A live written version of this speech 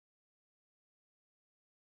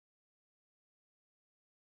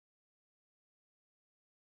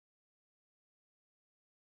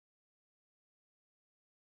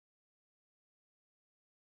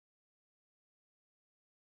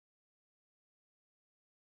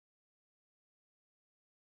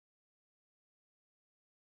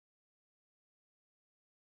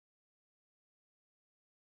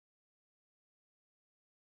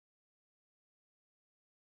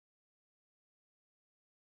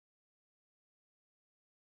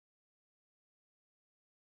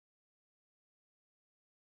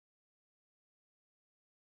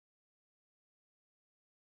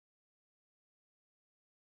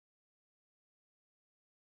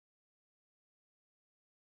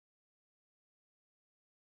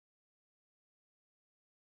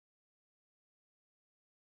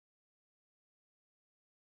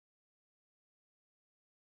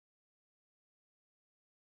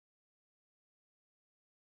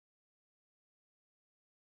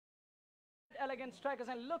elegant strikers,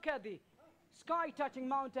 and look at the sky-touching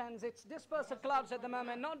mountains. It's dispersed clouds at the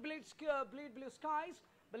moment, not bleed blue skies,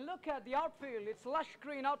 but look at the outfield. It's lush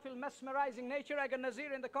green outfield, mesmerizing nature. I got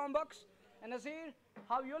Nazir in the com box. And Nazir,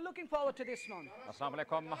 how you're looking forward to this one? अस्सलाम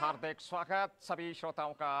वालेकुम, हार्दिक स्वागत सभी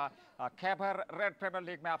श्रोताओं का Khyber red premiere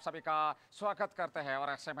league में आप सभी का स्वागत करते हैं। और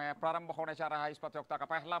ऐसे में प्रारंभ होने जा रहा है इस प्रतियोगिता का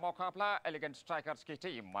पहला मुकाबला एलिगेंट स्ट्राइकर्स की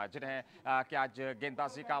टीम, जिन्हें कि आज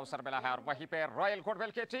गेंदबाजी का अवसर मिला है, और वहीं पे रॉयल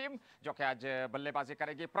गुडविल की टीम जो कि आज बल्लेबाजी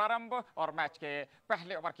करेगी प्रारंभ। और मैच के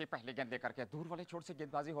पहले ओवर की पहली गेंद लेकर के दूर वाले छोर से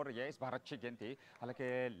गेंदबाजी हो रही है। इस बार अच्छी गेंद थी, हालांकि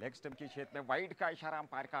लेग स्टंप की छेद में वाइड का इशारा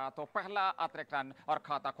अंपायर का, तो पहला अतिरिक्त रन और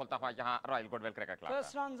खाता खुलता हुआ यहाँ royal goodwill cricket club.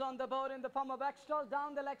 First runs on the board in the form of backstall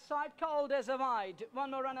down the leg side, called as a wide.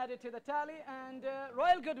 One more run added to the tally, and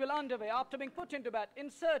Royal Goodwill underway after being put into bat,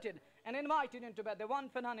 inserted and invited into bat. They won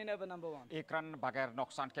for none in over number 1. एक run बगैर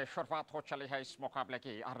नुकसान के शुरुआत हो चली है इस मुकाबले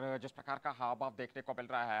की, और जिस प्रकार का हाव भाव देखने को मिल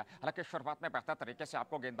रहा है, हालांकि शुरुआत में बेहतर तरीके से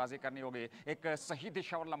आपको गेंदबाजी करनी होगी, एक सही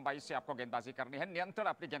दिशा और लंबाई से आपको गेंदबाजी करनी है, नियंत्रण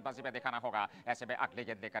अपनी गेंदबाजी में दिखाना होगा। ऐसे में अगली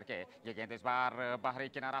गेंद लेकर के ये गेंद इस बार बाहरी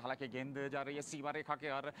किनारा, हालांकि गेंद जा रही है सीमा रेखा के,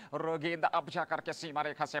 और गेंद अब जा करके सीमा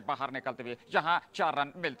रेखा से बाहर निकलते हुए यहाँ 4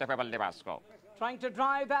 रन मिलते हुए बल्लेबाज को। Trying to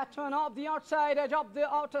drive that one off the outside edge, up the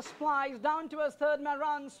outer splice, down towards third man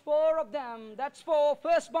runs, 4 of them. That's 4,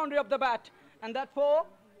 first boundary of the bat, and that 4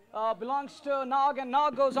 belongs to Nag, and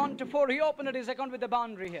Nag goes on to 4. He opened his account with the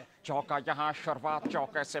boundary here. चौका यहाँ शुरुआत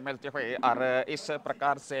चौके से मिलते हुए, और इस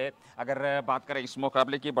प्रकार से अगर बात करें इस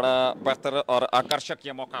मुकाबले की, बड़ा बेहतर और आकर्षक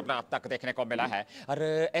ये मुकाबला अब तक देखने को मिला है। और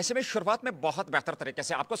ऐसे में शुरुआत में बहुत बेहतर तरीके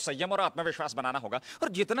से आपको संयम और आत्मविश्वास बनाना होगा, और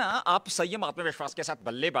जितना आप संयम आत्मविश्वास के साथ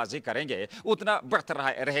बल्लेबाजी करेंगे उतना बेहतर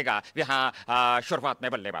रहेगा यहाँ शुरुआत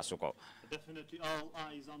में बल्लेबाजों को। Definitely all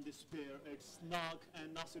eyes on this pair. It's Nag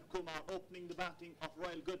and Nasir Kumar opening the batting of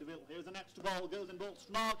Royal Goodwill. Here's the next ball, goes and balls.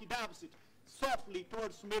 Nag, he dabs it softly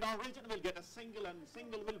towards mid-on region, will get a single, and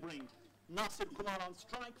single will bring Nasir Kumar on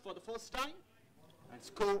strike for the first time. And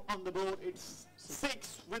score on the board, it's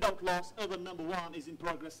 6 without loss. Over number 1 is in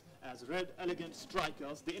progress as Red Elegant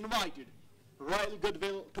Strikers. They invited Royal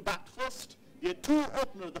Goodwill to bat first. Their 2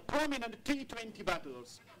 openers, the prominent T20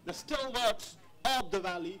 batters, the stalwarts of the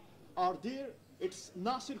valley, are there. It's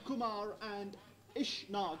Nasir Kumar and Ish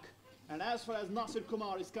Nag. And as far as Nasir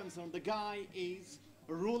Kumar is concerned, the guy is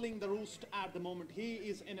ruling the roost at the moment. He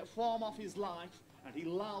is in a form of his life, and he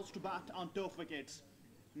loves to bat on tough wickets.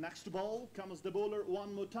 Next ball comes the bowler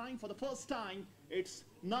one more time. For the first time, it's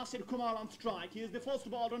Nasir Kumar on strike. He is the first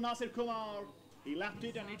bowler, Nasir Kumar. He left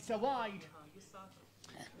it, and it's a wide.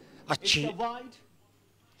 It's a wide.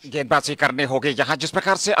 गेंदबाजी करनी होगी यहाँ, जिस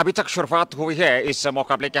प्रकार से अभी तक शुरुआत हुई है इस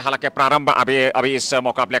मुकाबले के। हालांकि प्रारंभ अभी इस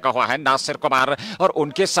मुकाबले का हुआ है। नासिर कुमार और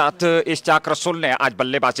उनके साथ इश्तियाक रसूल ने आज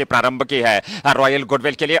बल्लेबाजी प्रारंभ की है रॉयल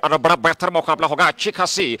गुडविल के लिए, और बड़ा बेहतर मुकाबला होगा। अच्छी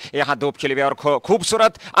खासी यहाँ धूप खिली हुई और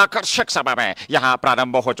खूबसूरत आकर्षक समय में यहाँ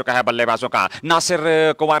प्रारंभ हो चुका है बल्लेबाजों का। नासिर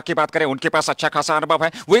कुमार की बात करें, उनके पास अच्छा खासा अनुभव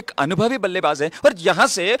है, वो एक अनुभवी बल्लेबाज है, और यहाँ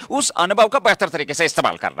से उस अनुभव का बेहतर तरीके से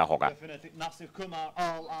इस्तेमाल करना होगा।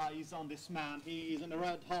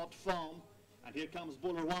 Hot form, and here comes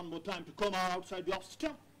bowler one more time to come outside the off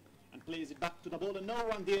stump and plays it back to the bowler. No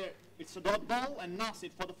one there. It's a dot ball, and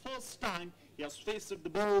Nasir for the first time he has faced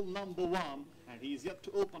the ball number 1, and he is yet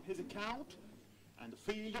to open his account. And the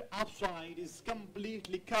fielder outside is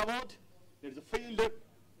completely covered. There's a fielder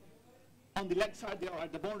on the leg side. They are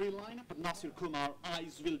at the boundary line, but Nasir Kumar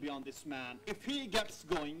eyes will be on this man. If he gets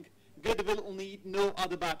going, Goodwill will need no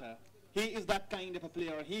other batter. He is that kind of a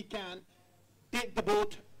player. He can take the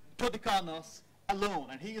boat to the corners alone,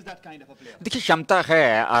 and he is that kind of a player. देखिए क्षमता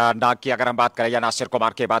है नाग की अगर हम बात करें या नासिर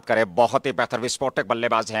कुमार की बात करें, बहुत ही बेहतर विस्फोटक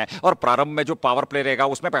बल्लेबाज हैं, और प्रारंभ में जो पावर प्ले रहेगा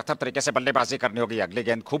उसमें बेहतर तरीके से बल्लेबाजी करनी होगी। अगली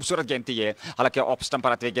गेंद खूबसूरत गेंद थी ये, हालांकि ऑफ स्टंप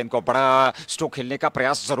पर आती हुई गेंद को बड़ा स्ट्रोक खेलने का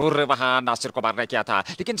प्रयास जरूर वहां नासिर कुमार ने किया था,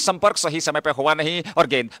 लेकिन संपर्क सही समय पर हुआ नहीं, और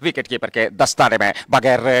गेंद विकेट कीपर के दस्ताने में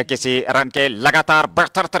बगैर किसी रन के लगातार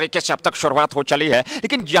बेहतर तरीके से अब तक शुरुआत हो चली है।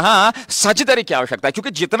 लेकिन यहाँ साझेदारी की आवश्यकता है,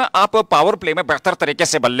 क्योंकि जितना आप पावर प्ले में बेहतर तरीके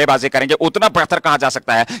से बल्लेबाजी करेंगे उतना बेहतर कहा जा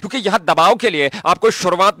सकता है, क्योंकि यहां दबाव के लिए आपको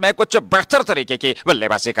शुरुआत में कुछ बेहतर तरीके की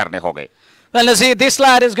बल्लेबाजी करने होगी। Well, Nazir, this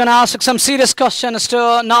lad is going to ask some serious questions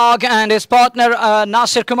to Nag and his partner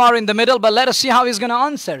Nasir Kumar in the middle, but let us see how he's going to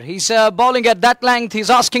answer. He's bowling at that length. He's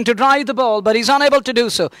asking to drive the ball, but he's unable to do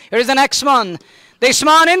so. Here is the next one. This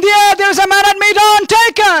man in the air, there is a man at mid-on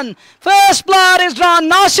taken. First blood is drawn.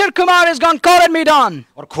 Nasir Kumar has gone caught at mid-on.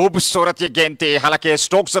 और खूबसूरत ये गेंद थी, हालांकि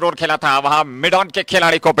stock जरूर खेला था, वहां मिड ऑन के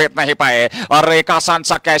खिलाड़ी को बेच नहीं पाए और एक आसान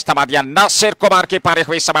सा कैच थमा दिया नासिर कुमार की पारी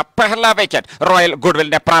हुई समय। पहला विकेट रॉयल गुडविल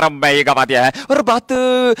ने प्रारंभ में ही गंवा दिया है। और बात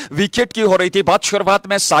विकेट की हो रही थी, बात शुरुआत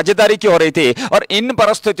में साझेदारी की हो रही थी और इन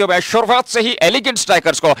परिस्थितियों में शुरुआत से ही एलिगेंट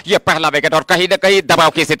स्ट्राइकर्स को यह पहला विकेट और कहीं न कहीं दबाव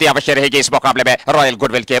की स्थिति अवश्य रहेगी इस मुकाबले में रॉयल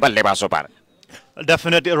गुडविल के बल्लेबाजों पर।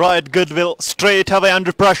 Definitely right, Goodwill straight away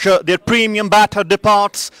under pressure. Their premium batter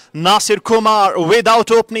departs. Nasir Kumar,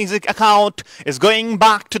 without opening his account, is going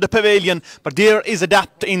back to the pavilion. But there is a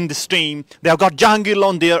depth in this team. They have got Jangil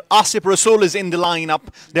on there. Asif Rasool is in the lineup.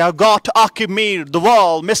 They have got Akib Mir, the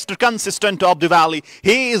wall, Mr. Consistent of the Valley.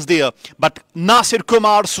 He is there. But Nasir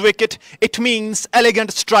Kumar's wicket, it means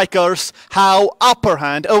elegant strikers have upper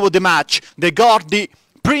hand over the match. They got the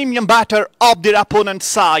premium batter of their opponent's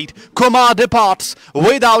side. Kumar departs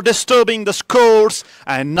without disturbing the scores,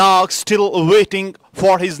 and Nag still waiting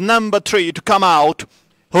for his number 3 to come out.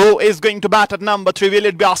 Who is going to bat at number 3? Will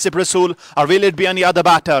it be Asif Rasool or will it be any other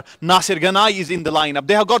batter? Nasir Ghanai is in the lineup.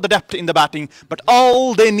 They have got the depth in the batting, but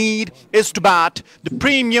all they need is to bat the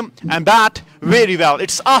premium and bat very well.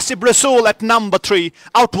 It's Asif Rasool at number 3,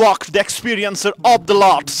 outwalked the experiencer of the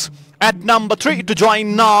lots. At number 3 to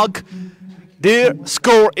join Nag. Their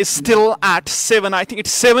score is still at 7. I think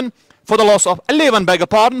it's 7 for the loss of 11, beg your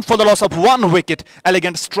pardon, for the loss of 1 wicket.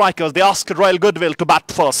 Elegant strikers. They asked Royal Goodwill to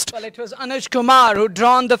bat first. Well, it was Anuj Kumar who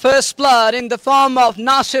drawn the first blood in the form of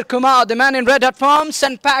Nasir Kumar, the man in red hat form,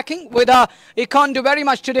 sent packing with he can't do very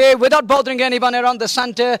much today without bothering anyone around the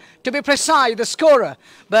centre. To be precise, the scorer.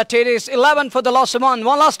 But it is 11 for the loss of 1.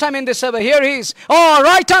 One last time in this over. Here he is. Oh,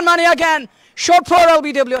 right on money again. Short for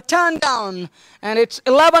LBW, turned down. And it's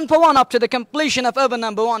 11 for 1 up to the completion of over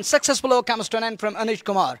number 1. Successful over comes to an end from Anish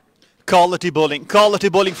Kumar. Quality bowling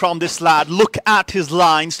from this lad. Look at his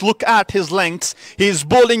lines, look at his lengths. He is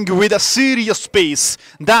bowling with a serious pace.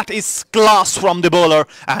 That is class from the bowler.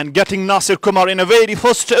 And getting Nasir Kumar in a very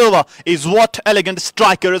first over is what elegant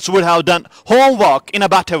strikers would have done homework in a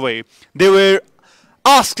better way. They were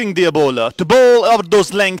asking their bowler to bowl over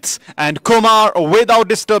those lengths, and Kumar, without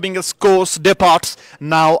disturbing his course, departs.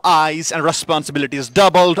 Now eyes and responsibilities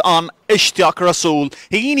doubled on Ishtiaq Rasool.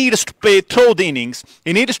 He needs to play through the innings.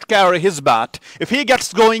 He needs to carry his bat. If he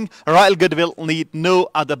gets going, Royal Goodwill need no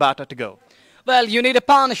other batter to go. Well, you need a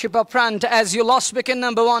partnership up front as you lost wicket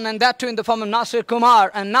number 1, and that too in the form of Nasir Kumar.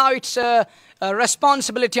 And now it's a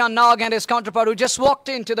responsibility on Nag and his counterpart, who just walked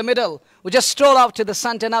into the middle, who just strolled out to the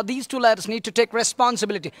centre. Now these two lads need to take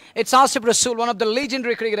responsibility. It's Asif Rasool, one of the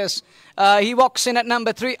legendary cricketers. He walks in at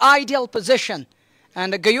number 3, ideal position.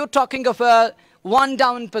 And you're talking of a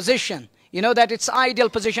one-down position. You know that it's ideal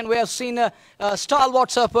position. We have seen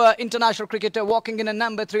stalwarts of international cricketer walking in a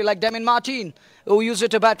number 3 like Damien Martin, who used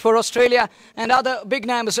it to bat for Australia, and other big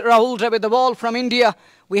names, Rahul Dravid, the ball from India.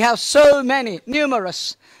 We have so many,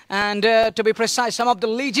 numerous, and to be precise, some of the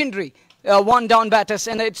legendary one-down batters,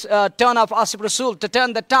 and it's turn of Asif Rasool to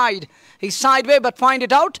turn the tide. He's sideways, but find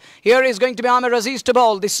it out. Here is going to be Amir Aziz to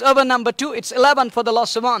bowl. This over number 2, it's 11 for the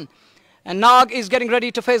loss of 1. And Nag is getting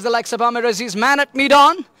ready to face the likes of Amir Aziz. Man at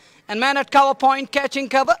mid-on and man at cover point, catching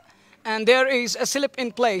cover. And there is a slip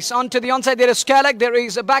in place. Onto the onside, there is Scarlett. There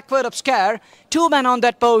is a backward of Scare. 2 men on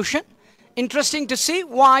that position. Interesting to see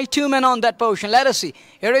why 2 men on that position. Let us see.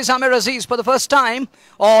 Here is Amir Aziz for the first time.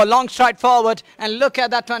 Oh, long stride forward. And look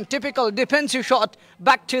at that one. Typical defensive shot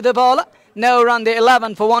back to the bowler. No run, the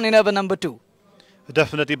 11 for 1 in over number 2.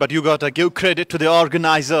 Definitely, but you got to give credit to the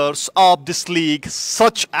organizers of this league.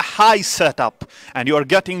 Such a high setup, and you are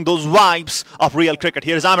getting those vibes of real cricket.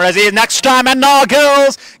 Here's Amir Aziz next time, and now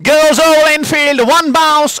goes over infield. 1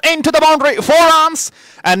 bounce into the boundary, 4 runs,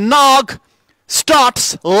 and Nag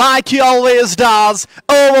starts like he always does.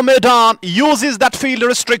 Over mid-on, uses that field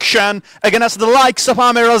restriction against the likes of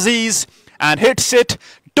Amir Aziz and hits it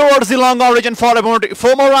towards the long origin for a boundary.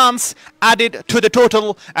 4 more runs added to the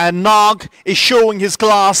total, and Nag is showing his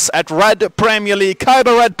class at Red Premier League,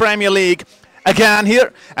 Khyber Red Premier League. Again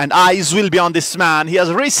here, and eyes will be on this man. He has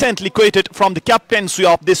recently quitted from the captaincy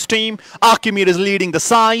of this team. Akimir is leading the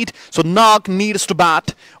side, so Nag needs to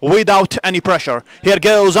bat without any pressure. Here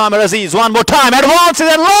goes Amir Aziz one more time, advances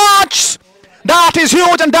and launches. That is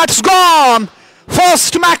huge, and that's gone.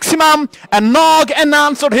 First maximum, and Nag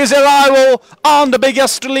announced his arrival on the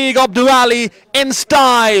biggest league of the valley in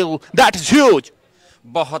style. That is huge.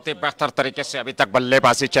 बहुत ही बेहतर तरीके से अभी तक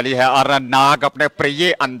बल्लेबाजी चली है और नाग अपने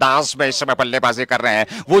प्रिय अंदाज में इस समय बल्लेबाजी कर रहे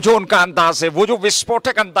हैं। वो जो उनका अंदाज है, वो जो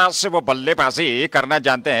विस्फोटक अंदाज से वो बल्लेबाजी करना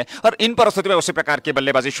जानते हैं और इन परिस्थिति में उसी प्रकार की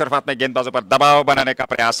बल्लेबाजी। शुरुआत में गेंदबाजों पर दबाव बनाने का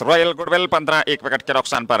प्रयास, रॉयल गुडविल 15 1 विकेट के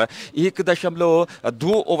नुकसान पर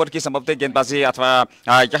 1.2 ओवर की समाप्ति गेंदबाजी अथवा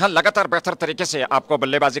यहां लगातार बेहतर तरीके से आपको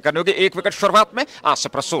बल्लेबाजी करनी होगी। 1 विकेट शुरुआत में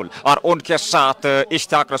आसिफ रसूल और उनके साथ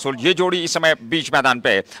इश्तियाक रसूल, ये जोड़ी इस समय बीच मैदान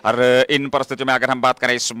पे। और इन परिस्थितियों में अगर हम बात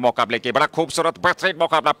करें इस मुकाबले की, बड़ा खूबसूरत बेहतरीन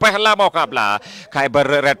मुकाबला, पहला मुकाबला खैबर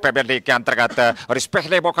रेड प्रीमियर लीग के अंतर्गत और इस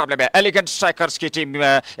पहले मुकाबले में एलिगेंट स्ट्राइकर्स की टीम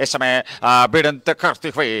इस समय भिड़ंत करती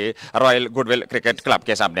हुई रॉयल गुडविल क्रिकेट क्लब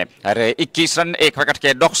के सामने। अरे 21 रन 1 विकेट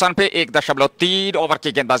के नुकसान पे 1.3 ओवर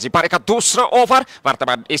की गेंदबाजी, पारी का दूसरा ओवर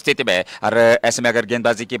वर्तमान स्थिति में। और ऐसे में अगर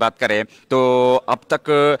गेंदबाजी की बात करें तो अब तक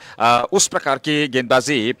उस प्रकार की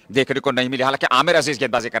गेंदबाजी देखने को नहीं मिली। हालांकि आमिर अजीज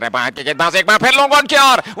गेंदबाजी कर रहे हैं, वहां की गेंदबाजी एक बार फिर लॉन्ग ऑन की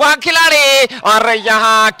ओर, वहां खिलाड़ी और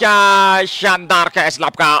यहाँ क्या शानदार कैच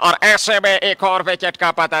लपका और ऐसे में एक और विकेट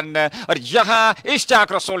का पतन और यहाँ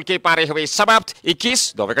इश्तियाक रसूल की पारी हुई समाप्त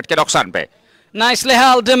 21 2 विकेट के नुकसान पे। Nicely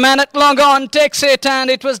held, a man at long on takes it and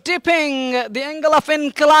it was dipping the angle of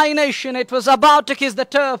inclination. It was about to kiss the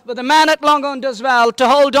turf, but the man at long on does well to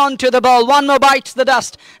hold on to the ball. One more bites the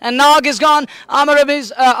dust and Nag is gone.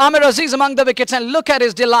 Amir Aziz among the wickets and look at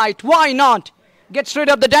his delight. Why not? Gets rid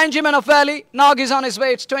of the danger man of Valley. Nag is on his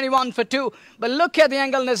way. It's 21 for 2. But look at the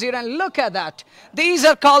angle, Nazir, and look at that. These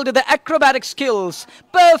are called the acrobatic skills.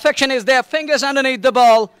 Perfection is there. Fingers underneath the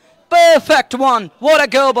ball. Perfect one. What a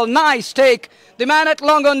go ball. Nice take. The man at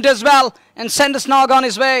long on does well and sends Nag on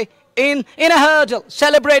his way. In a hurdle,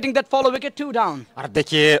 celebrating that follow wicket, 2 down. और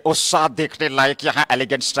देखिए उस साथ देखने लायक यहाँ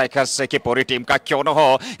elegant strikers की पूरी team का क्यों न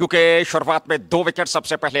हो, क्योंकि शुरुआत में 2 विकेट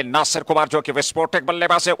सबसे पहले नासिर कुमार जो कि विस्फोटक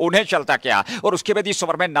बल्लेबाज है उन्हें चलता किया और उसके बाद इस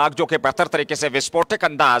ओवर में नाग जो कि बेहतर तरीके से विस्फोटक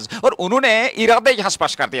अंदाज और उन्होंने इरादे यहाँ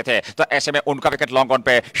स्पष्ट कर दिए थे। तो ऐसे में उनका विकेट लॉन्ग ऑन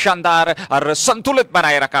पे शानदार और संतुलित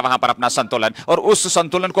बनाए रखा वहां पर अपना संतुलन और उस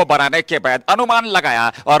संतुलन को बनाने के बाद अनुमान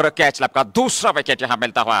लगाया और कैच लपका दूसरा विकेट यहाँ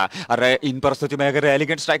मिलता हुआ। और इन परिस्थिति में अगर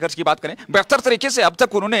एलिगेंट स्ट्राइकर्स बात करें, बेहतर तरीके से अब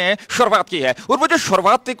तक उन्होंने शुरुआत की है और वो जो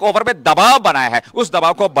शुरुआत एक ओवर में दबाव बनाया है उस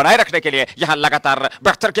दबाव को बनाए रखने के लिए यहां लगातार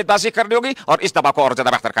बेहतर गेंदबाजी करनी होगी और इस दबाव को और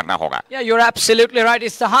ज्यादा बेहतर करना होगा। Yeah, you're absolutely right.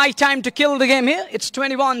 It's the high time to kill the game here. It's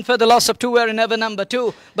 21 for the loss of 2 in over number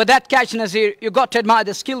 2. But that catch, Nazir, you got to admire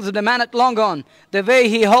the skills of the man at long on. The way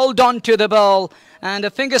he held on to the ball and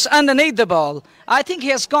the fingers underneath the ball. I think he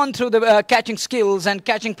has gone through the catching skills and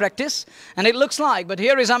catching practice, and it looks like. But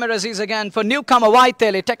here is Amir Aziz again for newcomer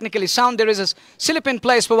Waitele. Technically sound, there is a slip in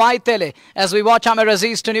place for Waitele as we watch Amir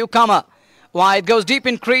Aziz to newcomer. Wide goes deep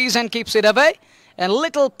in crease and keeps it away. And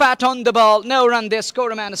little pat on the ball. No run there.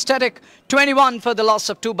 Score a man static. 21 for the loss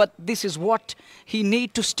of 2. But this is what he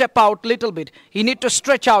need to step out little bit. He need to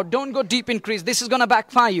stretch out. Don't go deep in crease. This is going to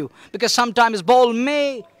backfire you because sometimes ball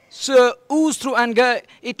may ooze through and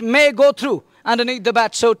it may go through underneath the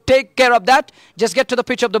bat. So take care of that. Just get to the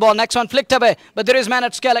pitch of the ball. Next one flicked away. But there is man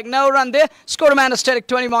at Skellig. No run there. Score a man static.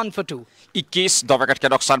 21 for 2. 21 2 wicket के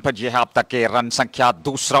नुकसान पर जी है अब तक के run संख्या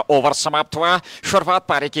दूसरा over समाप्त हुआ। शुरुआत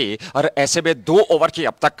पारी की और ऐसे में 2 ओवर की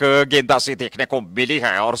अब तक गेंदबाजी देखने को मिली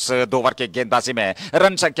है और उस 2 ओवर की गेंदबाजी में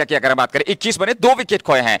रन संख्या की अगर बात करें 21 बने, 2 विकेट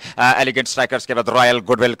खोए हैं एलिगेंट स्ट्राइकर्स के बाद रॉयल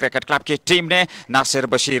गुडविल क्रिकेट क्लब की टीम ने। नासिर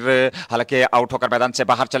बशीर हालांकि आउट होकर मैदान से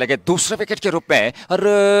बाहर चले गए दूसरे विकेट के रूप में और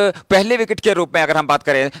पहले विकेट के रूप में अगर हम बात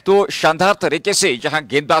करें तो शानदार तरीके से यहाँ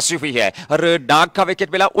गेंदबाजी हुई है और नाग का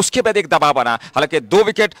विकेट मिला, उसके बाद एक दबाव बना। हालांकि 2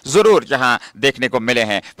 विकेट जरूर देखने को मिले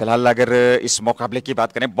हैं। फिलहाल अगर इस मुकाबले की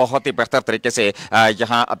बात करें बहुत ही बेहतर तरीके से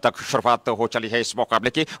यहां अब तक शुरुआत हो चली है इस मुकाबले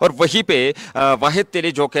की और वहीं पे वाहिद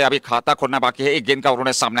तेली जो कि अभी खाता खोलना बाकी है, एक गेंद का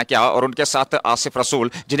उन्होंने सामना किया और उनके साथ आसिफ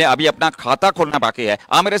रसूल जिन्हें अभी अपना खाता खोलना बाकी है।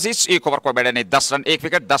 आमिर अजीज 1 ओवर को बैठे नहीं, 10 रन 1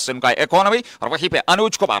 विकेट, 10 रन का इकोनॉमी और वहीं पे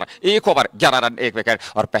Anuj Kumar 1 over 11 run 1 wicket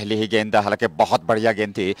और पहली ही गेंद हालांकि बहुत बढ़िया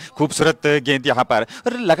गेंद थी, खूबसूरत गेंद यहां पर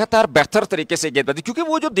और लगातार बेहतर तरीके से गेंदबाजी, क्योंकि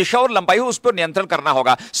वो जो दिशा और लंबाई हो उस पर नियंत्रण करना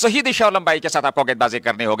होगा, सही दिशा और लंबाई के साथ आपको गेंदबाजी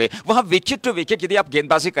करनी होगी। वहां विकेट टू विकेट यदि आप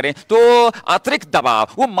गेंदबाजी करें तो अतिरिक्त दबाव,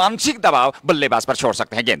 वो मानसिक दबाव बल्लेबाज पर छोड़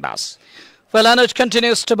सकते हैं गेंदबाज। Well, Anuj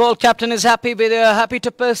continues to bowl. Captain is happy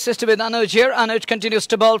to persist with Anuj here. Anuj continues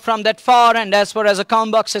to bowl from that far, and as far as the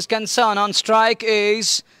count box is concerned, on strike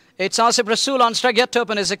is it's Asif Rasool on strike, yet to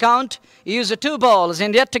open his account. He used 2 balls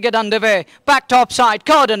and yet to get underway. Back topside,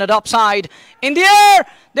 coordinate upside. In the air,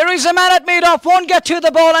 there is a man at mid-off, won't get to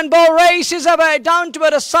the ball, and ball races away down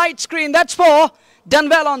toward a side screen. That's 4. Done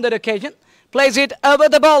well on that occasion. Plays it over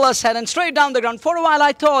the bowler's head and straight down the ground. For a while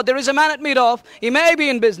I thought there is a man at mid-off. He may be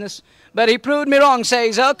in business. But he proved me wrong,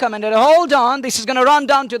 says our commentator. Hold on, this is going to run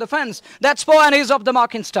down to the fence. That's 4 and he's off the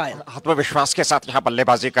mark in style. आत्मविश्वास के साथ यहाँ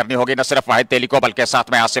बल्लेबाजी करनी होगी न सिर्फ वाहिद तेली को बल्कि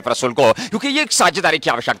साथ में आसिफ रसूल को, क्योंकि ये एक साझेदारी की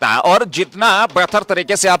आवश्यकता है और जितना बेहतर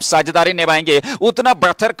तरीके से आप साझेदारी निभाएंगे उतना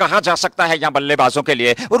बेहतर कहा जा सकता है यहाँ बल्लेबाजों के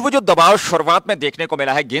लिए। और वो जो दबाव शुरुआत में देखने को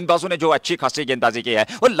मिला है, गेंदबाजों ने जो अच्छी खासी गेंदबाजी की है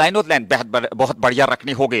और लाइन ऑफ लाइन बहुत बढ़िया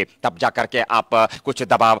रखनी होगी, तब जाकर के आप कुछ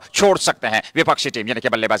दबाव छोड़ सकते हैं विपक्षी टीम यानी कि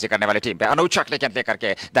बल्लेबाजी करने वाली टीम पे। अनुज चकले गेंद लेकर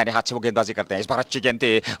के दाहिने हाथ से वो गेंदबाजी करते हैं। इस बार अच्छी गेंद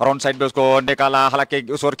थी और ऑन साइड में उसको निकाला, हालांकि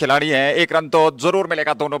उस ओर खिलाड़ी है, एक रन तो जरूर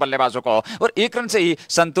मिलेगा दोनों बल्लेबाजों को और एक रन से ही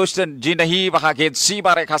संतुष्ट जी नहीं, वहां गेंद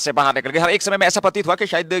सीमा रेखा से बाहर निकल गई। हर एक समय में ऐसा प्रतीत हुआ कि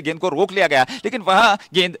शायद गेंद को रोक लिया गया, लेकिन वहां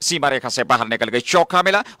गेंद सीमा रेखा से बाहर निकल गई। चौका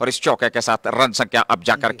मिला और इस चौके के साथ रन संख्या अब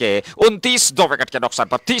जाकर के 29 2 विकेट के नुकसान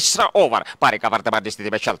पर तीसरा ओवर पारी का वर्तमान स्थिति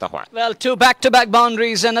में चलता हुआ। Well, 2 back-to-back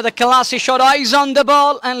boundaries, another classy shot, eyes on the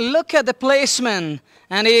ball, and look at the placement.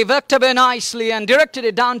 And he worked away nicely and directed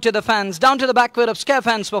it down to the fence, down to the backward of scare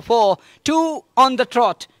fence for 4. 2 on the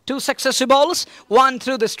trot. 2 successive balls, 1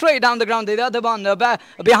 through the straight down the ground, the other one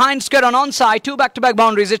behind square on onside. 2 back-to-back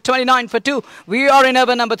boundaries. It's 29 for 2. We are in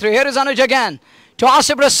over number 3. Here is Anuj again to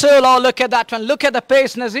Asif Rasool. Oh, look at that one. Look at the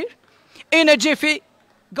pace, Nazir. In a jiffy.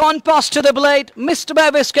 Gone past to the blade, missed by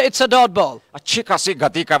whisker, it's a dot ball. अच्छी खासी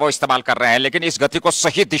गति का वो इस्तेमाल कर रहे हैं, लेकिन इस गति को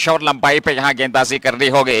सही दिशा और लंबाई पे यहाँ गेंदबाजी करनी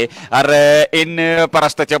होगी और इन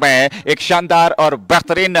परिस्थितियों में एक शानदार और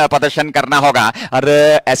बेहतरीन प्रदर्शन करना होगा। और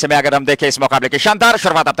ऐसे में अगर हम देखें इस मुकाबले की शानदार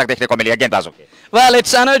शुरुआत अब तक देखने को मिली है गेंदबाजों की। Well,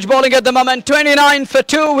 it's Anuj bowling at the moment, 29 for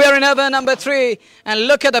 2. We're in over number 3. And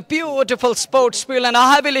look at the beautiful sports field and a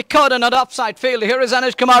heavily cordoned offside field. Here is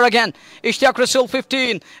Anuj Kumar again. Ishtiaq Rasool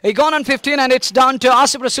 15. He gone on 15 and it's down to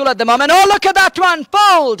Asif Rasool at the moment. Oh, look at that one.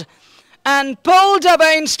 Pulled. And pulled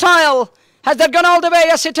away in style. Has that gone all the way?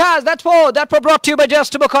 Yes, it has. That brought to you by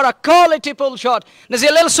Just Bukhara. Quality pull shot. There's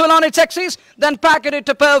a little swell on its axis, then packet it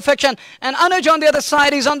to perfection. And Anuj on the other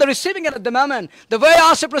side, he's on the receiving end at the moment. The way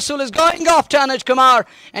Asif Rasool is going off to Anuj Kumar.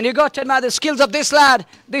 And you got to admire the skills of this lad.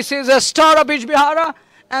 This is a star of Bij Bihara.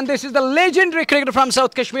 And this is the legendary cricketer from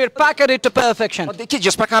South Kashmir, packed it to perfection. और देखिए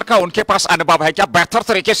जिस प्रकार का उनके पास अनुभव है, क्या बेहतर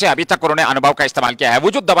तरीके से अभी तक उन्होंने अनुभव का इस्तेमाल किया है।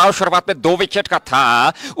 वो जो दबाव शुरुआत में 2 विकेट का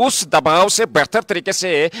था, उस दबाव से बेहतर तरीके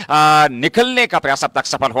से निकलने का प्रयास अब तक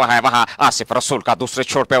सफल हुआ है। वहां आसिफ रसूल का दूसरे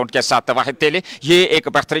छोर पे उनके साथ वाहिद तेली, ये एक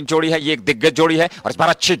बेहतरीन जोड़ी है, ये एक दिग्गज जोड़ी है और इस बार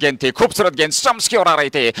अच्छी गेंद थी, खूबसूरत गेंद स्टंप्स की ओर आ रही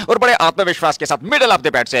थी और बड़े आत्मविश्वास के साथ मिडल ऑफ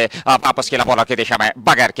द बैट से वापस खेला बॉलर की दिशा में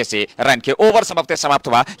बगैर किसी रन के। ओवर समाप्त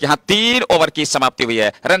हुआ। यहाँ 3 ओवर की समाप्ति हुई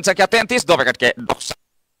है। रन संख्या 33 2 विकेट के नुकसान।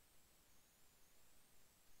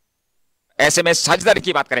 ऐसे में साझेदारी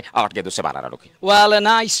की बात करें, 8 गेंदों से 12 रनों की। Well,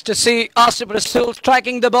 nice to see Asif Rasool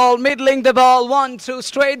striking the ball, middling the ball, 1 through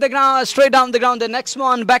straight down the ground. The next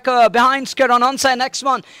one back behind square on onside. Next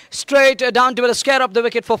one straight down to the square of the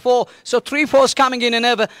wicket for 4. So 3 4s coming in and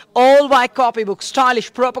over. All white copybook,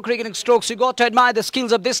 stylish, proper cricketing strokes. You got to admire the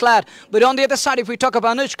skills of this lad. But on the other side, if we talk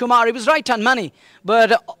about Anuj Kumar, he was right on money.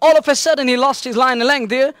 But all of a sudden, he lost his line of length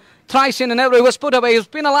there. Thrice in and over, he was put away. He was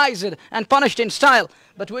penalized and punished in style.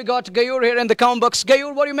 But we got Gayur here in the count box.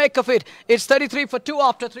 Gayur, what do you make of it? It's 33 for 2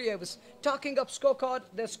 after 3 overs. Talking up scorecard,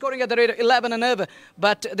 they're scoring at the rate of 11 and over.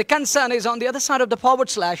 But the concern is on the other side of the forward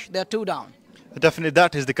slash, they're 2 down. Definitely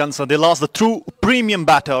that is the concern. They lost the 2 premium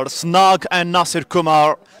batters, Nag and Nasir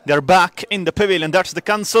Kumar. They're back in the pavilion. That's the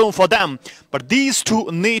concern for them. But these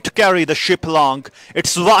 2 need to carry the ship along.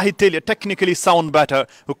 It's Wahid Teli, a technically sound batter,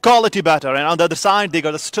 a quality batter. And on the other side, they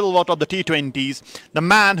got the stalwart of the T20s, the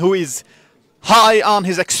man who is high on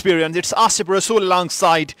his experience. It's Asif Rasool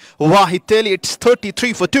alongside Wahid Teli. It's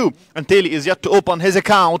 33 for 2. And Teli is yet to open his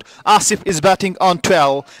account. Asif is batting on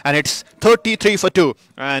 12. And it's 33 for 2.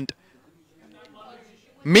 And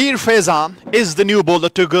Mir Faizan is the new bowler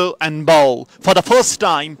to go and bowl for the first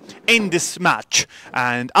time in this match.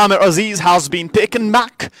 And Amir Aziz has been taken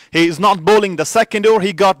back. He is not bowling the second over.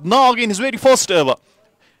 He got Nag in his very first over.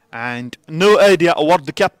 And no idea what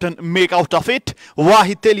the captain make out of it.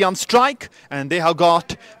 Wahid Teli on strike. And they have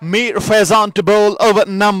got Mir Faizan to bowl over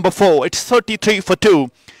number 4. It's 33 for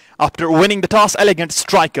 2. After winning the toss, elegant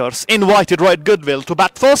strikers invited Red Goodwill to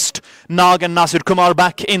bat first. Nag and Nasir Kumar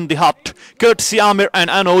back in the hut. Courtesy Amir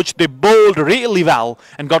and Anuj, they bowled really well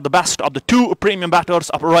and got the best of the 2 premium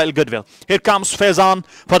batters of Royal Goodwill. Here comes Faizan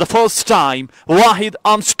for the first time. Wahid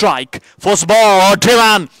on strike. First ball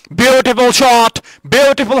driven. Beautiful shot.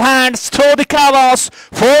 Beautiful hands through the covers.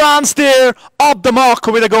 4 runs there. Up the mark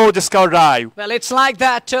with a gorgeous cow drive. Well, it's like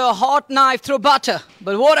that hot knife through butter.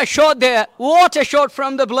 But what a shot there. What a shot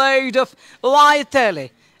from the blade of Wahid Teli.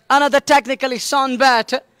 Another technically sound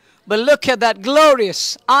batter. But look at that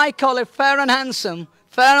glorious. I call it fair and handsome.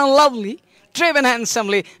 Fair and lovely. Driven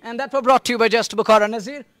handsomely. And that was brought to you by Just Bukhara.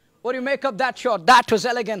 Nazir, What do you make of that shot? That was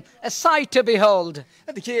elegant, a sight to behold.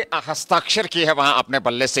 देखिए हस्ताक्षर की है वहां अपने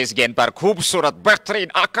बल्ले से इस गेंद पर, खूबसूरत बेहतरीन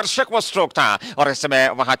आकर्षक वो स्ट्रोक था और इस समय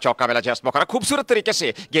वहां चौका मिला जस्ट मौका, खूबसूरत तरीके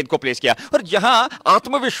से गेंद को प्लेस किया और यहाँ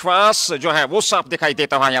आत्मविश्वास जो है वो साफ दिखाई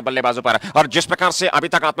देता हुआ यहाँ बल्लेबाजों पर। और जिस प्रकार से अभी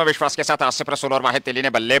तक आत्मविश्वास के साथ आसिफ रसूल और वाहिद तेली ने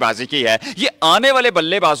बल्लेबाजी की है, ये आने वाले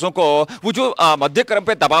बल्लेबाजों को वो जो मध्य क्रम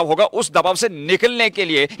पे दबाव होगा उस दबाव से निकलने के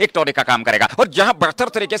लिए एक टॉनिक का काम करेगा। और जहां बेहतर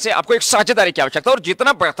तरीके से आपको एक साझेदारी की आवश्यकता है और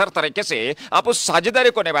जितना बेहतर तरीके से आप उस साझेदारी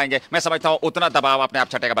को निभाएंगे, मैं समझता हूं उतना दबाव अपने आप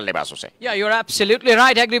छटेगा बल्लेबाजों से। Yeah, you're absolutely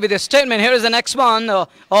right. I agree with your statement. Here is the next one.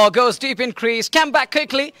 Goes deep in crease. Came back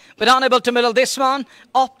quickly, but unable to middle this one.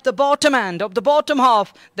 Off the bottom end, of the bottom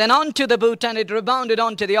half, then onto the boot, and it rebounded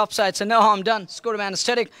onto the offside. So no harm done. Scoreman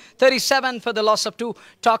static. 37 for the loss of 2.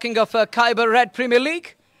 Talking of Khyber Red Premier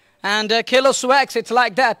League. And Kilo Swags, it's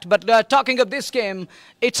like that. But talking of this game,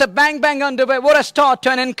 it's a bang-bang underway. What a start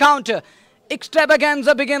to an encounter.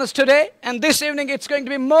 Extravaganza begins today, and this evening it's going to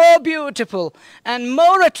be more beautiful and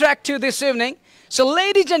more attractive this evening. So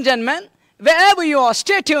ladies and gentlemen, wherever you are,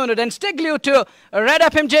 stay tuned and stay glued to Red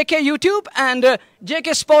FM JK YouTube and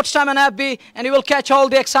JK Sports Time and FB, and you will catch all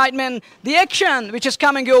the excitement, the action which is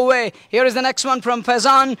coming your way. Here is the next one from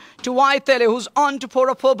Faizan to Waitele, who's on to pour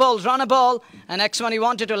up 4 balls, run a ball. And next one, he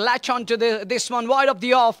wanted to latch on to this one, wide of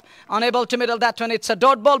the off, unable to middle that one. It's a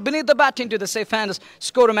dot ball beneath the bat into the safe hands.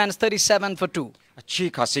 Score man is 37 for 2. अच्छी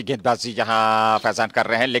खासी गेंदबाजी यहाँ फैजान कर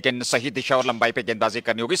रहे हैं, लेकिन सही दिशा और लंबाई पे गेंदबाजी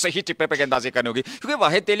करनी होगी, सही टिप्पे पे गेंदबाजी करनी होगी। क्योंकि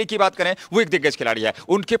वाहिद तेली की बात करें, वो एक दिग्गज खिलाड़ी है,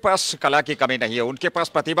 उनके पास कला की कमी नहीं है, उनके पास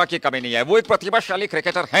प्रतिभा की कमी नहीं है, वो एक प्रतिभाशाली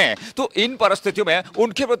क्रिकेटर हैं। तो इन परिस्थितियों में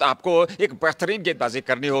उनके विरुद्ध आपको एक बेहतरीन गेंदबाजी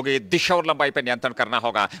करनी होगी, दिशा और लंबाई पे नियंत्रण करना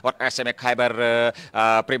होगा। और ऐसे में खैबर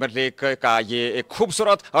प्रीमियर लीग का ये एक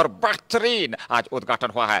खूबसूरत और बेहतरीन आज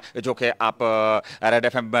उद्घाटन हुआ है, जो कि आप रेड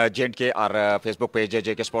एफएम जेंट के और फेसबुक पेज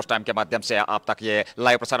जेके स्पोर्ट्स टाइम के माध्यम से आप तक ये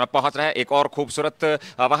लाइव प्रसारण पहुंच रहा है। एक और खूबसूरत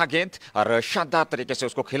वहां गेंद और शानदार तरीके से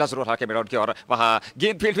उसको खेला जरूर हालांकि मिडऑन की और वहां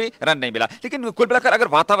गेंद फील्ड भी रन नहीं मिला। लेकिन कुल मिलाकर अगर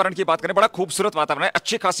वातावरण की बात करें, बड़ा खूबसूरत वातावरण है,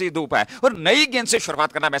 अच्छी खासी धूप है और नई गेंद से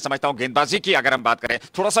शुरुआत करना, मैं समझता हूं गेंदबाजी की अगर हम बात करें,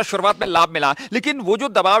 थोड़ा सा शुरुआत में लाभ मिला, लेकिन वो जो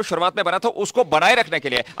दबाव शुरुआत में बना था उसको बनाए रखने के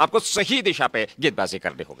लिए आपको सही दिशा पे गेंदबाजी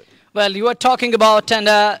करनी होगी। Well, you were talking about and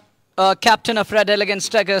captain of Red Elegant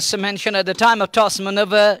Steggers mentioned at the time of toss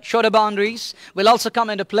maneuver, shorter boundaries will also come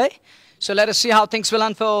into play. So let us see how things will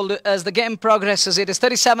unfold as the game progresses. It is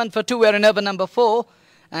 37 for 2. We're in over number 4.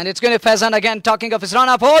 And it's going to Faizan again talking of his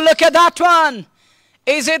run-up. Oh, look at that one.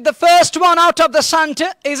 Is it the first one out of the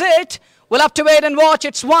center? Is it? We'll have to wait and watch.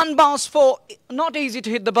 It's one bounce for, not easy to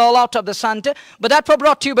hit the ball out of the center, but that was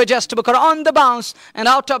brought to you by Just Booker on the bounce and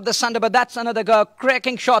out of the center, but that's another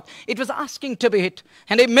cracking shot. It was asking to be hit,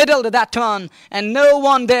 and he middled that one, and no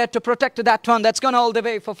one there to protect that one. That's gone all the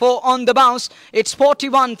way for 4 on the bounce. It's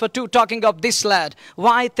 41 for 2, talking of this lad.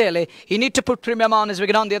 Why Tele? He need to put premium on as we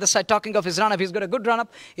get on the other side, talking of his run-up. He's got a good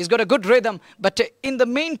run-up, he's got a good rhythm, but in the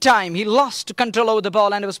meantime, he lost control over the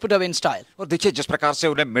ball and it was put away in style. और देखिए जिस प्रकार से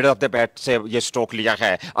उन्हें mid of the bat से ये stroke लिया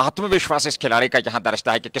है, आत्मविश्वास इस खिलाड़ी का यहां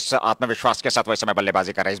दर्शाता है कि किस आत्मविश्वास के साथ वो इस समय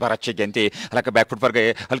बल्लेबाजी कर रहा है। इस बार अच्छी गेंद थी, हालांकि बैकफुट पर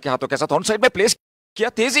गए, हल्के हाथों के साथ ऑन साइड में प्लेस किया,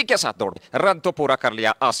 तेजी के साथ दौड़, रन तो पूरा कर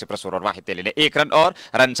लिया आसिफ रसूल और वाहिद तेली ने। 1 रन और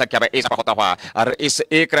रन संख्या में इजाफा होता हुआ और इस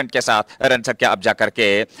 1 रन के साथ रन संख्या अब जाकर के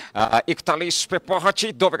 41 पे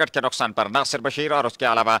पहुंची, 2 विकेट के नुकसान पर। नासिर बशीर और उसके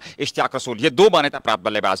अलावा इश्तियाक रसूल, ये 2 मान्यता प्राप्त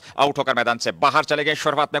बल्लेबाज आउट होकर मैदान से बाहर चले गए।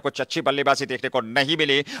 शुरुआत में कुछ अच्छी बल्लेबाजी देखने को नहीं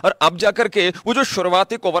मिली और अब जाकर के वो जो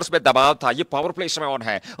शुरुआती ओवर्स में दबाव था, ये पावर प्ले में ऑन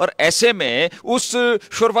है और ऐसे में उस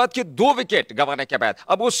शुरुआत के 2 विकेट गंवाने के बाद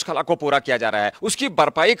अब उस खला को पूरा किया जा रहा है, उसकी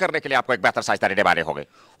भरपाई करने के लिए आपको एक बेहतर साझेदारी निभानी होगी।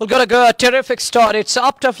 We've got a terrific start. It's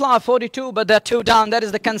up to fly 42, but they're 2 down. That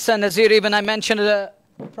is the concern, Nazir. Even I mentioned it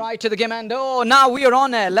prior to the game. And oh, now we are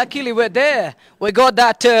on air. Luckily, we're there. We got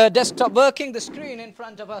that desktop working, the screen in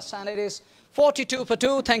front of us, and it is 42 for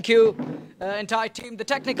 2. Thank you, entire team, the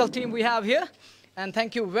technical team we have here. And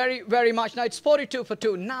thank you very, very much. Now it's 42 for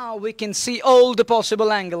 2. Now we can see all the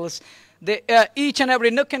possible angles. Each and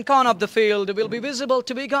every nook and corner of the field will be visible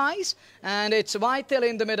to me, guys. And it's Waitele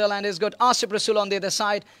in the middle, and it's got Asif Rasul on the other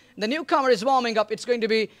side. The newcomer is warming up. It's going to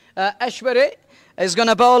be Ashwari is going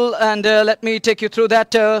to bowl, and let me take you through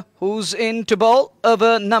that. Who's in to bowl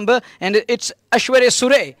over number, and it's Ashwari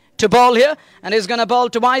Sure to bowl here, and he's going to bowl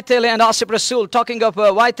to Waitele and Asif Rasul. Talking of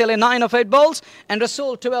Waitele, 9 of 8 balls, and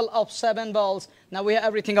Rasul 12 of 7 balls. Now we have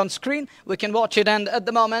everything on screen. We can watch it, and at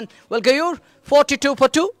the moment, well, Gayur, 42 for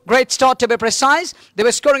 2. Great start to be precise. They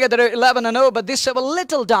were scoring at the 11-0, but this was a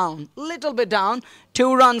little bit down.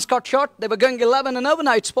 2 runs cut short. They were going 11-0.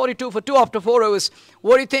 Now it's 42 for 2 after 4 overs.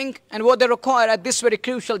 What do you think and what they require at this very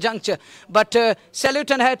crucial juncture? But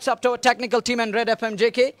salute and heads up to our technical team and Red FM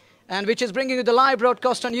JK. and which is bringing you the live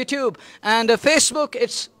broadcast on YouTube. And Facebook,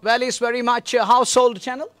 it's very much a household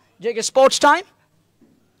channel. JK Sports Time.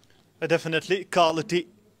 Definitely quality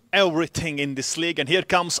everything in this league. And here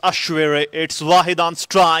comes Ashwari. It's Wahid on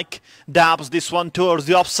strike. Dabs this one towards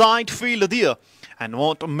the offside field there. And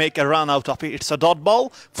won't make a run out of it. It's a dot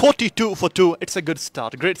ball. 42 for 2. It's a good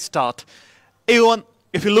start. Great start. Even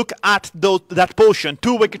if you look at that portion,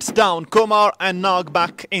 2 wickets down, Kumar and Nag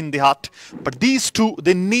back in the hut. But these two,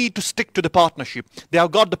 they need to stick to the partnership. They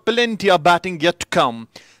have got the plenty of batting yet to come.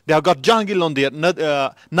 They have got Jahangir on there,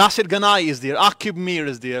 Nasir Ganai is there, Akib Mir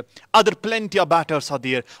is there, other plenty of batters are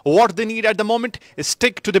there. What they need at the moment is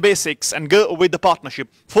stick to the basics and go with the partnership.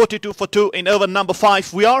 42 for 2 in over number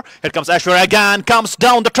 5 we are. Here comes Ashwari again, comes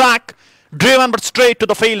down the track. Driven but straight to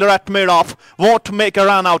the fielder at mid-off. Won't make a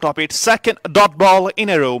run out of it. Second dot ball in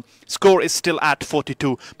a row. Score is still at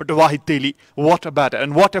 42. But Wahid Teli, what a batter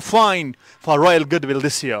and what a find for Royal Goodwill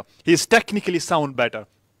this year. He is technically sound batter.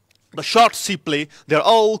 The shots he play, they're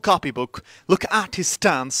all copybook. Look at his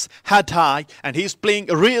stance, head high, and he's playing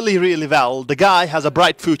really well. The guy has a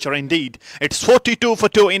bright future indeed. It's 42 for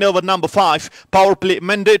 2 in over number 5. Power play,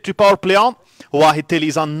 mandatory power play on. Wahid Teli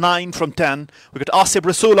is on 9 from 10. We got Asif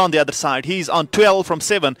Rasool on the other side. He's on 12 from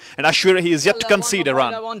 7. And Ashwari, he is yet to concede a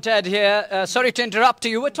run. I wanted here, sorry to interrupt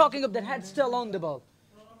you. We're talking of the head still on the ball.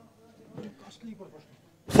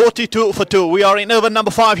 42 for 2. We are in over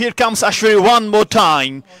number 5. Here comes Ashwari one more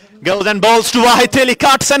time. Goes and bowls to Wahid Teli.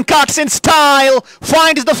 Cuts in style.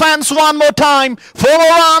 Finds the fence one more time. 4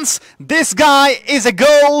 runs. This guy is a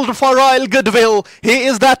gold for Royal Goodwill. He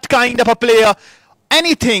is that kind of a player.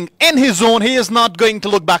 Anything in his zone, he is not going to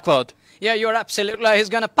look backward. Yeah, you're absolutely right. He's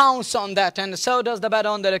going to pounce on that, and so does the bat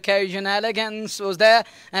on that occasion. Elegance was there,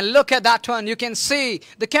 and look at that one. You can see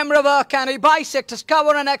the camera work, and he bisects his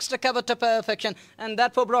cover and extra cover to perfection. And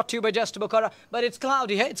that was brought to you by Just Bukara. But it's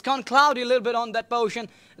cloudy. Hey? It's gone cloudy a little bit on that portion.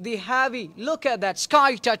 The heavy, look at that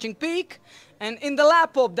sky-touching peak, and in the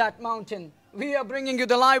lap of that mountain, we are bringing you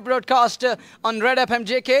the live broadcast on Red FM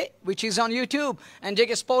JK, which is on YouTube, and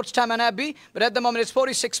JK Sports Time on Abbey. But at the moment, it's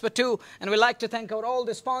 46 for 2, and we'd like to thank all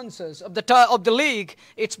the sponsors of the league.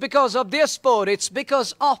 It's because of their sport. It's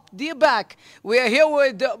because of their back. We are here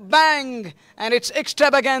with Bang, and it's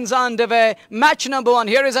extravaganza underway. Match number 1.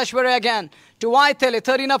 Here is Ashwari again to Wahid Teli,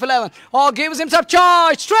 13 of 11. Oh, gives himself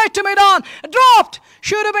charge straight to mid-on. Dropped.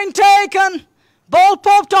 Should have been taken. Ball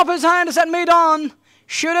popped off his hands at mid-on.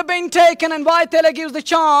 Should have been taken, and Wahid Teli gives the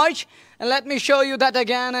charge. And let me show you that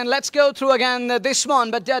again, and let's go through again this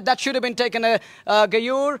one. But that should have been taken.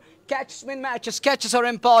 Gayur, catch-spin matches, catches are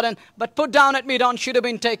important, but put down at mid-on should have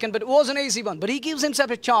been taken, but it was an easy one. But he gives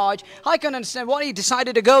himself a charge. I can understand why he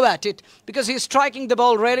decided to go at it, because he's striking the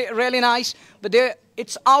ball really nice, but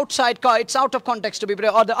it's outside, it's out of context to be,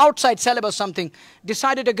 or the outside celeb or something.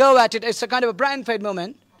 Decided to go at it. It's a kind of a brand fade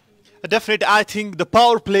moment. Definitely, I think the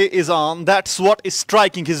power play is on. That's what is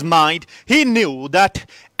striking his mind. He knew that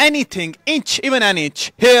anything, inch, even an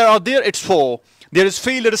inch, here or there, it's 4. There is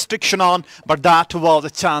field restriction on, but that was a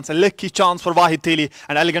chance, a lucky chance for Wahid Teli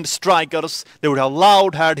and elegant strikers. They would have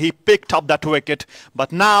loved had he picked up that wicket.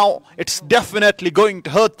 But now, it's definitely going to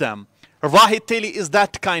hurt them. Wahid Teli is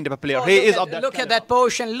that kind of a player. Look at that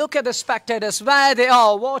portion. Look at the spectators where they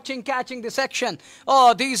are watching, catching this action.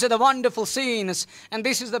 Oh, these are the wonderful scenes. And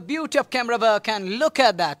this is the beauty of camera work. And look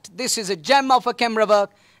at that. This is a gem of a camera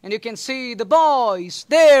work. And you can see the boys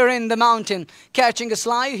there in the mountain catching a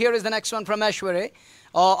slide. Here is the next one from Ashwari.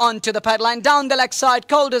 Onto the padline. Down the leg side.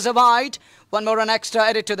 Cold as a wide. 1 more run extra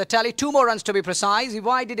added to the tally. 2 more runs to be precise. He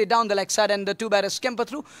wided it down the leg side and the 2 batters scamper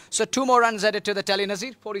through. So 2 more runs added to the tally.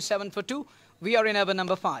 Nazir, 47 for 2. We are in over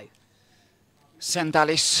number 5.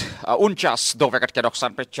 47-49 2 wicket के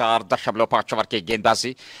नुकसान पे 4.5 over की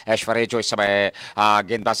गेंदबाजी। ऐश्वर्य जो इस समय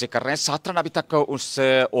गेंदबाजी कर रहे हैं, 7 रन अभी तक उस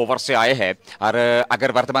ओवर से आए हैं। और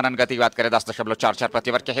अगर वर्तमान रन गति की बात करें 10.44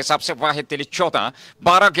 प्रति ओवर के हिसाब से वाहिद तेली 14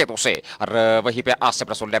 12 गेंदों से, और वहीं पे आसिफ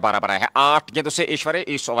रसूल ने 12 बनाए हैं। 8 गेंदों से ऐश्वर्य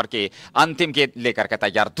इस ओवर की अंतिम गेंद लेकर के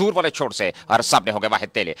तैयार, दूर वाले छोड़ से, और सामने हो गए वाहिद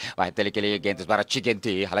तेली। वाहिद तेली के लिए गेंद इस बार अच्छी गेंद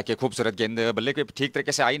थी, हालांकि खूबसूरत गेंद बल्ले के ठीक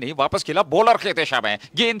तरीके से आई नहीं, वापस खेला, बॉलर के दिशा में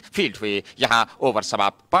गेंद फील्ड हुई। यहाँ ओवर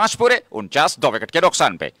समाप्त, 5 पूरे 49 2 विकेट के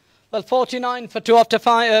नुकसान पे। Well, 49 for 2 after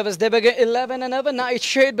 5 overs. They begin 11 and over. Now it's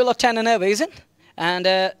shade below 10 and over, isn't it? And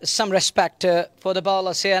some respect for the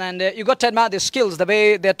bowlers here. And you got to admire their skills, the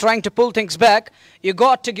way they're trying to pull things back. You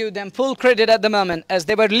got to give them full credit at the moment, as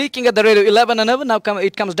they were leaking at the radio. 11 and over. Now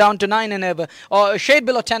it comes down to 9 and over, or shade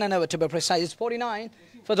below 10 and over to be precise. It's 49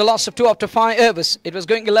 for the loss of 2 after 5 overs. It was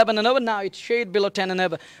going 11 and over. Now it's shade below 10 and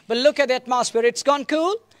over. But look at the atmosphere. It's gone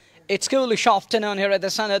cool. It's coolish afternoon here at the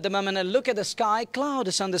sun at the moment. And look at the sky, cloud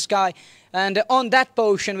is on the sky. And on that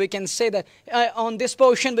portion, we can say that on this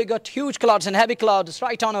portion, we got huge clouds and heavy clouds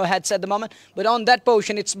right on our heads at the moment. But on that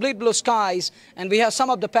portion, it's bleed blue skies. And we have some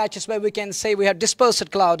of the patches where we can say we have dispersed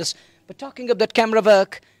clouds. But talking of that camera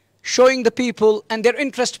work, showing the people and their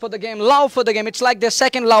interest for the game, love for the game. It's like their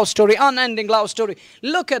second love story, unending love story.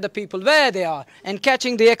 Look at the people, where they are, and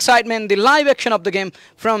catching the excitement, the live action of the game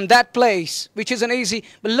from that place, which isn't easy.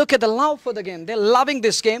 But look at the love for the game. They're loving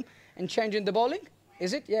this game. And changing the bowling.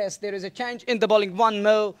 Is it? Yes, there is a change in the bowling. One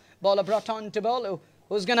more bowler brought on to bowl.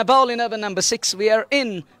 Who's going to bowl in over number 6? We are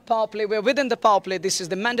in power play. We're within the power play. This is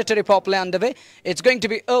the mandatory power play underway. It's going to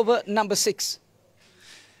be over number 6.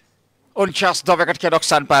 49 wicket के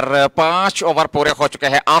नुकसान पर 5 over पूरे हो चुके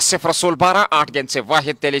हैं। आसिफ रसूल 12, 8 गेंद से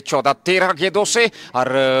वाहिद तेली 14, 13 गेंदों से और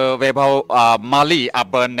वैभव माली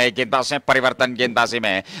अब नए गेंदबाज हैं परिवर्तन गेंदबाजी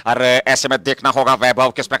में। और ऐसे में देखना होगा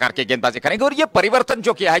वैभव किस प्रकार की गेंदबाजी करेंगे। और ये परिवर्तन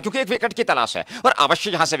जो किया है क्योंकि एक विकेट की तलाश है और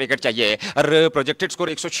अवश्य यहां से विकेट चाहिए। और प्रोजेक्टेड स्कोर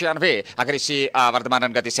 196 अगर इसी वर्तमान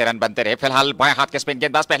रन गति से रन बनते रहे। फिलहाल बाएं हाथ के स्पिन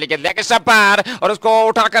गेंदबाज पहली गेंद लेके सब पर और उसको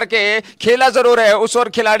उठा करके खेला जरूर है उस और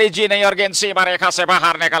खिलाड़ी जी नहीं और गेंद सीमा रेखा से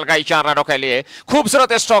बाहर निकल गई। 4 रनों के लिए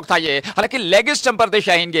खूबसूरत स्ट्रोक था ये। हालांकि लेग स्टंप पर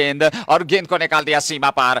दिशाहीन गेंद और गेंद को निकाल दिया सीमा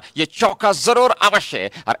पार। ये चौका जरूर अवश्य।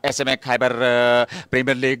 और ऐसे में खैबर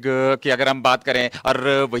प्रीमियर लीग की अगर हम बात करें और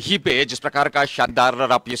वहीं पे जिस प्रकार का शानदार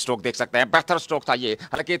आप ये स्ट्रोक देख सकते हैं, बेहतर स्ट्रोक था ये।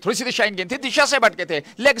 हालांकि थोड़ी सी दिशाहीन गेंद थी, दिशा से भटके थे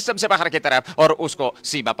लेग स्टंप से बाहर की तरफ और उसको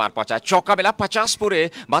सीमा पार पहुंचा। चौका मिला 50 पूरे।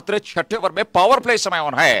 मात्र 6ठे ओवर में पावर प्ले समय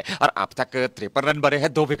ऑन है और अब तक 53 रन बने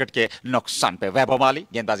हैं 2 विकेट के नुकसान पे। वैभव माली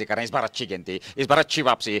गेंदबाजी कर रहे हैं। इस बार अच्छी गेंद थी, इस बार अच्छी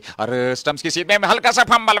वापसी और स्टंप्स की सीध में हल्का सा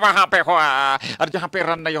फंबल वहां पे हुआ और जहां पे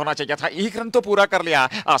रन नहीं होना चाहिए था। 1 रन तो पूरा कर लिया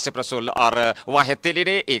आसिफ रसूल और वाहिद तेली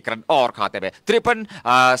ने 1 रन और खाते में। 53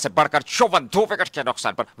 से बढ़कर 54, 2 विकेट के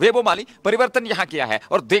नुकसान पर वैभव माली परिवर्तन यहां किया है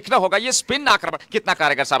और देखना होगा ये स्पिन आक्रमण कितना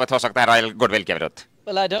कारगर साबित हो सकता है रॉयल गुडविल के विरुद्ध।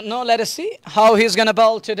 Well, I don't know. Let us see how he's going to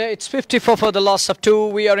bowl today. It's 54 for the loss of 2.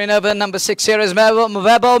 We are in over number 6. Here is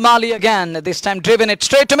Webber Mali again. This time driven it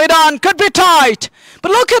straight to mid-on. Could be tight.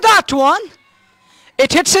 But look at that one.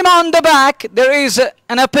 It hits him on the back. There is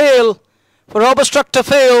an appeal for obstructed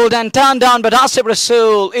field and turned down. But Asif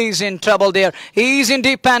Rasool is in trouble there. He's in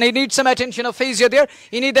deep pan. He needs some attention of physio there.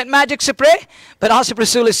 He needs that magic spray. But Asif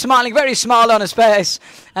Rasool is smiling, very small on his face.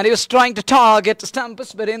 And he was trying to target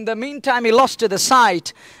Stumpus. But in the meantime, he lost to the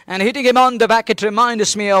sight. And hitting him on the back, it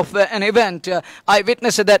reminds me of an event. I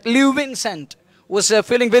witnessed that Lew Vincent was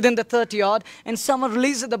filling within the 30-yard, and someone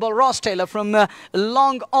released the ball, Ross Taylor, from a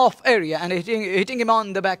long off area, and hitting him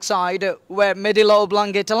on the backside where middle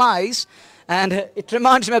oblongate lies. And it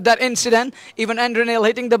reminds me of that incident. Even Andrew Neil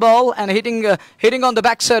hitting the ball and hitting on the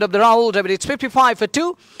backside of the Rahul Dravid. It's 55 for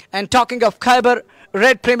 2. And talking of Khyber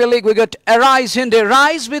Red Premier League, we got Arise Hyundai,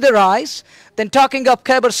 Rise with a Rise. Then talking of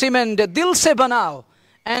Khyber Cement, Dil Se Banao.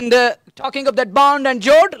 And talking of that Bond and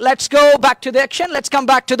Jord, let's go back to the action. Let's come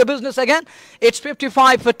back to the business again. It's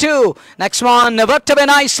 55 for 2. Next one, worked away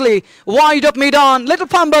nicely. Wide up mid-on. Little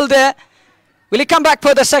fumble there. Will he come back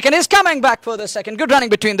for the second? He's coming back for the second. Good running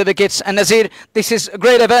between the wickets. And Nazir, this is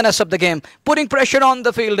great awareness of the game. Putting pressure on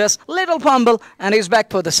the fielders. Little fumble. And he's back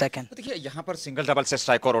for the second. देखिए यहाँ पर single double से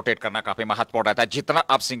strike को rotate करना काफी महत्वपूर्ण रहता है। जितना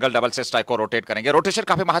आप सिंगल डबल से स्ट्राइक को रोटेट करेंगे, रोटेशन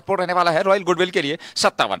काफी महत्वपूर्ण रहने वाला है रॉयल गुडविल के लिए।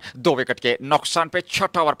 57, 2 विकेट के नुकसान पे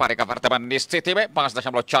 6ठा ओवर पारी का वर्तमान स्थिति में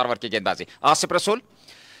 5.4 ओवर की गेंदबाजी। आसिफ रसूल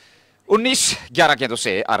 19-11 गेंदों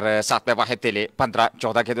से और 7 में वाहिद तेली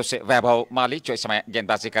 15-14 गेंदों से वैभव माली जो इस समय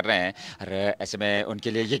गेंदबाजी कर रहे हैं। और ऐसे में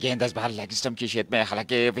उनके लिए ये गेंद इस बार लेग स्टंप की शेद में,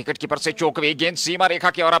 हालांकि विकेट कीपर से चौक हुई गेंद सीमा रेखा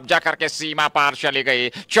की और अब जाकर के सीमा पार चली गई।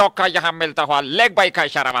 चौका यहां मिलता हुआ लेग बाई का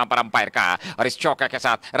इशारा वहां पर अंपायर का और इस चौका के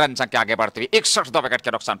साथ रन संख्या आगे बढ़ती हुई 61, 2 विकेट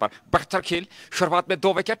के नुकसान पर। बेहतर खेल, शुरुआत में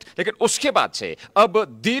 2 विकेट, लेकिन उसके बाद से अब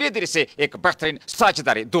धीरे धीरे से एक बेहतरीन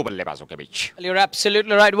साझेदारी 2 बल्लेबाजों के बीच। You're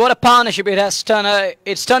absolutely right. What a partnership it has turned.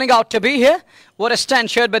 It's turning out to be here. What a stand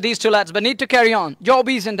shared by these two lads, but need to carry on. Job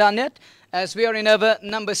isn't done yet. As we are in over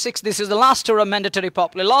number 6, this is the last tour of mandatory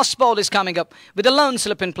popular. Last ball is coming up with a lone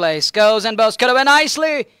slip in place. Goes and bows, cut away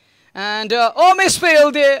nicely. And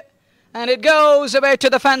misfield there. And it goes away to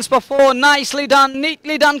the fence before. Nicely done,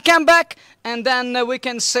 neatly done. Came back. And then we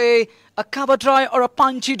can say a cover drive or a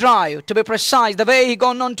punchy drive, to be precise. The way he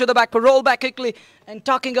gone on to the back, roll back quickly. And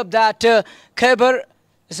talking of that, Khyber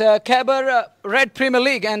Red Premier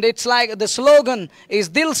League, and it's like the slogan is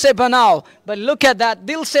Dil Se Banao. But look at that,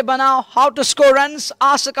 Dil Se Banao, how to score runs.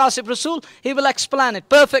 Ask Asif Rasool, he will explain it.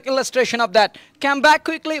 Perfect illustration of that. Came back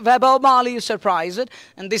quickly, Webber Mali is surprised.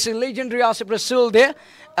 And this is legendary Asif Rasool there.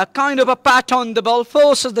 A kind of a pat on the ball,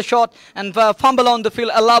 forces the shot and fumble on the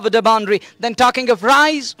field, allow the boundary. Then talking of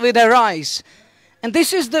Rise with a Rise. And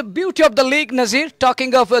this is the beauty of the league, Nazir.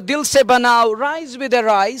 Talking of Dil Se Banao, Rise with a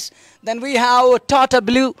Rise. Then we have Tata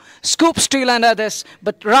Blue, Scoop Steel and others.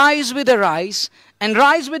 But Rise with a Rise and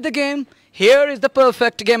Rise with the game. Here is the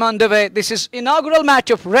perfect game underway. This is inaugural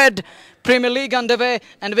match of Red Premier League underway.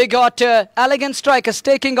 And we got elegant strikers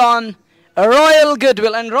taking on Royal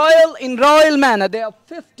Goodwill, and Royal in royal manner. They are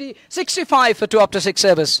 65 for 2 after 6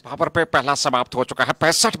 overs. Power पे पहला समाप्त हो चुका है,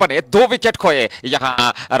 65 बने, 2 wicket खोए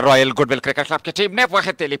यहाँ royal goodwill cricket club की टीम ने। वह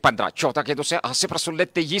है तेली 15, 14 गेंदों से आसिफ रसूल ने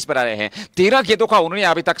 23 बना रहे हैं। 13 गेंदों का उन्होंने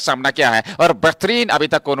अभी तक सामना किया है और बेहतरीन अभी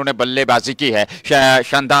तक उन्होंने बल्लेबाजी की है।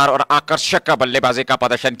 शानदार और आकर्षक का बल्लेबाजी का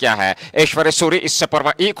प्रदर्शन किया है ऐश्वर्य सूरी। इससे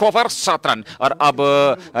पूर्व 1 ओवर 7 रन और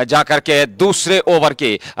अब जाकर के दूसरे ओवर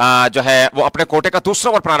की जो है वो अपने कोटे का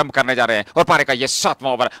दूसरा ओवर प्रारंभ करने जा रहे हैं और पारी का ये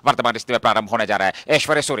 7वां ओवर वर्तमान स्थिति में प्रारंभ होने जा रहा है।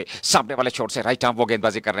 ऐश्वर्य सूरी सामने वाले छोर से राइट आर्म वो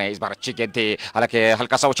गेंदबाजी कर रहे हैं। इस बार अच्छी गेंद थी, हालांकि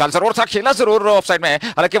हल्का सा उछाल जरूर था, खेला जरूर ऑफसाइड में,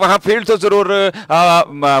 हालांकि वहां फील्ड तो जरूर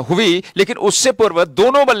हुई, लेकिन उससे पूर्व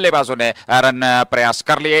दोनों बल्लेबाजों ने रन प्रयास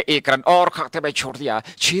कर लिए। 1 रन और खाते में छोड़ दिया।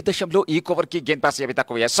 6.1 ओवर की गेंदबाजी अभी तक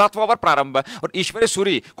हुई है। 7वां ओवर प्रारंभ और ऐश्वर्य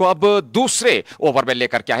सूरी को अब दूसरे ओवर में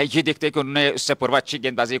लेकर क्या है ये देखते हैं कि उन्होंने इससे पूर्व अच्छी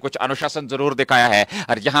गेंदबाजी, कुछ अनुशासन जरूर दिखाया है।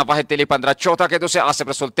 और यहां वह तेली 15, 14 गेंदों से आसिफ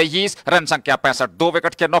रसूल 23, रन संख्या 65, 2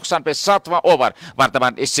 विकेट के नुकसान पे 7वां ओवर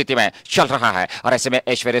वर्तमान स्थिति में चल रहा है। और ऐसे में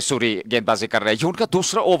ऐश्वर्य सूरी गेंदबाजी कर रहे हैं। ये उनका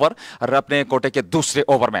दूसरा ओवर और अपने कोटे के दूसरे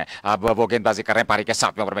ओवर में अब वो गेंदबाजी कर रहे हैं। पारी के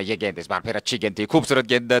 7वें ओवर में ये गेंद इस बार फिर अच्छी गेंद थी, खूबसूरत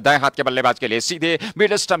गेंद दाएं हाथ के बल्लेबाज के लिए सीधे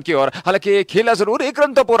मिडल स्टंप की ओर। हालांकि खेला जरूर, 1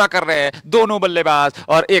 रन तो पूरा कर रहे हैं दोनों बल्लेबाज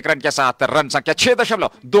और 1 रन के साथ रन संख्या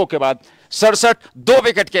 6.2 के बाद 67, 2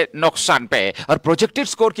 विकेट के नुकसान पे। और प्रोजेक्टेड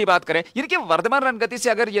स्कोर की बात करें, यानी कि वर्तमान रन गति से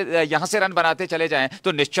अगर यहां से रन बनाते चले जाएं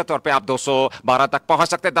तो निश्चित तौर पे आप 212 तक पहुंच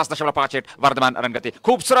सकते हैं। 10.58 वर्तमान रन गति।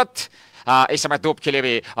 खूबसूरत इस समय धूप खिली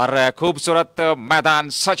हुई और खूबसूरत मैदान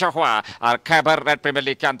सजा हुआ और खैबर रेड प्रीमियर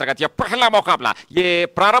लीग के अंतर्गत यह पहला मुकाबला, ये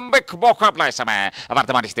प्रारंभिक मुकाबला इस समय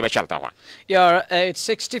वर्तमान स्थिति में चलता हुआ। It's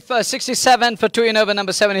 67 for 2 in over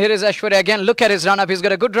number 7. Here is Ashwarya again. Look at his run up. He's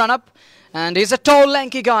got a good run up. And he's a tall,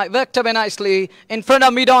 lanky guy. Worked away nicely. In front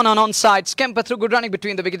of mid-on and onside. Scamper through, good running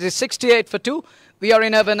between the wickets. He's 68 for 2. We are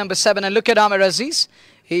in over number 7. And look at Amir Aziz.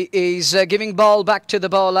 He is giving ball back to the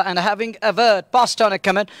bowler and having a word passed on a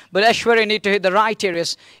comment. But Ashwarya need to hit the right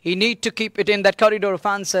areas. He need to keep it in that corridor of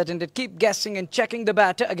uncertainty. Keep guessing and checking the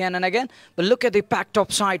batter again and again. But look at the packed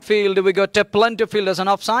offside field. We got plenty of fielders on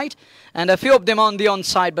offside. And a few of them on the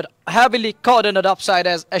onside. But heavily cordoned offside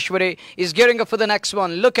as Ashwarya is gearing up for the next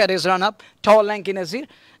one. Look at his run up. Tall, lanky Nazir.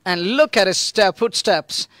 And look at his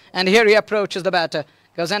footsteps. And here he approaches the batter.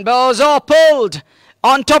 Goes and bows. Oh, pulled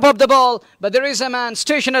on top of the ball, but there is a man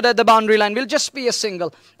stationed at the boundary line. Will just be a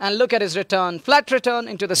single. And look at his return. Flat return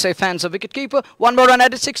into the safe hands of wicketkeeper. 1 more run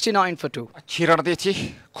added, 69 for 2. अच्छी रणनीति थी,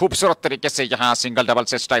 खूबसूरत तरीके से यहाँ single double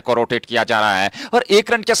से strike को rotate किया जा रहा है और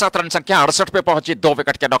 1 रन के साथ रन संख्या 68 पे पहुंची, 2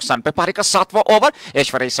 विकेट के नुकसान पे। पारी का 7वां ओवर।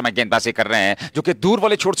 ऐश्वर्या इस समय गेंदबाजी कर रहे हैं जो कि दूर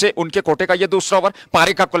वाले छोर से उनके कोटे का ये दूसरा ओवर।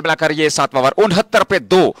 पारी का कुल मिलाकर ये 7वां ओवर। 69 पे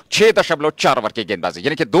 2, 6.4 ओवर की गेंदबाजी,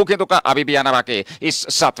 यानी कि 2 गेंदों का अभी भी आना बाकी इस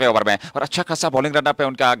 7वें ओवर में। और अच्छा खासा बॉलिंग रन पे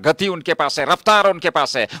उनका, गति उनके पास है, रफ्तार उनके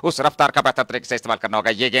पास है। उस रफ्तार का बेहतर तरीके से इस्तेमाल करना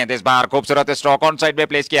होगा। ये गेंद इस बार खूबसूरत स्ट्रोक ऑन साइड में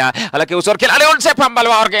प्लेस किया, हालांकि उस ओर खिलाड़ी उनसे फंबल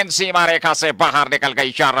और गेंद सीमा रेखा से बाहर निकल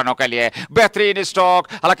गई 4 रनों के लिए। बेहतरीन स्ट्रोक,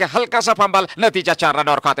 हालांकि हल्का सा फंबल, नतीजा 4 रन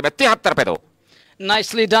और खाते में 73 पे 2।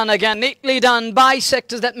 Nicely done again, neatly done.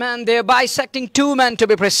 Bisectors that man there, bisecting 2 men to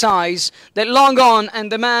be precise. That long on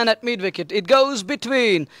and the man at mid-wicket. It goes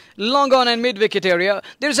between long on and mid-wicket area.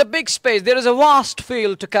 There is a big space. There is a vast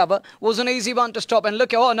field to cover. Was an easy one to stop. And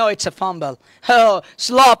look, oh no, it's a fumble. Oh,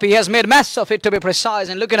 sloppy. He has made mess of it to be precise.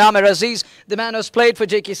 And look at Amir Aziz, the man who's played for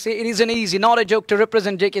JKCA. It isn't easy, not a joke to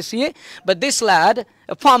represent JKCA. But this lad,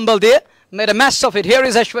 a fumble there, made a mess of it. Here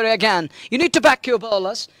is Ashwarya again. You need to back your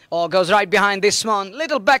bowlers. Or goes right behind this one.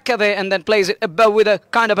 Little back away and then plays it with a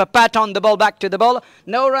kind of a pat on the ball back to the bowler.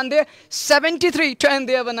 No run there. 73 to end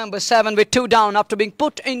the over number 7 with 2 down after being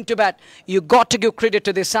put into bat. You got to give credit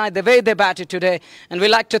to this side, the way they batted today. And we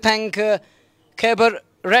like to thank Khyber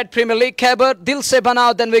Red Premier League, Khyber, Dil Se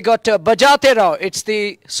Banao. Then we got Bajate Rao. It's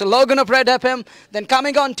the slogan of Red FM. Then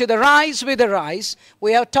coming on to the Rise with the Rise,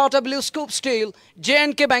 we have Tata Blue, Scoop Steel,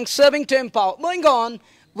 J&K Bank serving to empower. Moving on,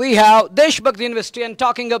 we have Deshbhakti University and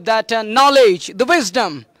talking of that knowledge, the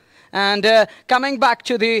wisdom. And coming back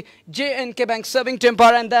to the J&K Bank serving to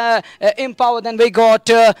empower and empower, then we got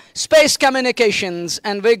Space Communications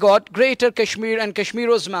and we got Greater Kashmir and Kashmir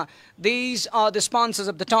Uzma. These are the sponsors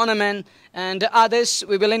of the tournament, and others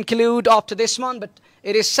we will include after this one. But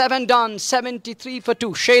it is 7 done, 73 for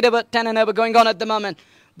 2. Shade over 10 and over going on at the moment.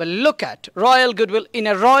 But look at Royal Goodwill in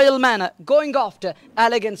a royal manner going after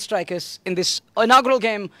elegant strikers in this inaugural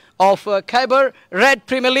game of Khyber Red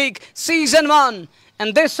Premier League Season 1.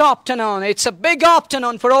 And this afternoon, it's a big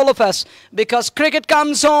afternoon for all of us because cricket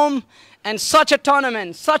comes home and such a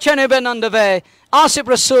tournament, such an event underway. Asif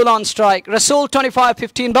Rasool on strike. Rasool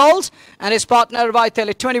 25-15 balls and his partner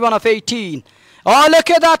Vaitali 21 of 18. Oh, look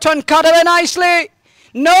at that one, cut away nicely.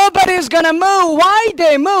 Nobody's going to move. Why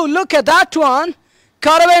they move? Look at that one.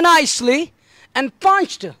 Cut away nicely and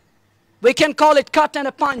punched. We can call it cut and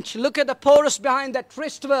a punch. Look at the porous behind that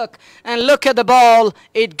wrist work and look at the ball.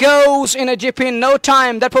 It goes in a jip in no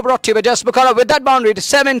time. That was brought to you by Just Bukala with that boundary to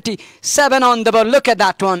 77 on the ball. Look at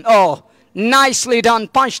that one. Oh, nicely done.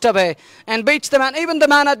 Punched away and beats the man. Even the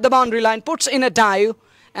man at the boundary line puts in a dive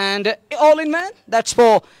and all in man. That's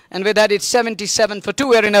 4. And with that it's 77 for 2.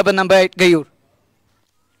 We're in over number 8. Gayur.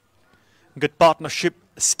 Good partnership.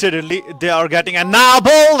 Steadily they are getting, and now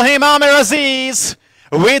bowled him Amir Aziz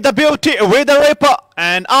with the beauty, with the ripper,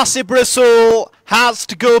 and Asif Rasool has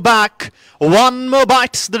to go back. One more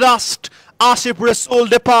bites the dust. Asif Rasool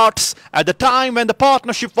departs at the time when the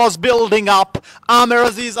partnership was building up. Amir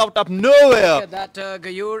Aziz out of nowhere. Look at that,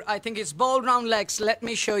 Gayur. I think it's bowled round legs. Let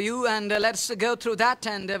me show you, and let's go through that,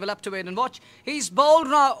 and we'll have to wait and watch. He's bowled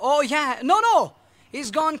round. Oh yeah, no. He's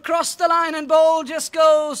gone cross the line and ball just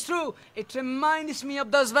goes through. It reminds me of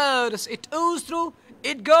those words. It oozes through,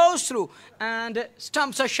 it goes through. And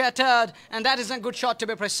stumps are shattered. And that is a good shot to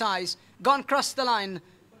be precise. Gone cross the line.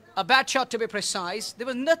 A bad shot to be precise. There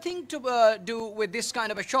was nothing to do with this kind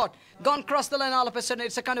of a shot. Gone cross the line all of a sudden.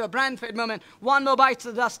 It's a kind of a brand fade moment. One more bites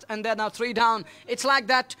the dust and they're now 3 down. It's like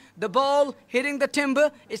that. The ball hitting the timber.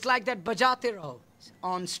 It's like that Bajate Raho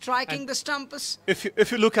on striking the stumpers.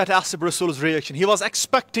 If you look at Asif Rasool's reaction, he was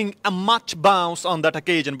expecting a much bounce on that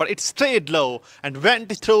occasion, but it stayed low and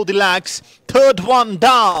went through the legs. 3rd one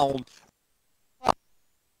down.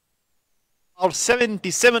 Or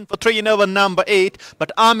 77 for 3 in over number 8.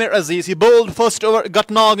 But Amir Aziz, he bowled first over,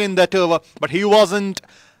 got knocked in that over, but he wasn't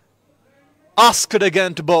asked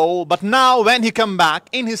again to bowl. But now when he come back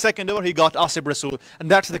in his 2nd over, he got Asif Rasool,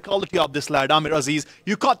 and that's the quality of this lad, Amir Aziz.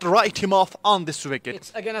 You can't write him off on this wicket.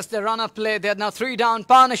 It's against the run-up play. They're now 3 down.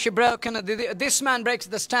 Partnership broken. This man breaks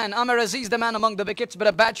the stand. Amir Aziz, the man among the wickets, but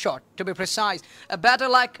a bad shot, to be precise. A batter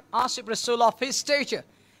like Asif Rasool of his stature,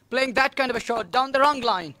 playing that kind of a shot down the wrong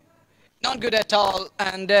line. Not good at all.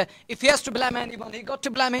 And if he has to blame anyone, he got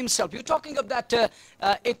to blame himself. You're talking of that,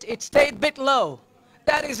 it stayed a bit low.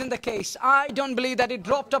 That isn't the case. I don't believe that it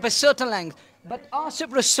dropped up a certain length. But Asif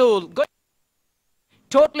Rasool got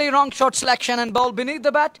totally wrong shot selection and ball beneath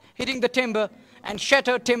the bat, hitting the timber and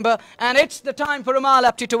shattered timber. And it's the time for Umar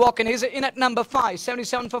Apti to walk in. He's in at number 5,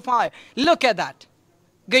 77 for 5. Look at that.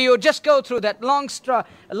 Gayur, just go through that long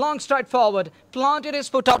stride forward, planted his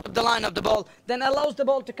foot out of the line of the ball, then allows the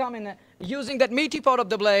ball to come in using that meaty part of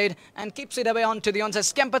the blade and keeps it away onto the onside.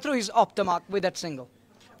 Scamper through, he's off the mark with that single.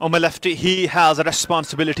 On my lefty, he has a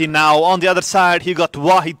responsibility now. On the other side, he got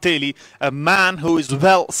Wahid Teli, a man who is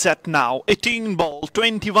well set now. 18 ball,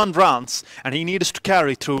 21 runs, and he needs to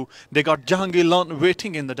carry through. They got Jahangir Lon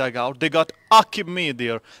waiting in the dugout. They got Akib Mir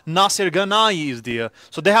there. Nasir Ghanai is there.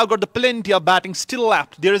 So they have got the plenty of batting still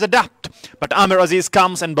left. There is a depth. But Amir Aziz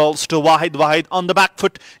comes and bowls to Wahid. Wahid on the back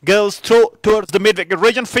foot goes through towards the mid-wicket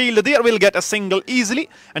region field. There will get a single easily,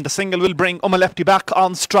 and the single will bring Omar Lefty back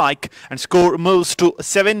on strike, and score moves to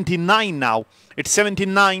 79 now. It's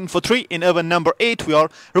 79 for 3 in over number 8. We are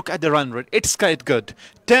look at the run rate. It's quite good.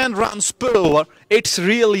 10 runs per over. It's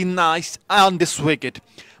really nice on this wicket.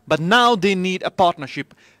 But now they need a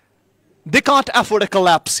partnership. They can't afford a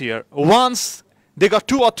collapse here. Once they got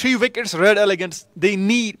 2 or 3 wickets, Red Elegants, they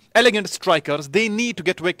need elegant strikers. They need to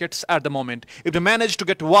get wickets at the moment. If they manage to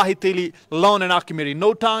get Wahid Teli, Lon and Akib Mir in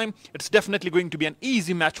no time, it's definitely going to be an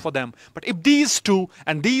easy match for them. But if these 2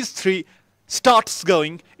 and these 3 starts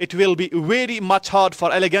going, it will be very much hard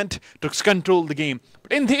for Elegant to control the game.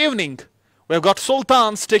 But in the evening, we've got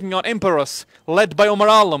Sultans taking on Emperors, led by Omar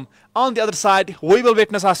Alam. On the other side, we will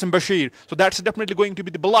witness Asim Bashir. So that's definitely going to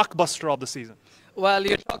be the blockbuster of the season. Well,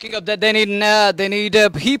 you're talking of that they need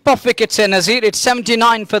a heap of wickets in Nazir. It's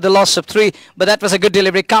 79 for the loss of 3, but that was a good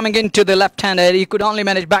delivery coming into the left-hander. He could only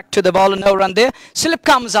manage back to the ball and no run there. Silip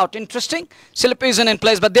comes out. Interesting. Silip isn't in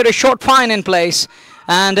place, but there is short fine in place.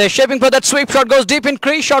 And shaping for that sweep shot goes deep in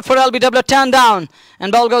crease. Shot for LBW, turn down.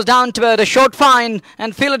 And ball goes down to the short fine.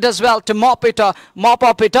 And fielder does well to mop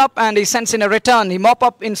up it up. And he sends in a return. He mop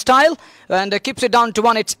up in style and keeps it down to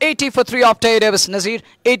 1. It's 80 for 3 after Davis. Nazir,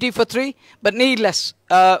 80 for 3. But needless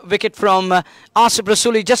wicket from Asif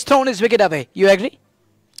Rasool. He just thrown his wicket away. You agree?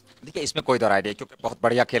 देखिए इसमें कोई दो राय नहीं क्योंकि बहुत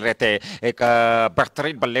बढ़िया खेल रहे थे। एक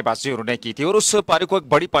बेहतरीन बल्लेबाजी उन्होंने की थी और उस पारी को एक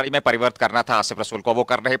बड़ी पारी में परिवर्तित करना था आसिफ रसूल को, वो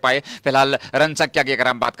कर नहीं पाए। फिलहाल रन संख्या की अगर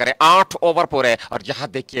हम बात करें 8 ओवर पूरे, और यहाँ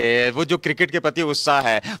देखिए वो जो क्रिकेट के प्रति उत्साह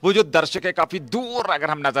है, वो जो दर्शक है काफी दूर अगर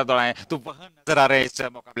हम नजर दौड़ाएं तो वहां नजर आ रहे हैं इस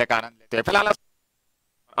मुकाबले का आनंद लेते हैं। फिलहाल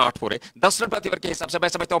 8 पूरे 10 रन प्रति ओवर के हिसाब से मैं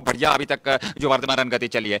समझता हूँ बढ़िया अभी तक जो वर्तमान रन गति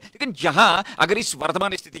चली है। लेकिन यहाँ अगर इस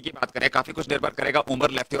वर्तमान स्थिति की बात करें, काफी कुछ निर्भर करेगा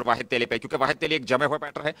उमर लेफ्टी और वाहिद तेली पे, क्योंकि वाहिद तेली एक जमे हुए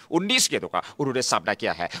बैटर है। 19 गेंदों का उन्होंने सामना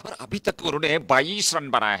किया है और अभी तक उन्होंने 22 रन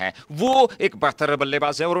बनाए हैं। वो एक बेहतर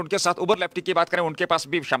बल्लेबाज है और उनके साथ उमर लेफ्टी की बात करें, उनके पास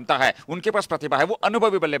भी क्षमता है, उनके पास प्रतिभा है, वो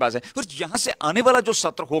अनुभवी बल्लेबाज है। और यहां से आने वाला जो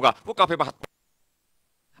सत्र होगा वो काफी महत्वपूर्ण।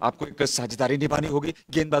 आपको एक साझेदारी निभानी होगी,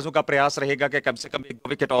 गेंदबाजों का प्रयास रहेगा कि कम से कम 1-2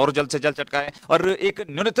 विकेट और जल्द से जल्द चटकाए और एक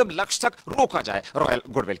न्यूनतम लक्ष्य तक रोका जाए रॉयल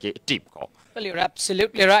गुडविल की टीम को। Well, you're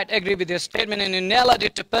absolutely right. Agree with your statement, and you nailed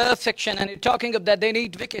it to perfection. And you're talking of that they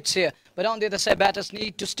need wickets here, but on the other side, batters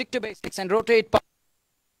need to stick to basics and rotate.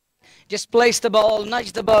 Just place the ball,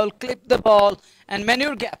 nudge the ball, clip the ball, and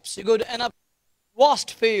manure gaps. You go to enough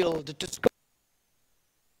vast field to score.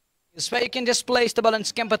 This way you can just place the ball and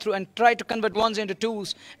scamper through and try to convert ones into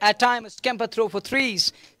twos. At times, scamper through for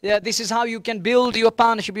threes. This is how you can build your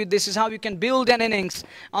partnership. This is how you can build an innings.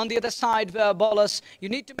 On the other side, bowlers, you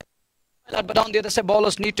need to make but on the other side,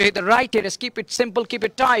 bowlers need to hit the right areas. Keep it simple, keep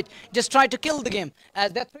it tight. Just try to kill the game.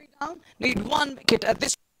 As they're 3 down, need 1 wicket at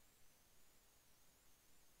this.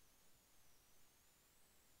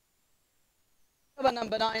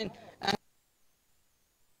 Number 9.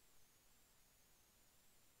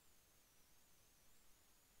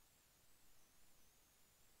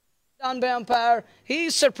 Down by umpire.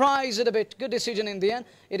 He's surprised a bit. Good decision in the end.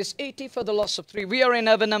 It is 80 for the loss of 3. We are in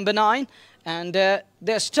over number 9. And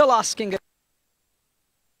they're still asking.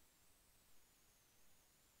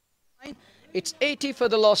 It's 80 for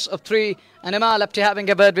the loss of 3. And Amal, after having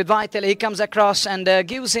a word with Vaitel, he comes across and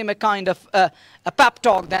gives him a kind of a pep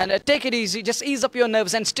talk. Then take it easy. Just ease up your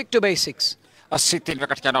nerves and stick to basics. 83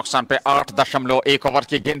 wicket के नुकसान पे 8.1 over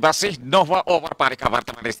की गेंदबाजी। 9वां over पारी का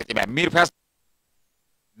वर्तमान स्थिति में मीर फैज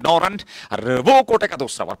 9 रन और वो कोटे का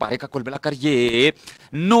दूसरा ओवर पारी का कुल मिलाकर ये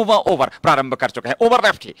 9वां ओवर प्रारंभ कर चुके हैं। ओवर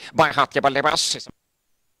लेफ्टी बाएं हाथ के बल्लेबाज।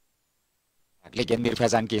 अगली गेंद मीर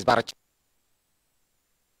फैजान की इस बार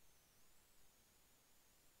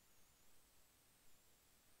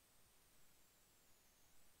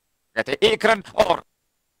कहते 1 रन और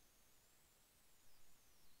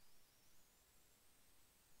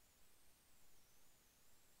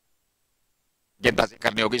गेंदबाजी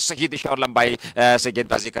करनी होगी, सही दिशा और लंबाई से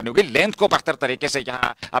गेंदबाजी करनी होगी। लेंथ को बेहतर तरीके से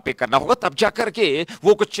यहाँ अपिक करना होगा, तब जाकर के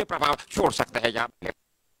वो कुछ प्रभाव छोड़ सकते हैं यहाँ।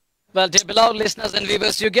 Well, dear beloved listeners and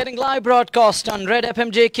viewers, you're getting live broadcast on Red FM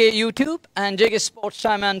JK YouTube and JK Sports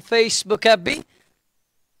Time and Facebook FB.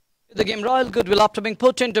 The game Royal Goodwill after being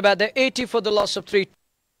put into bed, they're 80 for the loss of 3.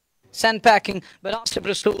 Sandpacking, but Asif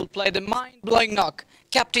Rasool played a mind-blowing knock,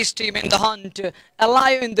 kept his team in the hunt,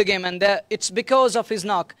 alive in the game, and it's because of his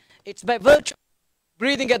knock. It's by virtue of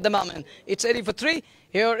breathing at the moment. It's 80 for 3.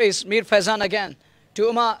 Here is Mir Faizan again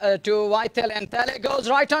to Vaitel, and Tele goes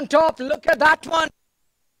right on top. Look at that one.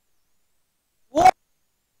 What?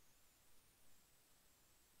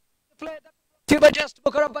 Just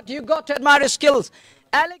book her up, but you got to admire his skills,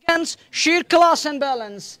 elegance, sheer class and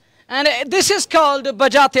balance. And this is called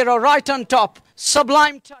Bajatero, right on top.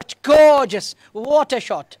 Sublime touch, gorgeous. What a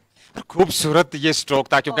shot. खूबसूरत ये stroke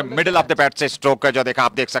था क्योंकि middle of the bat से stroke जो देखा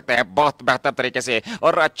आप देख सकते हैं बहुत बेहतर तरीके से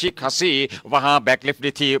और अच्छी खासी वहां बैकलिफ्ट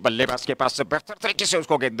भी थी बल्लेबाज के पास से बेहतर तरीके से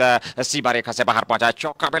उसको गेंद सीमा रेखा से बाहर पहुंचाया।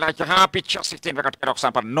 चौका मिला यहाँ 85 विकेट के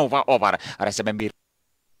नुकसान पर 9वां ओवर और ऐसे में मीर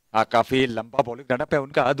काफी लंबा बॉलिंग रनअप है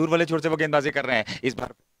उनका, दूर वाले छोर से वो गेंदबाजी कर रहे हैं इस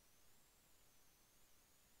बार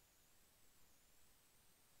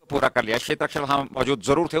पूरा कर लिया। क्षेत्ररक्षक वहां मौजूद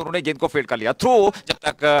जरूर थे, उन्होंने गेंद को फील्ड कर लिया थ्रो जब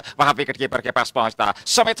तक वहां विकेट कीपर के पास पहुंचता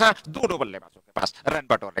समय था दोनों बल्लेबाजों के पास रन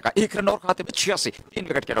बटोरने का। 1 रन और खाते में 86 3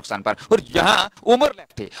 विकेट के नुकसान पर और यहां उमर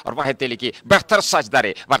लेफ्टी और वाहिद तेली की बेहतर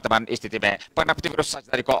साझेदारी वर्तमान स्थिति में पनपती हुई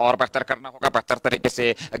साझेदारी को और बेहतर करना होगा, बेहतर तरीके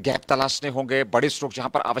से गैप तलाशने होंगे, बड़े स्ट्रोक जहां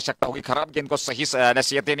पर आवश्यकता होगी, खराब गेंद को सही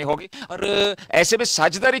नसीहत देनी होगी और ऐसे में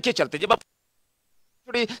साझेदारी के चलते जब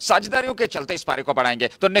साझेदारियों के चलते इस पारी को बढ़ाएंगे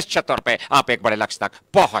तो निश्चित तौर पे आप एक बड़े लक्ष्य तक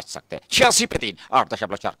पहुंच सकते हैं। 86 पे 3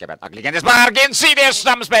 8.4 के बाद अगली गेंद इस बार गेंद सीधे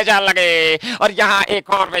स्टंप्स पे जाने लगे और यहां एक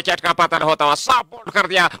और विकेट का पतन होता हुआ साफ बोल्ड कर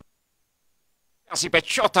दिया। 86 पे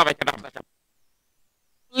चौथा wicket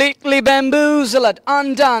Completely bamboozled,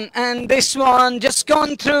 undone, and this one just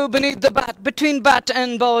gone through beneath the bat, between bat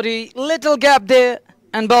and body, little gap there,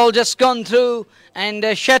 and ball just gone through and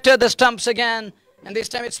shattered the stumps again. And this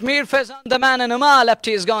time it's Mir Faizan, the man, and Umar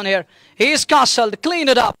lefty is gone here. He's castled, cleaned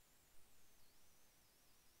it up.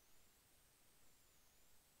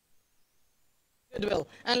 Goodwill.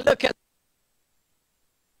 And look at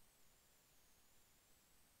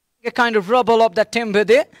a kind of rubble of that timber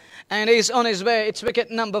there, and he's on his way. It's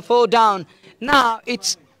wicket number 4 down. Now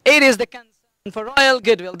it is the concern for Royal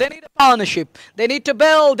Goodwill. They need a partnership. They need to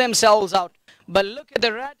bail themselves out. But look at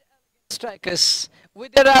the red strikers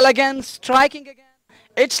with their elegance striking again.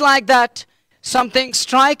 It's like that. Something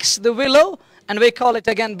strikes the willow, and we call it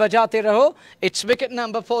again Bajate Raho. It's wicket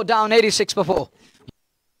number 4 down, 86 for 4.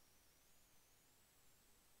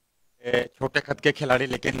 छोटे कद के खिलाड़ी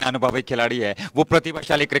लेकिन अनुभवी खिलाड़ी है, वो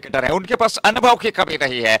प्रतिभाशाली क्रिकेटर है, उनके पास अनुभव की कमी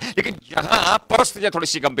रही है, लेकिन यहाँ परिस्थिति थोड़ी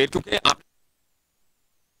सी गंभीर क्योंकि आप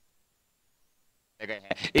गए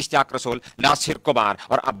हैं इश्तियाक रसूल, नासिर कुमार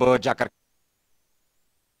और अब जाकर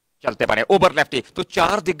चलते बने ओवर लेफ्टी। तो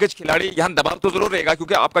 4 दिग्गज खिलाड़ी, यहाँ दबाव तो जरूर रहेगा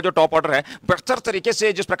क्योंकि आपका जो टॉप ऑर्डर है बेहतर तरीके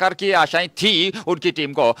से जिस प्रकार की आशाएं थी उनकी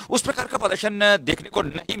टीम को, उस प्रकार का प्रदर्शन देखने को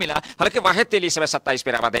नहीं मिला। हालांकि वाहिद तेली समय 27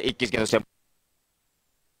 पे आबाद है 21 गेंदों से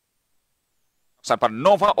पर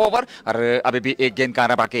 9वां ओवर और अभी भी एक गेंद का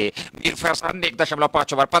आना बाकी। Mir Faizan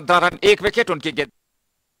 1.5 over 15 run 1 wicket, उनकी गेंद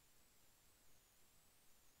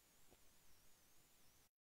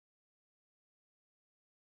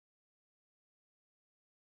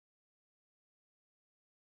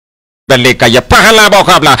लीग का यह पहला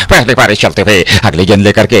मुकाबला, पहली बारिश चलते हुए अगली गेंद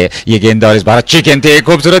लेकर के ये गेंद और इस बार अच्छी गेंद थी,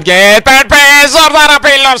 खूबसूरत गेंद, पैड पे जोरदार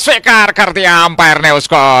अपील और स्वीकार कर दिया अंपायर ने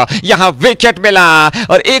उसको। यहां विकेट मिला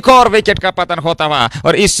और एक और विकेट का पतन होता हुआ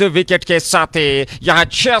और इस विकेट के साथ ही यहां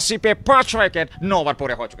 86 पे 5 विकेट, 9 ओवर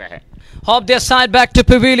पूरे हो चुके हैं। Hop their side back to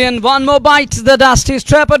pavilion. One more bite. The dust is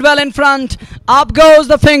trapped well in front. Up goes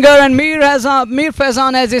the finger, and Mir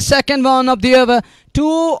Faizan has his second one of the over.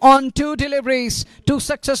 2 on 2 deliveries, 2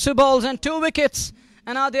 successful balls and 2 wickets.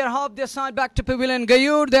 And now they're hop their side back to pavilion.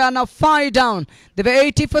 Gayoor, they are now 5 down. They were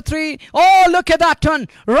 80 for 3. Oh, look at that one.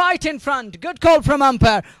 Right in front. Good call from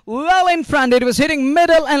umpire. Well in front. It was hitting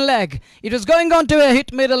middle and leg. It was going on to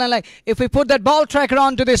hit middle and leg. If we put that ball tracker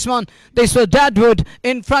onto this one, this was Deadwood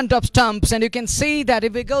in front of stumps. And you can see that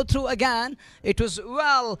if we go through again, it was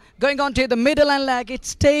well going on to the middle and leg. It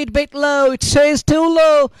stayed a bit low. It stays too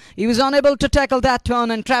low. He was unable to tackle that one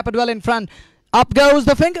and trap it well in front. Up goes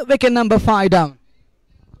the finger. Wicket number 5 down.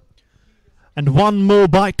 And one more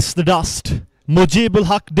bites the dust. Mujibul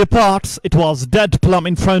Haq departs. It was dead plumb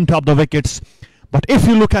in front of the wickets. But if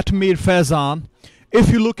you look at Mir Faizan,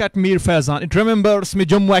 it remembers me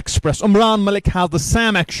Jammu Express. Umran Malik has the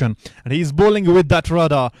same action and he's bowling with that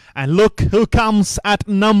rudder. And look who comes at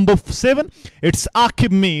number 7. It's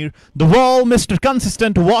Aqib Mir. The wall Mr.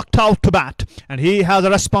 Consistent walked out to bat and he has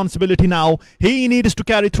a responsibility now. He needs to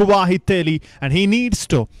carry through Wahid Teli and he needs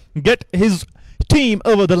to get his team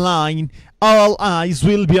over the line. All eyes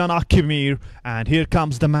will be on Aqib Mir, and here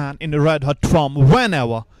comes the man in the red hot form.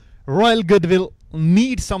 Whenever Royal Goodwill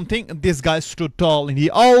needs something, this guy stood tall and he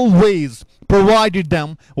always provided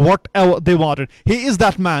them whatever they wanted. He is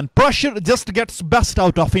that man. Pressure just gets best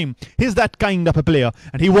out of him. He's that kind of a player,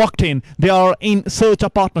 and he walked in. They are in search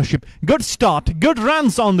of partnership. Good start, good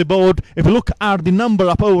runs on the board. If you look at the number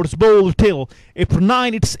of overs bowled till, if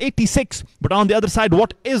 9 it's 86, but on the other side,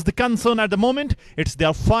 what is the concern at the moment? It's they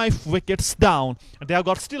are 5 wickets down, and they have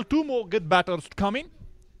got still 2 more good batters to come in.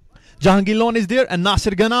 Jahangir Lone is there and Nasir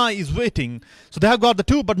Ghanai is waiting. So they have got the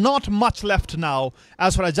 2, but not much left now.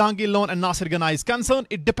 As far as Jahangir Lone and Nasir Ghanai is concerned,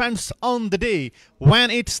 it depends on the day. When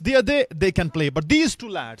it's their day, they can play. But these 2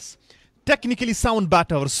 lads, technically sound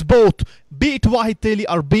batters, both, be it Wahid Teli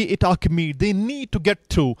or be it Aqib Mir, they need to get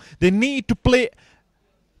through. They need to play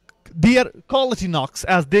their quality knocks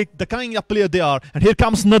as the kind of player they are. And here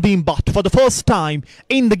comes Nadeem Butt for the first time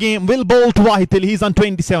in the game. Will bowl to Wahid Teli. He's on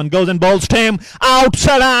 27. Goes and bowls to him. Out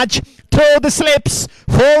Siraj. Throw the slips.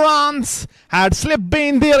 4 runs. Had slip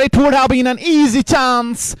been there, it would have been an easy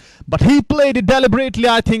chance. But he played it deliberately,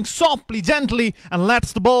 I think, softly, gently, and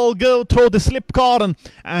lets the ball go through the slip cordon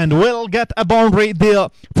and will get a boundary there.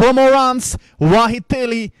 4 more runs. Wahid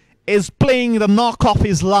Teli is playing the knock of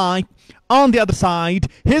his life. On the other side,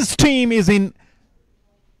 his team is in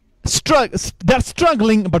they're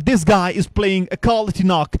struggling, but this guy is playing a quality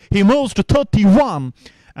knock. He moves to 31,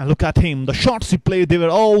 and look at him. The shots he played, they were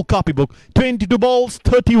all copybook. 22 balls,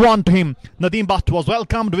 31 to him. Nadeem Butt was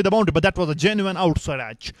welcomed with a boundary, but that was a genuine outside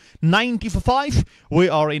edge. 90 for 5. We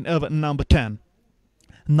are in over number 10.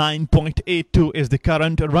 9.82 is the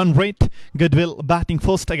current run rate. Goodwill batting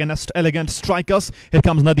first against elegant strikers. Here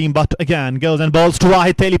comes Nadeem Butt again. Goes and balls to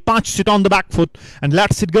Wahid Teli. Punches it on the back foot and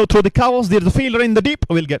lets it go through the covers. There's a fielder in the deep.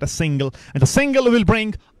 Will get a single. And the single will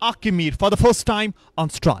bring Aqib Mir for the first time on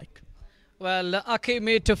strike. Well, Akib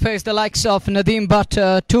made to face the likes of Nadeem, but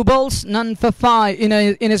 2 balls, none for 5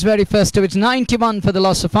 in his very first 2. It's 91 for the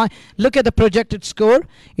loss of 5. Look at the projected score.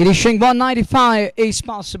 It is showing 195 is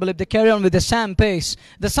possible if they carry on with the same pace.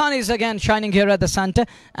 The sun is again shining here at the center.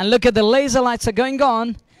 And look at the laser lights are going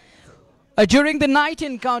on. During the night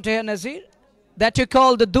encounter here, Nazir, that you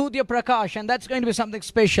call the Dudya Prakash, and that's going to be something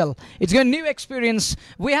special. It's a new experience.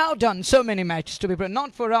 We have done so many matches, to be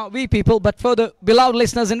not for we people, but for the beloved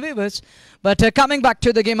listeners and viewers. But coming back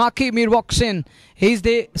to the game, Akib Mir walks in. He's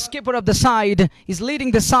the skipper of the side. He's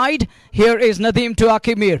leading the side. Here is Nadeem to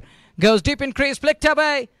Akib Mir. Goes deep in crease, flicked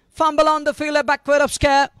away. Fumble on the field, a backward of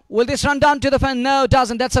scare. Will this run down to the fence? No, it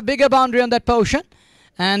doesn't. That's a bigger boundary on that portion.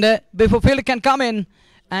 And before field can come in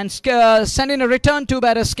and send in a return, 2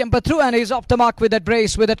 batters scamper through, and he's off the mark with that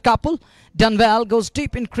brace, with that couple. Done well, goes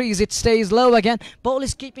deep in crease, it stays low again. Ball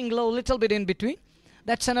is keeping low, little bit in between.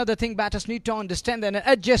 That's another thing batters need to understand and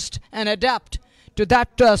adjust and adapt to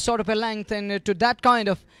that sort of a length and to that kind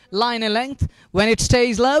of line and length. When it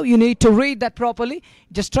stays low, you need to read that properly.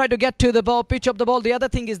 Just try to get to the ball, pitch up the ball. The other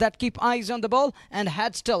thing is that keep eyes on the ball and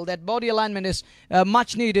head still. That body alignment is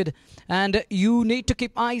much needed. And you need to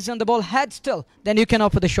keep eyes on the ball, head still. Then you can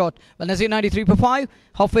offer the shot. Well, Nazir 93 for 5.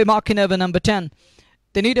 Halfway mark in over number 10.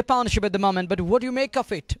 They need a partnership at the moment. But what do you make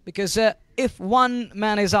of it? Because if one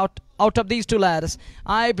man is out of these 2 lads,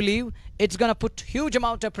 I believe it's going to put huge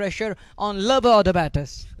amount of pressure on lower order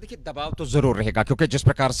batters. देखिए दबाव तो जरूर रहेगा क्योंकि जिस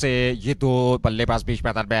प्रकार से ये 2 बल्लेबाज बीच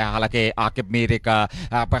मैदान में, हालांकि आकिब मीर का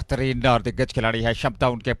बेहतरीन और दिग्गज खिलाड़ी है, क्षमता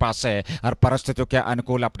उनके पास है और परिस्थितियों के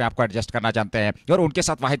अनुकूल अपने आप को एडजस्ट करना जानते हैं। और उनके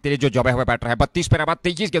साथ वाहिद तेली जो जबे हुए बैटर है, 32 पे बाद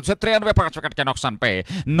 23 गेंद से 93 5 विकेट के नुकसान पे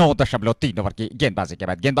 9.3 ओवर की गेंदबाजी के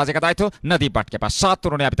बाद गेंदबाजी का दायित्व नदीम भट्ट के पास। 7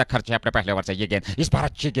 उन्होंने अभी तक खर्चे अपने पहले ओवर से। ये गेंद इस बार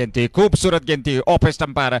अच्छी गेंद थी, खूबसूरत गेंद थी, ऑफ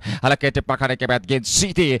स्टंप पर, हालांकि टिप्पा खाने के बाद गेंद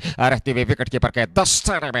सीधी रहते हुए विकेट कीपर के 10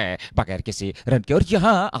 रन में बगैर किसी रन के। और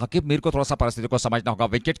यहाँ आकिब मीर को थोड़ा सा परिस्थिति को समझना होगा,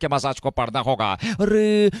 विकेट के मजाज को पढ़ना होगा और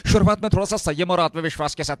शुरुआत में थोड़ा सा संयम और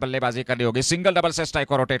आत्मविश्वास के साथ बल्लेबाजी करनी होगी। सिंगल डबल से स्ट्राइक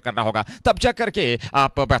को रोटेट करना होगा, तब जाकर के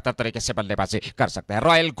आप बेहतर तरीके से बल्लेबाजी कर सकते हैं।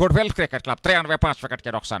 Royal goodwill cricket club 93 5 wicket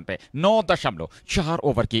के नुकसान पे 9.4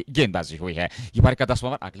 ओवर की गेंदबाजी हुई है। ये बार का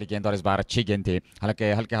 10वां ओवर, अगली गेंद और इस बार अच्छी गेंद थी,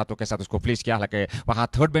 हालांकि हल्के हाथों के साथ उसको फ्लीज किया। हालांकि वहां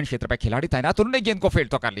थर्ड बेंच क्षेत्र पे खिलाड़ी तैनात, उन्होंने गेंद को फील्ड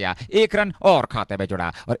तो कर लिया, 1 रन और खाते में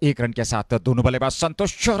जुड़ा और 1 रन के साथ दोनों बल्लेबाज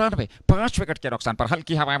संतोष 94 5 विकेट के नुकसान पर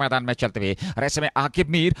हल्की हवाएं मैदान में चलते हुए। और ऐसे में आकिब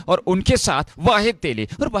मीर और उनके साथ वाहिद तेली,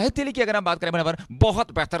 और वाहिद तेली की अगर हम बात करें मनवर,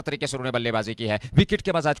 बहुत बेहतर तरीके से उन्होंने बल्लेबाजी की है, विकेट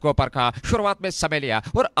के मजाज को परखा, शुरुआत में समय लिया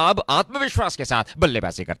और अब आत्मविश्वास के साथ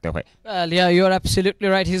बल्लेबाजी करते हुए। Well, yeah, you're absolutely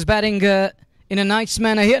right. He's batting in a nice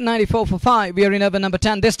manner here, 94 for 5. We are in over number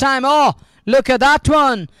 10 this time. Oh, look at that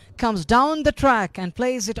one. Comes down the track and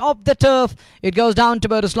plays it off the turf. It goes down to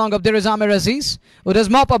about as long of there is Amir Aziz, who does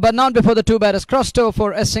mop up, but not before the 2 batters crossed over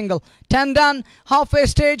for a single. 10 done, halfway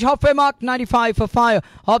stage, halfway mark, 95 for 5.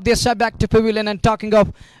 Off the side back to pavilion. And talking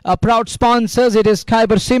of proud sponsors, it is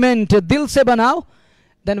Khyber Cement, Dil Se Banao.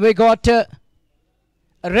 Then we got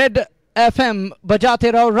Red FM,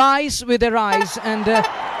 Bajate Rao, Rise with a Rise, and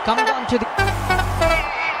coming down to the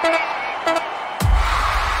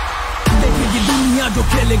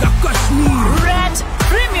Red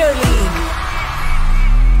Premier League.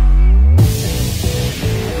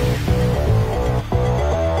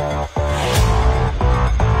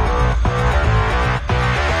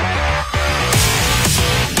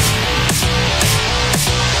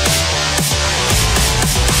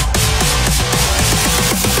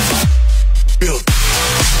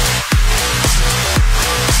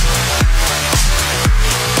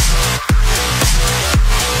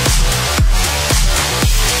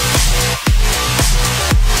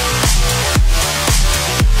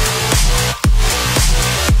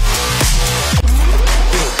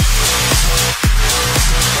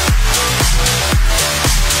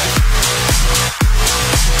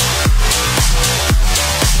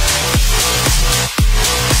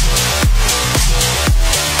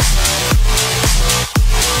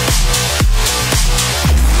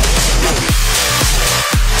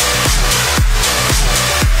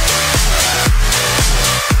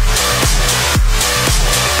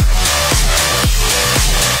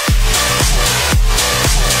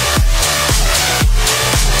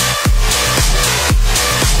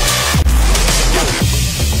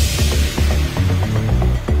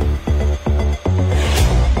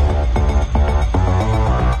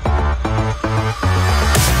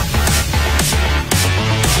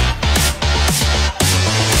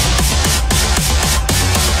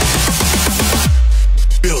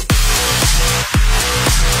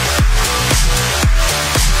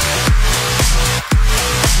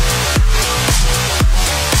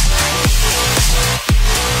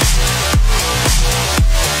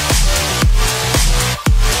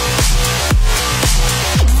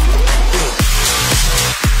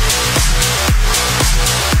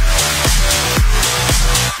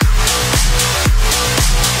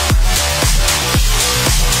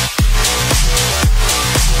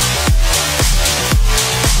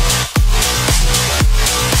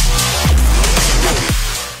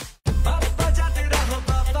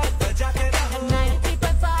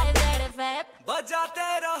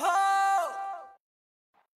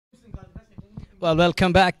 Well,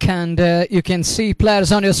 welcome back, and you can see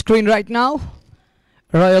players on your screen right now.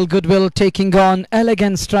 Royal Goodwill taking on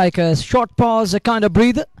Elegant Strikers. Short pause, a kind of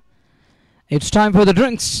breather. It's time for the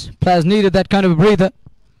drinks. Players needed that kind of a breather.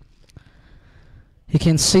 You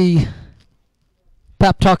can see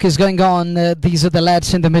pep talk is going on. These are the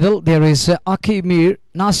lads in the middle. There is Aki Mir.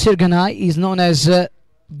 Nasir Ganai is known as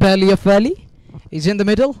Belly of Valley. He's in the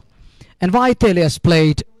middle. And Vaitele has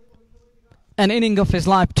played an inning of his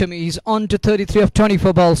life to me. He's on to 33 of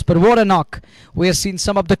 24 balls. But what a knock. We have seen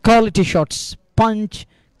some of the quality shots. Punch,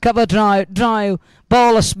 cover drive,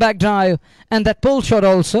 ballless back drive, and that pull shot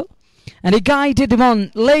also. And he guided him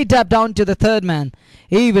on, laid up down to the third man.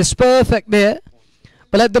 He was perfect there.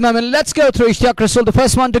 But at the moment, let's go through Ishtiaq Rasul. The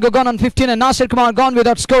first one to go, gone on 15, and Nasir Kumar gone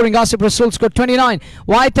without scoring. Asif Rasul scored 29.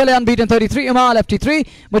 Waitele unbeaten 33. Umar lefty 3.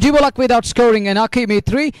 Mujibulak without scoring, and Akimi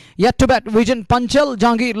 3. Yet to bat Vijan Panchal,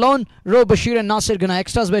 Jangir Lone, Ro Bashir and Nasir Gana.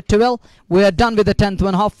 Extras were 12. We are done with the 10th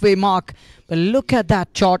one, halfway mark. But look at that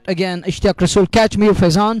shot again. Ishtiaq Rasul, catch Mir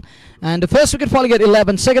Faizan. And the first wicket falling at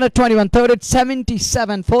 11, second at 21, third at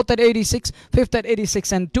 77, fourth at 86, fifth at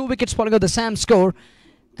 86, and 2 wickets falling at the Sam score.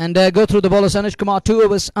 And go through the bowlers. Anish Kumar 2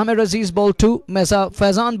 overs, Amir Aziz ball 2, Meza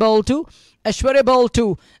Faizan ball 2, Ashwarya ball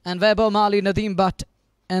 2, and Vaibhav Mali, Nadeem Butt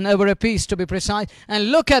an over a piece to be precise. And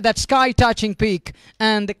look at that sky touching peak,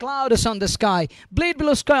 and the cloud is on the sky, bleed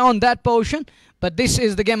blue sky on that portion. But this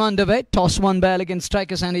is the game underway. Toss one ball against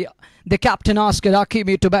Strikers, and the captain asked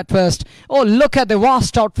Akimi to bat first. Oh, look at the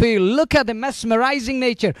vast outfield. Look at the mesmerizing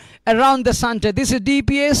nature around the centre. This is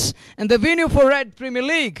DPS and the venue for Red Premier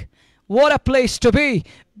League. What a place to be.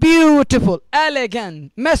 Beautiful,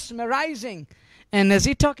 elegant, mesmerizing. And as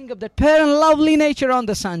he talking of that pure and lovely nature on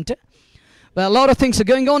the centre. Well, a lot of things are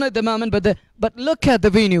going on at the moment, but look at the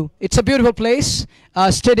venue. It's a beautiful place.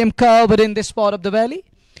 Stadium covered in this part of the valley.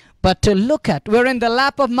 But look at, we're in the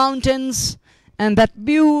lap of mountains, and that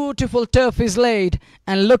beautiful turf is laid.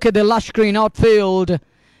 And look at the lush green outfield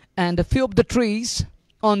and a few of the trees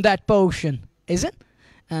on that portion, is it?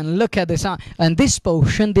 And look at this. And this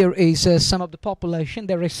portion, there is some of the population.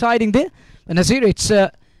 They're residing there. And as here, it's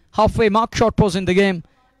halfway mark, short pause in the game.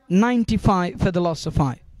 95 for the loss of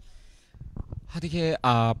 5. हाँ देखिए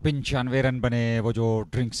 95 run बने वो जो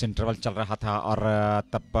drinks interval चल रहा था और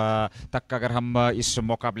तब तक अगर हम इस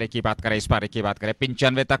मुकाबले की बात करें इस पारी की बात करें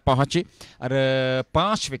 95 तक पहुंची और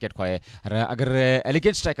 5 विकेट खोए और अगर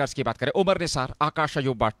एलिगेंट स्ट्राइकर्स की बात करें उमर निसार आकाश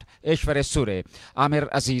अयूब भट्ट ऐश्वर्य सूर्य आमिर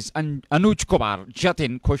अजीज अनुज कुमार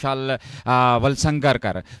जतिन खुशहाल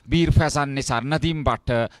वलसंगरकर वीर फैजान निसार नदीम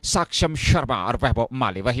भट्ट साक्षम शर्मा और वैभव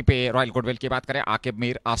माली वहीं पे रॉयल गुडविल की बात करें आकिब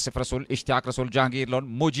मीर आसिफ रसूल इश्तियाक रसूल जहांगीर लोन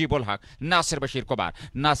मुजीबुल हक नासिर बशीर कुमार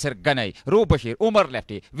नासिर गनई रू बशीर उमर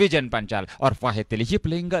लेफ्टी विजन पंचाल और वाहिद तेली ये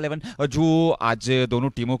प्लेइंग 11 जो आज दोनों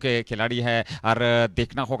टीमों के खिलाड़ी हैं और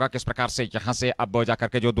देखना होगा किस प्रकार से यहां से अब जाकर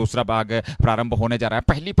के जो दूसरा भाग प्रारंभ होने जा रहा है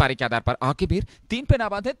पहली पारी के आधार पर आकिबीर 3 पे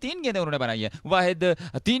नाबाद है 3 गेंदें उन्होंने बनाई है वाहिद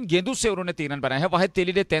 3 गेंदों से उन्होंने 3 रन बनाए हैं वाहिद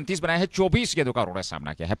तेली ने 33 बनाए हैं 24 गेंदों का उन्होंने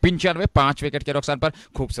सामना किया है 95 5 विकेट के नुकसान पर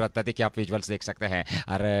खूबसूरत देखिए आप विजुअल्स देख सकते हैं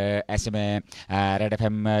और ऐसे में रेड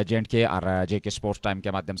एफएम जेंट के और जेके स्पोर्ट्स टाइम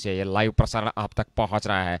के माध्यम से ये लाइव प्रसारण आप तक पहुंच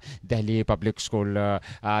रहा है दिल्ली पब्लिक स्कूल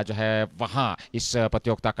जो है वहां इस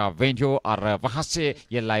प्रतियोगिता का वेन्यू और वहां से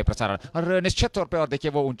ये लाइव प्रसारण और निश्चित तौर पे और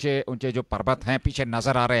देखिए वो ऊंचे ऊंचे जो पर्वत हैं पीछे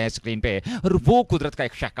नजर आ रहे हैं स्क्रीन पे और वो कुदरत का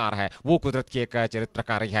एक शाहकार है वो कुदरत की एक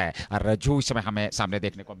चरित्रकारी है और जो इस समय हमें सामने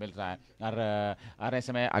देखने को मिल रहा है और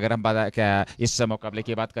ऐसे में अगर हम इस मुकाबले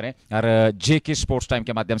की बात करें और जेके स्पोर्ट्स टाइम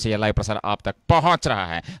के माध्यम से ये लाइव प्रसारण आप तक पहुंच रहा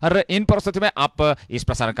है और इन परिस्थितियों में आप इस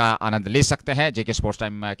प्रसारण का आनंद ले सकते हैं जेके स्पोर्ट्स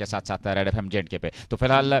टाइम के साथ साथ रेड एफएम जेंट के पे तो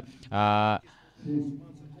फिलहाल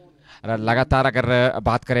लगातार अगर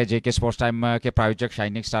बात करें जेके स्पोर्ट्स टाइम के प्रायोजक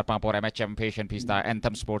शाइनिंग स्टार पंप और एमएच एम्फेशन फीसदा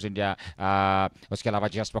एंथम स्पोर्ट्स इंडिया उसके अलावा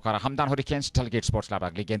जस्ट बुखारा हमदान हुरिकेन्स टलगेट स्पोर्ट्स क्लब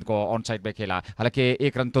अगली गेंद को ऑन साइड में खेला हालांकि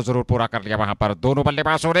 1 रन तो जरूर पूरा कर लिया वहां पर दोनों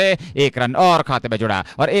बल्लेबाजों ने 1 रन और खाते में जुड़ा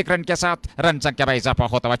और 1 रन के साथ रन संख्या में इजाफा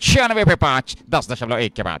होता हुआ 96 पे 5 10.1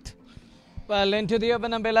 के बाद Well, into the over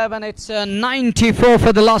number 11, it's 94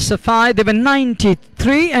 for the loss of 5. They were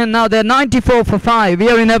 93 and now they're 94 for 5. We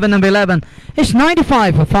are in over number 11. It's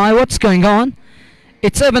 95 for 5. What's going on?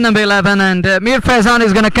 It's over number 11 and Mir Faizan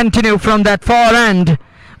is going to continue from that far end.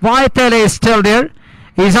 Vaitele is still there.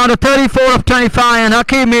 He's on to 34 of 25 and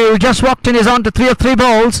Hakeem Mir just walked in. He's on to 3 of 3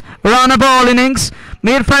 balls. Run a ball innings.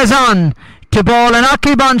 Mir Faizan to ball and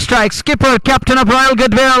Akib on strike. Skipper, captain of Royal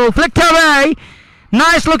Goodwill, flicked away.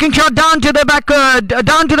 Nice looking shot down to the backward,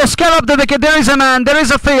 down to the scale of the wicket. There is a man, there is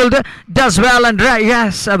a field. Does well and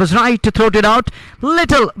yes, I was right to throw it out.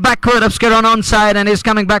 Little backward of Skiron onside and he's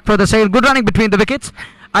coming back for the sale. Good running between the wickets.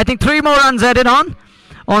 I think 3 more runs added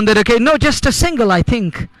on the occasion. No, just a single, I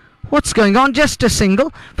think. What's going on? Just a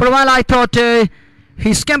single. For a while I thought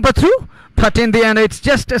he scampered through, but in the end it's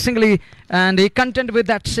just a single, and he content with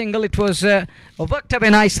that single. It was worked away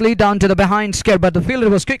nicely down to the behind square, but the fielder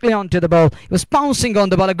was quickly onto the ball. He was pouncing on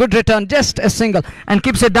the ball. A good return, just a single, and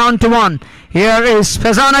keeps it down to 1. Here is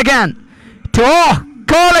Faizan again.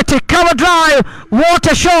 Quality cover drive. What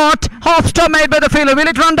a shot. Half stop made by the fielder. Will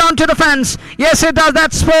it run down to the fence? Yes, it does.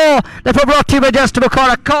 That's 4. Therefore brought to you by just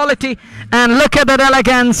Bukhara. Quality, and look at that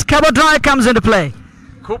elegance. Cover drive comes into play.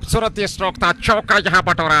 खूबसूरत ये stroke था, चौका यहाँ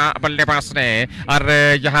बटोरा बल्लेबाज ने और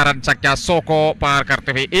यहाँ रन संख्या 100 को पार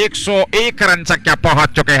करते हुए 101 रन संख्या पहुंच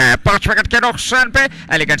चुके हैं 5 विकेट के नुकसान पे।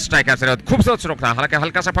 एलिगेंट स्ट्राइकर से खूबसूरत स्ट्रोक था, हालांकि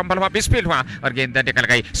हल्का सा फंबल हुआ, मिसफील्ड हुआ और गेंद निकल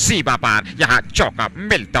गई सीमा पार। यहाँ चौका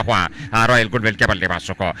मिलता हुआ रॉयल गुडविल के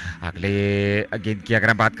बल्लेबाजों को। अगले गेंद की अगर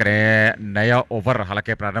हम बात करें, नया ओवर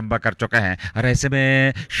हालांकि प्रारंभ कर चुके हैं और ऐसे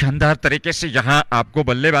में शानदार तरीके से यहाँ आपको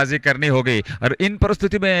बल्लेबाजी करनी होगी। और इन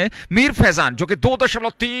परिस्थिति में मीर फैजान जो कि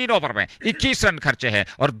 2.3 ओवर में 21 रन खर्चे हैं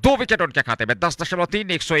और 2 विकेट उनके खाते में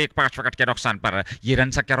 10.3 101 5 विकेट के नुकसान पर ये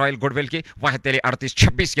रन संख्या रॉयल गुडविल की। वाहिद तेली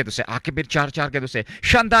 38-26 गेंदों से, आकिब मीर 4-4 गेंदों से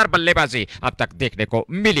शानदार बल्लेबाजी अब तक देखने को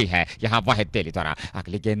मिली है यहाँ वाहिद तेली द्वारा।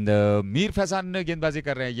 अगली गेंद मीर फैजान गेंदबाजी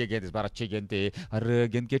कर रहे हैं। ये गेंद इस बार अच्छी गेंद थी और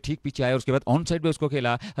गेंद के ठीक पीछे आए, उसके बाद ऑन साइड में उसको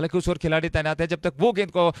खेला। हालांकि उस ओर खिलाड़ी तैनात है, जब तक वो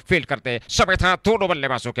गेंद को फील्ड करते समय था दोनों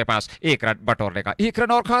बल्लेबाजों के पास 1 रन बटोरने का। 1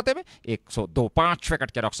 रन और खाते में 102 5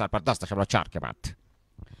 विकेट के नुकसान पर 10.4 के बाद।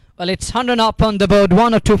 Well, it's 100 up on the board,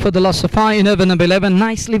 1 or 2 for the loss of 5 in over number 11.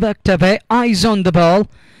 Nicely worked away, eyes on the ball,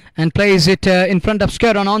 and plays it in front of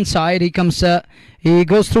square on onside. He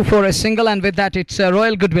goes through for a single, and with that it's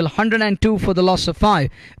Royal Goodwill, 102 for the loss of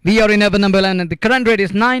 5. We are in over number 11, and the current rate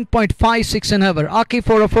is 9.56 an over. Aki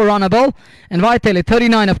 404 on a ball, and Vaitele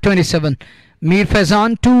 39 of 27. Mir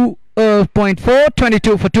Faizan 2.4,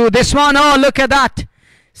 22 for 2. This one, oh look at that,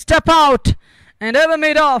 step out. And over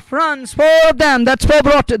mid off, runs, 4 of them. That were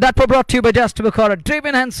brought to you by Just Bukhara.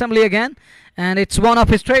 Driven handsomely again. And it's one of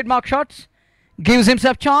his trademark shots. Gives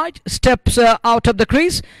himself charge. Steps out of the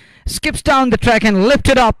crease. Skips down the track and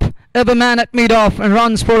lifted up. Over man at mid off and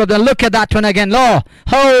runs 4 of them. Look at that one again. Law.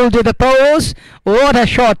 Hold to the pose. What a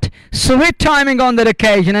shot. Sweet timing on that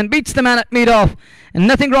occasion. And beats the man at mid off. And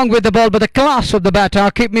nothing wrong with the ball, but the class of the batter. I'll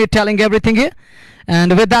keep me telling everything here.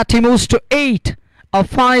 And with that he moves to 8 of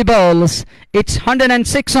 5 balls. It's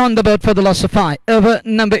 106 on the board for the loss of 5. Over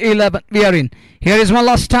number 11 we are in. Here is one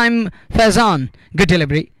last time Faizan. Good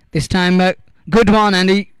delivery. This time good one, and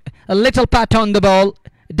a little pat on the ball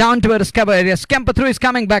down towards cover area. Scamper through is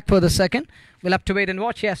coming back for the second. We'll have to wait and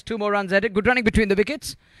watch. Yes, 2 more runs added. Good running between the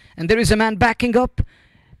wickets. And there is a man backing up.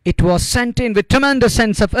 It was sent in with tremendous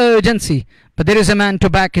sense of urgency, but there is a man to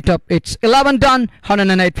back it up. It's 11 done,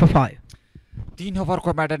 108 for 5. 3 over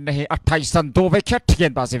को मैडन नहीं, 28 run 2 wicket.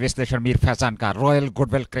 गेंदबाजी विश्लेषण मीर फैजान का। Royal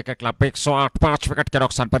goodwill cricket club 108 5 wicket के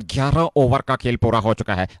नुकसान पर 11 over का खेल पूरा हो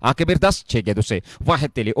चुका है। आकिब मीर 10 6 गेंदों से, वाहिद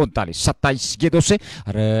तेली 39 27 गेंदों से।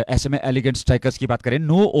 और ऐसे में एलिगेंट स्ट्राइकर्स की बात करें,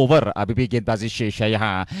 9 ओवर अभी भी गेंदबाजी शेष है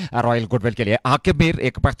यहाँ रॉयल गुडविल के लिए। आकिब मीर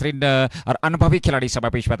एक बेहतरीन और अनुभवी खिलाड़ी समय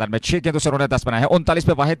बीच मैदान में 6 गेंदों से उन्होंने 10 बनाया है। 39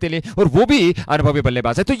 पे वाहिद तेली, और वो भी अनुभवी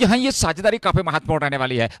बल्लेबाज है। तो यहाँ ये साझेदारी काफी महत्वपूर्ण रहने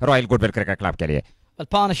वाली है रॉयल गुडविल क्रिकेट क्लब के लिए। Well,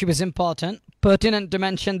 partnership is important. Pertinent to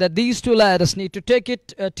mention that these 2 lads need to take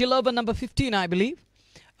it till over number 15, I believe.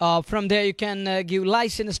 From there, you can give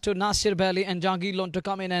license to Nasir Bali and Jahangir Lone to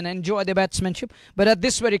come in and enjoy their batsmanship. But at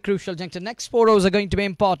this very crucial juncture, next 4 overs are going to be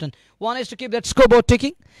important. One is to keep that scoreboard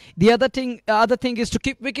ticking. The other thing is to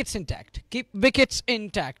keep wickets intact. Keep wickets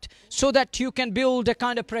intact so that you can build a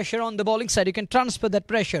kind of pressure on the bowling side. You can transfer that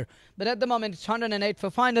pressure. But at the moment, it's 108 for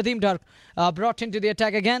 5. Nadeem Dar brought into the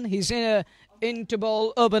attack again. He's into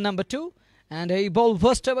ball over number 2, and he bowled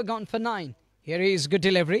first over, gone for 9. Here is good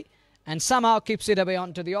delivery, and somehow keeps it away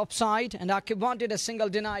onto the offside. And Akib wanted a single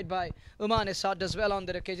denied by Umar Nisad, does well on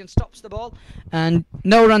that occasion, stops the ball, and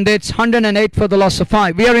no run there. It's 108 for the loss of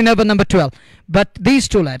 5. We are in over number 12. But these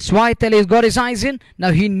 2 lads, Vaitele has got his eyes in.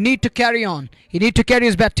 Now he need to carry on. He need to carry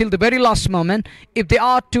his bat till the very last moment if they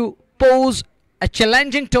are to pose a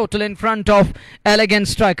challenging total in front of elegant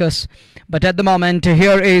strikers. But at the moment,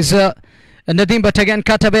 here is Nadeem, but again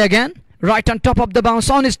cut away again, right on top of the bounce,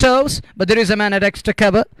 on his toes, but there is a man at extra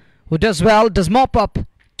cover who does well, does mop up,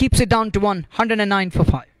 keeps it down to 109 for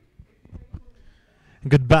 5.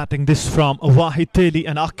 Good batting this from Wahid Teli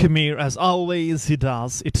and Akimir, as always he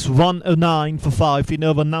does. It's 109 for 5 in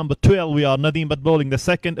over number 12. We are Nadeem but bowling the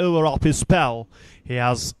second over of his spell. He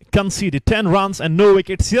has conceded 10 runs and no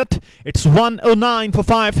wickets yet. It's 109 for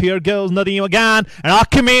 5. Here goes Nadeem again, and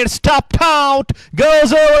Akimir stopped out,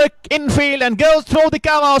 goes over infield and goes through the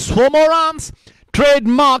covers. 4 more runs.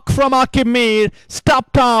 Trademark from Akib Mir.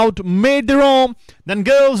 Stopped out, made the roam, then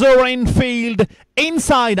goes over infield,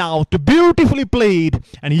 inside out, beautifully played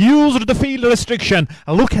and used the field restriction.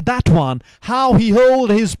 Look at that one, how he hold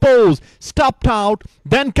his pose, stopped out,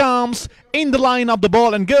 then comes in the line of the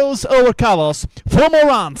ball and goes over covers. 4 more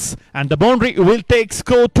runs and the boundary will take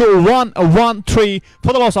score to 1-1-3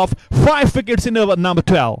 for the loss of 5 wickets in over number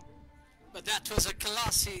 12. But that was a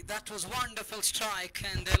classy, that was wonderful strike,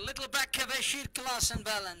 and a little back cover, sheer class and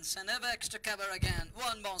balance, and ever extra cover again.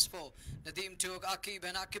 1 bounce for Nadeem took Akib,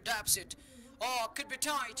 and Akib dabs it. Oh, could be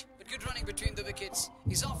tight, but good running between the wickets.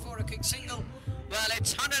 He's off for a quick single. Well,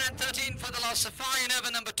 it's 113 for the loss of 5 in over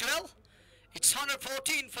number 12. It's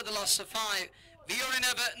 114 for the loss of 5. We are in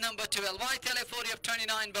over number 12. White LA 40 of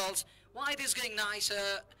 29 balls. White is going nice,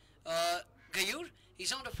 Gayur.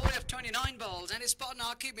 He's on to 40 of 29 balls, and his partner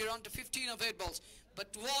Akib is on to 15 of 8 balls. But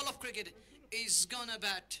Wall of Cricket is gonna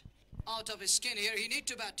bat out of his skin here. He need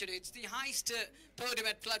to bat today. It's the highest podium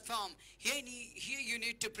platform. Here you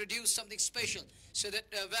need to produce something special so that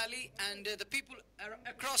Valley and the people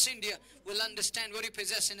across India will understand what you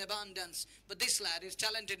possess in abundance. But this lad is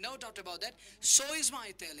talented, no doubt about that. So is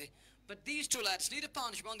Maitele. But these two lads need a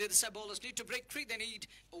partnership. On the other side, bowlers need to break 3. They need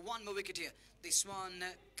 1 more wicket here. This one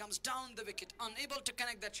comes down the wicket, unable to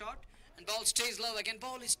connect that shot, and ball stays low. Again,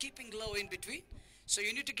 ball is keeping low in between. So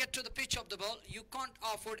you need to get to the pitch of the ball. You can't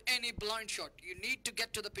afford any blind shot. You need to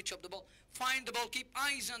get to the pitch of the ball, find the ball, keep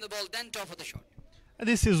eyes on the ball, then to offer the shot.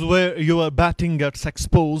 This is where your batting gets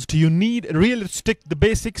exposed. You need really stick the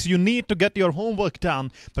basics. You need to get your homework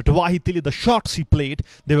done. But Wahid, the shots he played,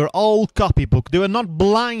 they were all copybook. They were not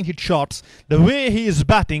blind hit shots. The way he is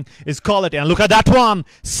batting is quality. And look at that one.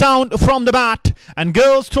 Sound from the bat and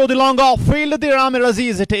goes through the long off field. The Amir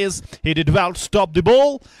Aziz it is. He did well to stop the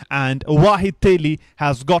ball. And Wahid Teli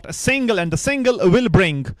has got a single, and the single will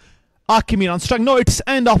bring Akib on strike. No, it's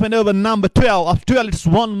end of an over number 12. After 12, it's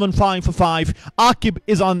 1-1-5 for 5. Akib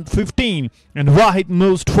is on 15 and Wahid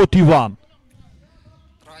moves to 41.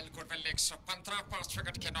 Royal goodwill 115 5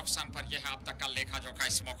 wicket के नुकसान पर यह अब तक का लेखा जोखा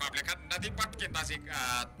इस मुकाबले का। नदीम भट्ट के नजदीक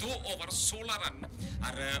 2 ओवर 16 रन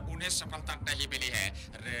और उन्हें सफलता नहीं मिली है।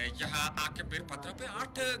 यहाँ आके फिर 15 पे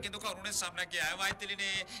 8 गेंदों का उन्होंने सामना किया है। वाहिद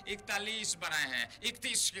ने 41 बनाए हैं,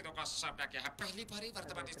 31 गेंदों का सामना किया है पहली पारी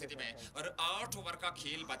वर्तमान स्थिति में, और 8 ओवर का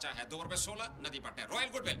खेल बचा है। 2 ओवर में 16 नदीम भट्ट ने। रॉयल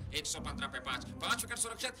गुडविल 115 पे 5 विकेट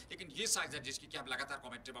सुरक्षित, लेकिन ये साइज है जिसकी कि हम लगातार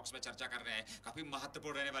कमेंट्री बॉक्स में चर्चा कर रहे हैं, काफी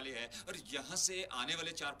महत्वपूर्ण रहने वाली है। और यहाँ से आने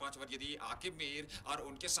वाले 4-5 ओवर यदि आकिब मीर और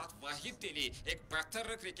उनके साथ वाहिद तेली एक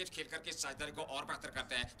बेहतर क्रिकेट खेल करके इस साझेदारी को और बेहतर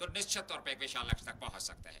करते हैं तो निश्चित तौर पे एक विशाल लक्ष्य तक पहुंच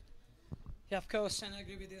सकते हैं। Yeah, of course, and I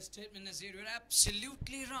agree with your statement, Nazir. You're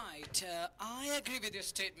absolutely right. I agree with your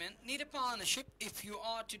statement. Need a partnership if you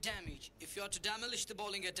are to damage, if you are to demolish the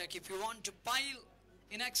bowling attack, if you want to pile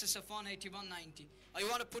in excess of 180, 190, or you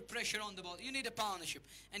want to put pressure on the ball, you need a partnership.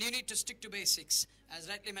 And you need to stick to basics. As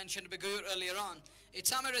rightly mentioned by Gayur earlier on,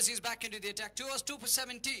 it's Amir Aziz back into the attack. 2 overs, 2 for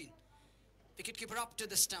 17. Wicketkeeper up to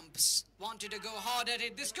the stumps. Wanted to go hard at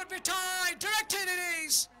it. This could be tied. Directed it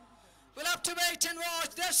is. We'll have to wait and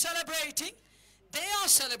watch. They're celebrating. They are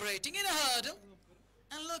celebrating in a hurdle.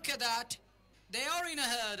 And look at that. They are in a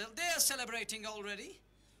hurdle. They are celebrating already.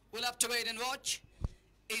 We'll have to wait and watch.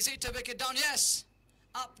 Is it a wicket down? Yes.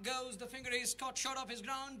 Up goes the finger. He's caught short off his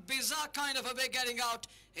ground. Bizarre kind of a way getting out.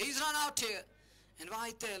 He's run out here. And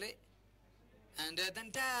Vaitele. And then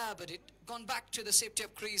dabbed it. Gone back to the safety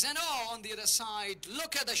of crease. And on the other side.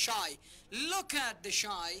 Look at the shy. Look at the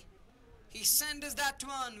shy. He sends that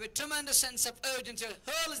one with tremendous sense of urgency.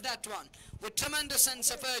 Hurls that one with tremendous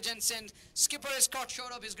sense of urgency. And skipper is caught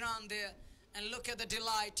short of his ground there. And look at the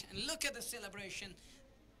delight. And look at the celebration.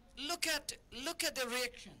 Look at the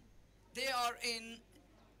reaction. They are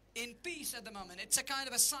in peace at the moment. It's a kind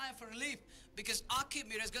of a sigh of relief because Akib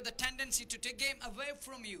Mir has got the tendency to take game away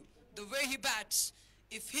from you. The way he bats.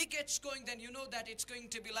 If he gets going, then you know that it's going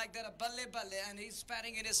to be like that, a balle, and he's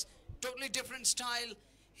batting in his totally different style.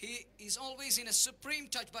 He is always in a supreme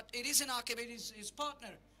touch, but it isn't Akib, it is his partner.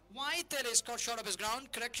 Waitel is caught short of his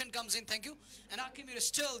ground. Correction comes in, thank you. And Akib is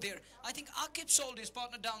still there. I think Akib sold his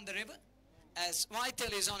partner down the river as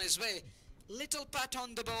Waitel is on his way. Little pat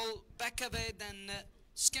on the ball, back away, then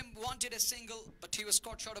Skim wanted a single, but he was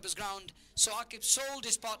caught short of his ground. So Akib sold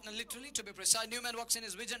his partner, literally to be precise. Newman walks in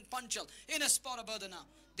his vision, Panchal in a spot above the now.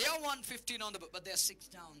 They are 115 on the book, but they are 6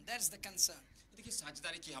 down. That's the concern. देखिए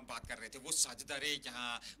साझेदारी की हम बात कर रहे थे, वो साझेदारी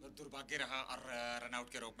यहाँ दुर्भाग्य रहा और रनआउट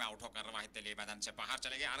के रूप में आउट होकर वाहिद तेली मैदान से बाहर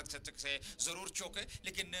चले गए। आरक्षक से जरूर चौके,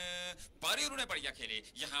 लेकिन पारी उन्होंने बढ़िया खेली।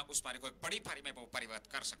 यहाँ उस पारी को एक बड़ी पारी में वो परिवर्तित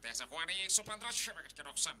कर सकते हैं। ऐसा हुआ नहीं। 115 विकेट के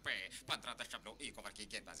नुकसान पे 15.1 ओवर की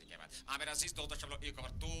गेंदबाजी के बाद आमिर अजीज 2.1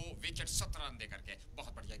 ओवर 2 विकेट 17 रन देकर के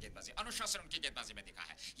बहुत बढ़िया गेंदबाजी, अनुशासन उनकी गेंदबाजी में दिखा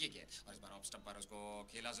है ये गेंद। और इस बार ऑफ स्टंप पर उसको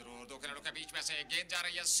खेला जरूर। दो खिलाड़ियों के बीच में से गेंद जा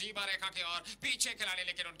रही है सीमा रेखा की ओर, पीछे खिलाड़ी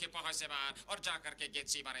लेकिन उनकी पहुंच से बाहर और जाकर के गेंद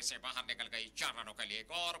सीमा रेखा से बाहर निकल गई। 4 रनों के लिए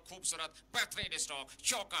एक और खूबसूरत बेहतरीन स्ट्रोक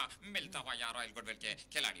चौका मिलता हुआ यहाँ रॉयल गुडविल के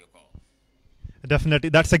खिलाड़ियों को। Definitely,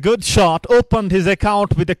 that's a good shot. Opened his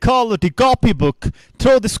account with a quality copybook.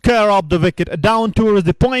 Throw the square of the wicket down towards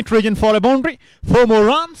the point region for a boundary. 4 more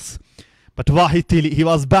runs. But Wahid Tili, he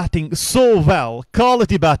was batting so well.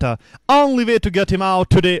 Quality batter. Only way to get him out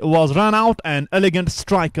today was run out, and elegant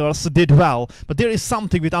strikers did well. But there is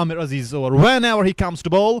something with Amir Aziz over. Whenever he comes to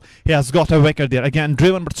bowl, he has got a wicket there. Again,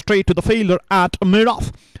 driven but straight to the fielder at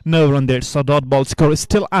mid-off. No run there, so dot ball score is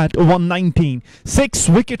still at 119. 6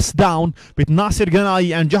 wickets down with Nasir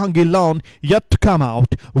Ghanai and Jahangir Lon yet to come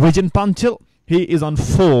out. Vijan Panchal, he is on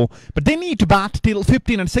 4. But they need to bat till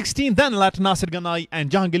 15 and 16. Then let Nasir Ghanai and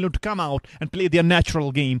Jahangir Lon to come out and play their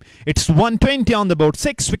natural game. It's 120 on the board.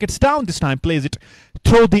 6 wickets down this time. Plays it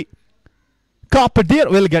through the carpet there.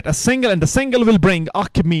 Will get a single, and the single will bring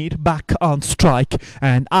Akimir back on strike.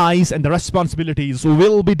 And eyes and the responsibilities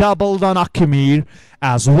will be doubled on Akimir.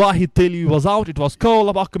 As Wahid Tili was out, it was call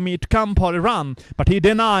of Akimir to come for a run, but he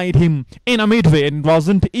denied him in a midway, and it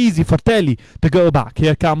wasn't easy for Tili to go back.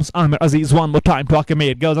 Here comes Amir Aziz one more time to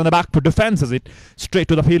Akimir. Goes on the back foot, defenses it straight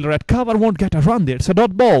to the fielder at cover. Won't get a run there. It's a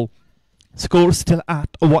dot ball. Score still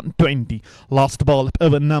at 120. Last ball at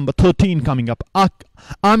over number 13 coming up.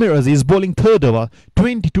 Amir Aziz bowling third over,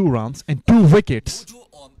 22 runs and 2 wickets.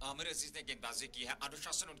 Aamir अजीज ने गेंदबाजी की है,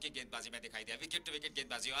 अनुशासन उनकी गेंदबाजी में दिखाई दिया। विकेट टू विकेट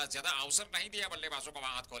गेंदबाजी, और ज्यादा अवसर नहीं दिया बल्लेबाजों को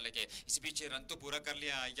वहां हाथ खोलने के। इस बीच रन तो पूरा कर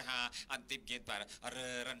लिया यहाँ अंतिम गेंद पर, और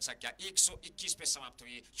रन संख्या 121 पे समाप्त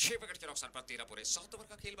हुई। 6 विकेट के नुकसान पर 13 पूरे 7 ओवर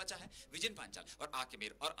का खेल बचा है। विजन पांचाल और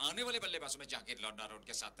आकिमिर और आने वाले बल्लेबाजों में जहांगीर लॉन्डर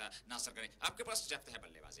उनके साथ नासिर गनी। आपके पास डेप्थ है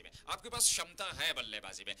बल्लेबाजी में, आपके पास क्षमता है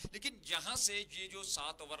बल्लेबाजी में, लेकिन यहाँ से ये जो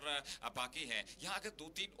 7 ओवर बाकी है, यहाँ अगर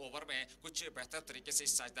 2-3 ओवर में कुछ बेहतर तरीके से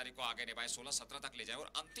इस साझेदारी को आगे निभाए, 16-17 तक ले जाए और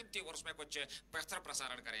अंतिम 3 ओवर्स में कुछ बेहतर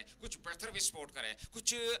प्रसारण करें, कुछ बेहतर विस्फोट करें,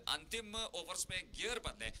 कुछ अंतिम ओवर्स में गियर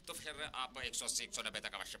बदलें, तो फिर आप 180-190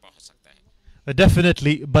 तक अवश्य पहुंच सकते हैं।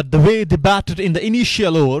 Definitely, but the way they batted in the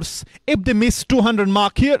initial overs, if they miss 200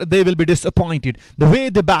 mark here, they will be disappointed. The way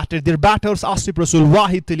they batted, their batters Asif Rasul,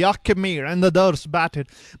 Wahid Tili, Akimir and the others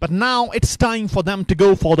batted. But now it's time for them to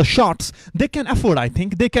go for the shots. They can afford, I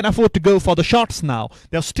think, they can afford to go for the shots now.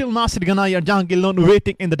 There's still Nasir Ghanai and Jahangir Lon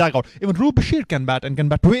waiting in the dugout. Even Rup Bashir can bat and can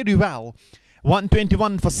bat very well.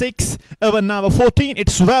 121 for 6. Over number 14,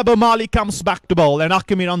 it's Weber Mali comes back to bowl, and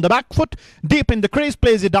Akimir on the back foot, deep in the crease,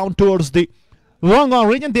 plays it down towards the long on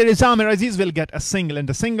region. There is Amir Aziz will get a single, and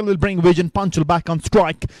the single will bring Vijan Panchal back on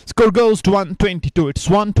strike. Score goes to 122. It's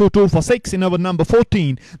 122 for 6 in over number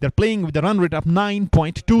 14. They're playing with a run rate of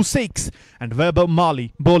 9.26. And Weber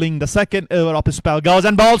Mali bowling the second over of his spell. Goes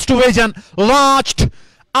and bowls to Vijan. Launched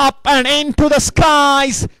up and into the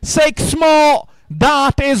skies. 6 more.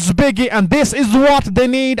 That is biggie, and this is what they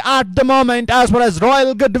need at the moment as far as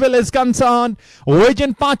Royal Goodwill is concerned.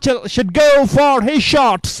 Vijan Panchal should go for his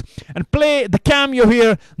shots and play the cameo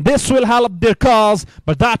here. This will help their cause,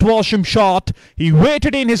 but that was him shot. He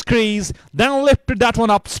waited in his crease, then lifted that one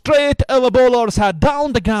up straight over bowler's head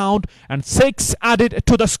down the ground, and 6 added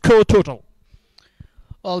to the score total.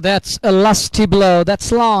 Well, that's a lusty blow.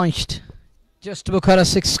 That's launched. Just Bukhara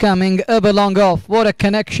 6 coming over long off. What a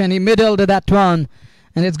connection. He middled that one.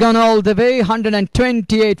 And it's gone all the way.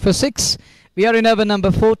 128 for 6. We are in over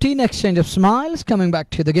number 14. Exchange of smiles coming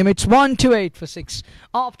back to the game. It's 128 for 6.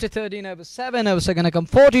 After 13 over 7 overs are going to come.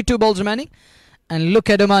 42 balls remaining. And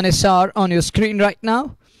look at Oman Isar on your screen right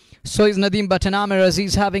now. So is Nadeem Button. Amir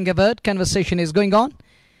Aziz having a word. Conversation is going on.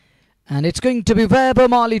 And it's going to be Weber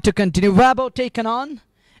Mali to continue. Weber taken on.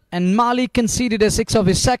 And Mali conceded a 6 of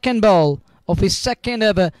his second ball. Of his second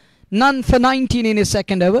over, none for 19 in his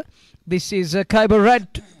second over. This is Khyber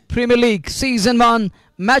Red Premier League Season 1,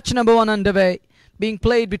 match number 1 underway, being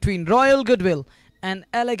played between Royal Goodwill and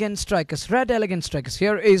Elegant Strikers, Red Elegant Strikers.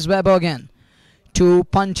 Here is Weber again to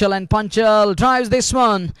Panchal, and Panchal drives this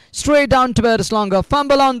one straight down to Burris Longer.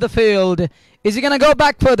 Fumble on the field. Is he going to go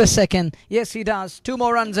back for the second? Yes, he does. 2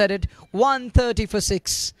 more runs added. 130 for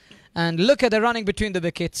 6. And look at the running between the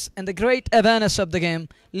wickets and the great awareness of the game.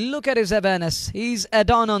 Look at his awareness. He's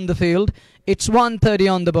add-on on the field. It's 130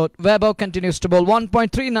 on the board. Weber continues to bowl.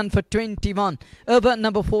 1.3, none for 21. Over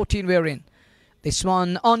number 14 we're in. This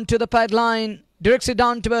one onto the pad line. Directs it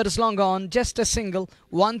down towards long on. Just a single.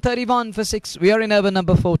 131 for 6. We are in over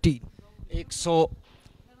number 14.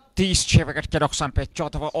 136 wicket के नुकसान पे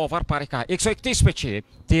 14वां over पारी का 131 पे 6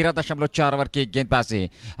 13.4 over की गेंदबाजी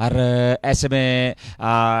और ऐसे में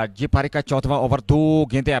ये पारी का 14वां ओवर 2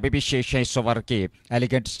 गेंदें अभी भी शेष हैं इस ओवर की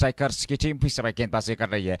एलिगेंट स्ट्राइकर्स की टीम भी समय गेंदबाजी कर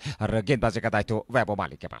रही है और गेंदबाजी का दायित्व वैभव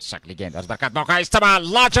मालिक के पास अगली गेंद और बरकत मौका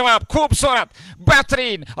इस्तेमाल लाजवाब खूबसूरत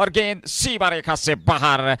बेहतरीन और गेंद सीमा रेखा से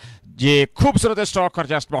बाहर ये खूबसूरत स्ट्रोक और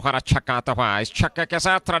जस्ट बहुत अच्छा छक्का हुआ इस छक्के के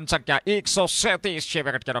साथ रन संख्या 137 6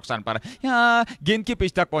 विकेट के नुकसान पर यहाँ गेंद की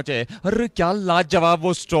पिच तक पहुंचे और क्या लाजवाब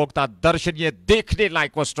वो स्ट्रोक था दर्शनीय देखने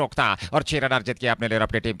लायक वो स्ट्रोक था और 6 रन अर्जित किया अपने लिए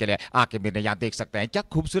अपनी टीम के लिए आके मेरे यहाँ देख सकते हैं क्या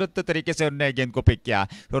खूबसूरत तरीके से उन्होंने गेंद को पिक किया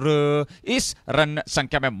और इस रन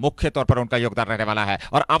संख्या में मुख्य तौर पर उनका योगदान रहने वाला है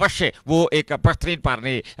और अवश्य वो एक बेहतरीन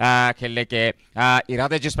पारी खेलने के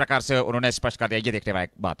इरादे जिस प्रकार से उन्होंने स्पष्ट कर दिया ये देखने वाली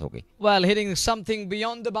बात होगी Well, hitting something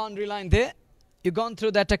beyond the boundary line there. You've gone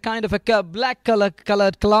through that a kind of a black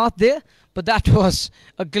colored cloth there, but that was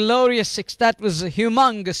a glorious 6. That was a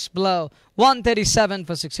humongous blow. 137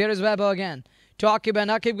 for 6. Here is Weber again to Akib, and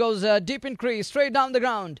Akib goes deep in crease, straight down the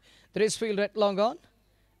ground. There is field at long on.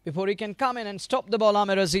 Before he can come in and stop the ball,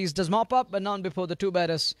 Amir Aziz does mop up, but none before the two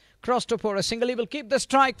batters crossed up for a single. He will keep the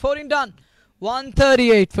strike. 14 done.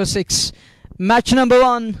 138 for 6. Match number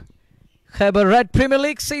 1. Khyber Red Premier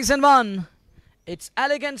League Season 1. It's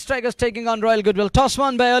Elegant Strikers taking on Royal Goodwill. Toss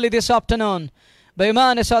won by early this afternoon.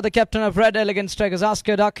 Bayman is the captain of Red Elegant Strikers,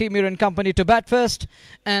 Askar Dakimir and company to bat first.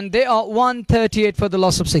 And they are 138 for the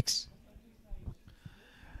loss of 6.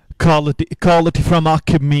 Quality from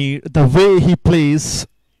Akimir. The way he plays,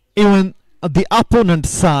 even the opponent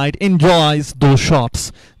side enjoys those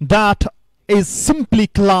shots. That is simply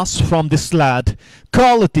class from this lad.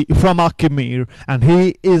 Quality from Akimir. And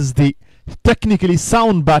he is the technically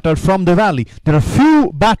sound batter from the valley. There are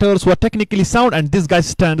few batters who are technically sound and this guy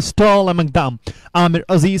stands tall among them. Amir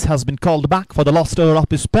Aziz has been called back for the last over of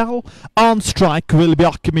his spell. On strike will be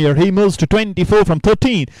Akimir. He moves to 24 from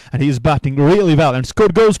 13 and he is batting really well and score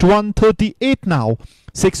goes to 138 now.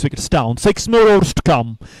 6 wickets down, 6 more overs to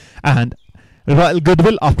come. And Royal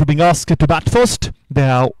Goodwill, after being asked to bat first, they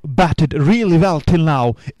have batted really well till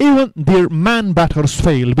now. Even their man batters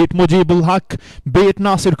fail, be it Mujibul Haq, be it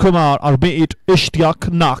Nasir Kumar, or be it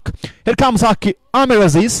Ishtiaq Nak. Here comes Amir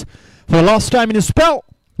Aziz for the last time in his spell.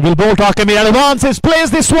 Will bolt Akimir advances,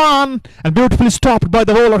 plays this one, and beautifully stopped by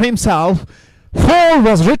the bowler himself. 4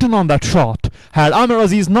 was written on that shot. Had Amir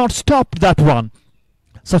Aziz not stopped that one,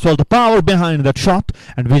 such was the power behind that shot,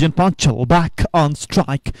 and Vijan Panchal back on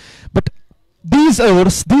strike. But these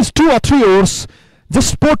overs, these 2 or 3 overs,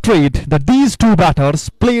 just portrayed that these two batters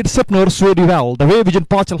played Sipners very well. The way Vijan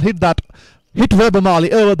Panchal hit Weber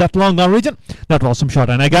Mali over that long on region, that was some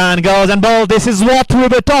shot. And again goes and ball. This is what we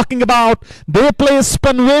were talking about. They play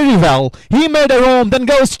spin very well. He made a roam, then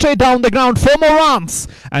goes straight down the ground. 4 more runs.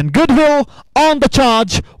 And Goodwill on the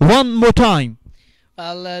charge one more time.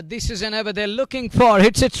 Well, this is an over they're looking for.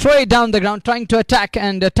 Hits it straight down the ground, trying to attack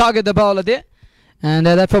and target the bowler there. And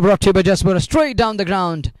therefore brought to by Jasper straight down the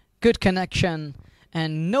ground. Good connection.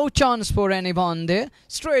 And no chance for anyone there.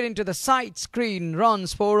 Straight into the side screen.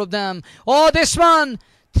 Runs 4 of them. Oh, this one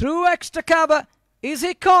through extra cover. Is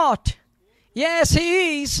he caught? Yes,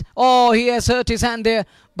 he is. Oh, he has hurt his hand there.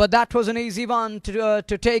 But that was an easy one to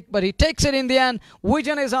take. But he takes it in the end.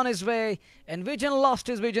 Vijan is on his way. And Vijan lost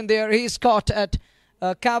his vision there. He's caught at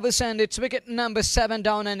Kavis, and it's wicket number 7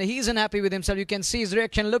 down. And he's unhappy with himself. You can see his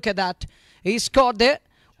reaction. Look at that. He's caught there.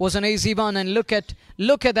 Was an easy one. And look at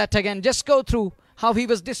that again. Just go through how he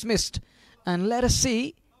was dismissed. And let us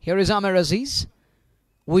see. Here is Amir Aziz.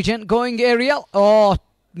 Vijan going aerial. Oh,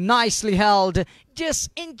 nicely held. Just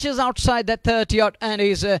inches outside that 30-odd. And he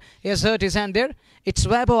has hurt his hand there. It's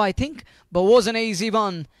Weber, I think. But was an easy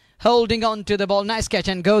one. Holding on to the ball. Nice catch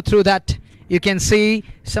and go through that. You can see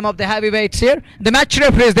some of the heavyweights here. The match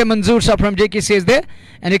referee is there. Manzoor Saab from JKC is there.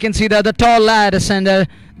 And you can see the tall lads. And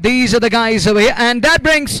these are the guys over here. And that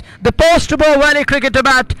brings the post-ball Valley cricket to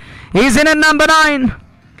bat. He's in at number 9.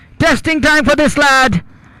 Testing time for this lad.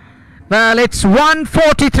 Well, it's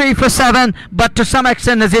 143 for 7. But to some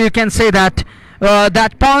extent, as you can say that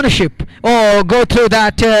partnership. Oh, go through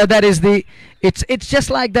that. That is the... It's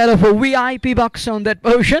just like that of a VIP box on that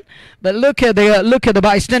portion. But look at the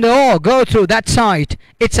bystander. Oh, go through that sight.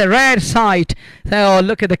 It's a rare sight. Oh,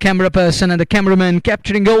 look at the camera person and the cameraman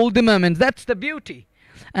capturing all the moments. That's the beauty.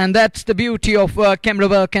 And that's the beauty of camera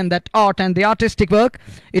work and that art and the artistic work.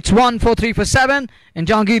 It's 143 for 7. And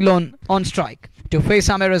Jahangir Lone on strike to face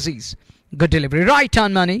Amir Aziz. Good delivery. Right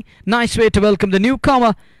on money. Nice way to welcome the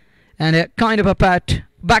newcomer. And a kind of a pat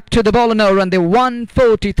back to the ball now, and they're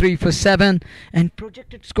 143 for 7, and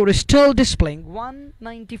projected score is still displaying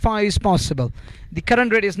 195 is possible. The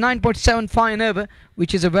current rate is 9.75 an over,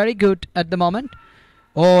 which is a very good at the moment.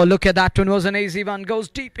 Oh, look at that one, was an easy one, goes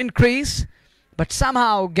deep in crease, but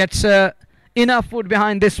somehow gets enough wood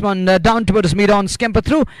behind this one, down towards mid-on, scamper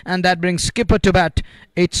through, and that brings skipper to bat.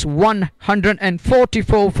 It's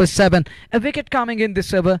 144 for 7. A wicket coming in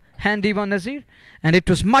this over, handy one, Nazir, and it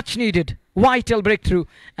was much needed, vital breakthrough,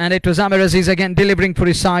 and it was Amir Aziz again delivering for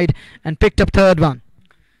his side and picked up third one.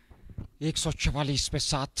 144 पे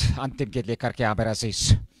 7 अंतिम गेंद लेकर के आमिर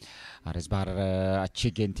अजीज, और इस बार अच्छी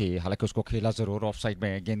गेंद थी, हालांकि उसको खेला जरूर ऑफ साइड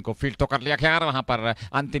में, गेंद को फील्ड तो कर लिया खैर, वहां पर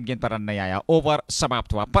अंतिम गेंद पर रन नहीं आया। ओवर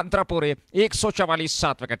समाप्त हुआ 15 पूरे 144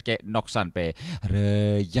 7 विकेट के नुकसान पे।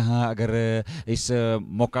 यहाँ अगर इस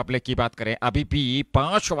मुकाबले की बात करें, अभी भी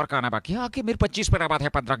 5 ओवर का आना बाकी है। आगे मेरे 25 पर आबाद है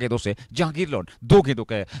 15 गेंदों से। जहांगीर लोन 2 गेंदों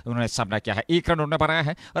के उन्होंने सामना किया है, 1 रन उन्होंने बनाया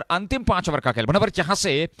है, और अंतिम 5 ओवर का खेल बराबर। यहाँ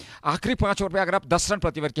से आखिरी 5 ओवर में अगर आप 10 रन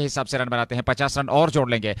प्रति ओवर के हिसाब से रन बनाते हैं, 50 रन और जोड़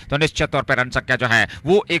लेंगे, तो निश्चित तौर पर रन संख्या जो है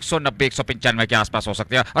वो 195 के आसपास हो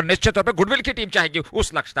सकती है, और निश्चित तौर पे गुडविल की टीम चाहेगी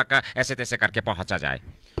उस लक्ष्य तक ऐसे तैसे करके पहुंचा जाए।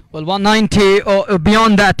 Well, 190 or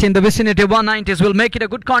beyond that, in the vicinity of 190s will make it a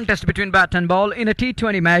good contest between bat and ball. In a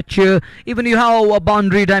T20 match, even you have a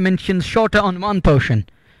boundary dimensions shorter on one portion,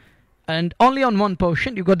 and only on one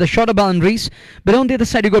portion you got the shorter boundaries, but on the other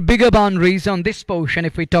side you got bigger boundaries on this portion.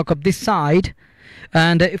 If we talk of this side,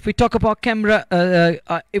 and if we talk about camera,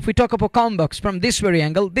 if we talk about convex from this very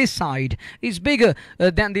angle, this side is bigger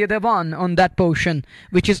than the other one on that portion,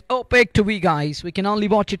 which is opaque to we guys. We can only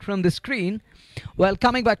watch it from the screen. Well,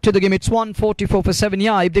 coming back to the game, it's 144 for 7.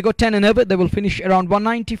 Yeah, if they go 10 and over, they will finish around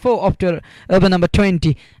 194 after over number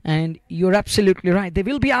 20. And you're absolutely right. They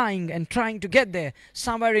will be eyeing and trying to get there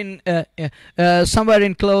somewhere in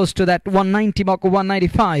close to that 190 mark or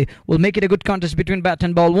 195. Will make it a good contest between bat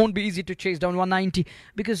and ball. Won't be easy to chase down 190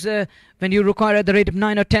 because when you require at the rate of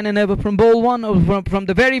 9 or 10 and over from ball one or from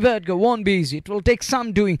the very word go, won't be easy. It will take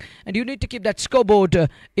some doing, and you need to keep that scoreboard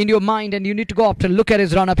in your mind, and you need to go after. Look at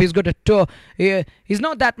his run up. He's got a toe. He's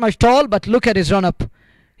not that much tall, but look at his run up.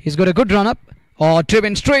 He's got a good run up. Oh,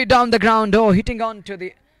 driven straight down the ground. Oh, hitting on to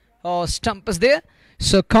the stumpers there.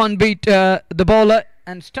 So can't beat the bowler,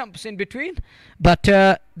 and stumps in between. But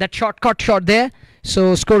that shot, cut shot there.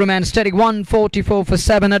 So score remains steady, 144 for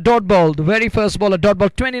 7. A dot ball, the very first ball, a dot ball,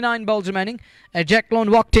 29 balls remaining. Jack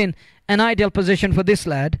Lone walked in, an ideal position for this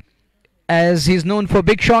lad, as he's known for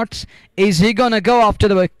big shots. Is he gonna go after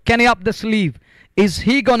the, can he up the sleeve? Is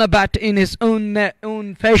he gonna bat in his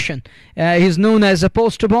own fashion? He's known as a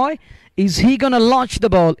poster boy. Is he gonna launch the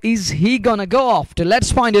ball? Is he gonna go after?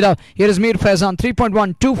 Let's find it out. Here is Mir Faizan,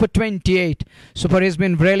 3.1, 2 for 28. Super has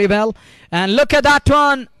been really well. And look at that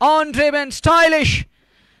one, on driven, stylish.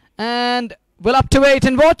 And we'll have to wait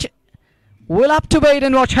and watch. We'll have to wait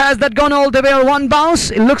and watch. Has that gone all the way or one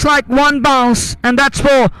bounce? It looks like one bounce, and that's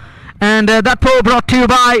 4. And that 4 brought to you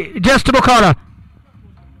by Just Bukhara.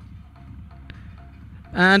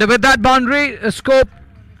 And with that boundary, scope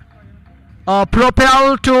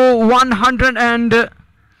propel to 100, and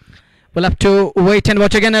we'll have to wait and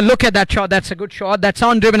watch again. And look at that shot. That's a good shot. That's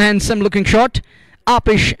on driven, handsome looking shot.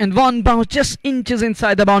 Upish, and one bounce just inches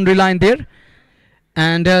inside the boundary line there.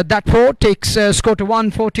 And that 4 takes score to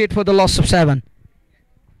 148 for the loss of 7.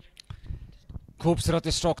 खूबसूरत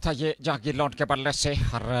stroke था ये Jahangir lawn के बल्ले से,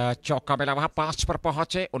 और चौका मिला वहां 5 पर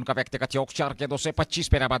पहुंचे। उनका व्यक्तिगत योग 4 गेंदों से 25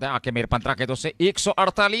 पे बाद है। आके मीर 15 गेंदों से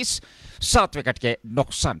 148 7 विकेट के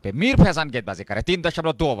नुकसान पे। मीर फैजान गेंदबाजी करे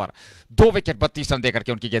 3.2 ओवर 2 विकेट 32 रन देकर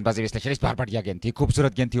के उनकी गेंदबाजी विश्लेषण। इस बार बढ़िया गेंद थी,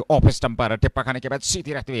 खूबसूरत गेंद थी, ऑफ स्टंप पर टिप्पा खाने के बाद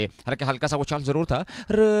सीधी रहती हुई, हालांकि हल्का सा उछाल जरूर था।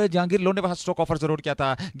 जहांगीर लोन ने वहां स्ट्रोक ऑफर जरूर किया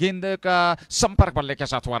था। गेंद का संपर्क बल्ले के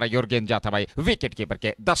साथ हुआ रही और गेंद जाता भाई विकेट कीपर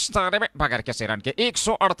के दस्ताने में बगैर किसी रन के।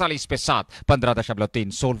 148 पे 7,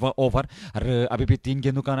 15.3, 16वां ओवर। अभी भी 3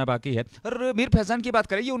 गेंदों का आना बाकी है। और मीर फैजान की बात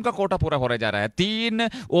करें, ये उनका कोटा पूरा होने जा रहा है। 3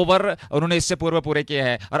 ओवर उन्होंने इससे पूर्व पूरे किए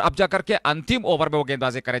हैं, और अब जाकर के अंतिम ओवर में वो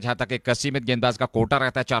गेंदबाजी करे जहां तक एक सीमित गेंदबाज का कोटा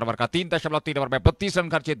रहता है 4 ओवर का। 3.3 ओवर में 32 रन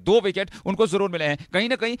खर्चे, 2 विकेट उनको जरूर मिले हैं। कहीं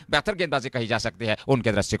ना कहीं बेहतर गेंदबाजी कही जा सकती है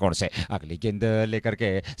उनके दृष्टिकोण से। अगली गेंद लेकर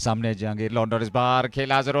के सामने जहांगीर लॉन्डर, इस बार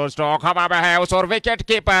खेला जरूर, स्ट्रोक हवा में है उस, और विकेट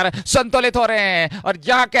कीपर संतुलित हो रहे हैं, और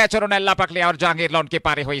यहां कैचर उन्हें लपक लिया, और जहांगीर लॉन की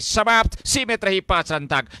पारी हुई समाप्त। सीमित रही 5 रन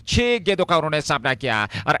तक, 6 गेंदों का उन्होंने सामना किया,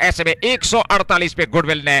 और ऐसे में 148 पे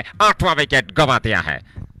गुडविल ने 8वां विकेट गंवा दिया है।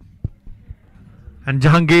 And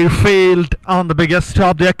Jahangir failed on the biggest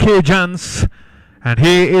of the occasions, and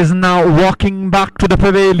he is now walking back to the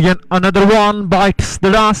pavilion. Another one bites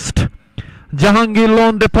the dust. Jahangir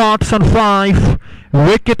Lone departs on 5.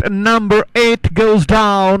 Wicket number 8 goes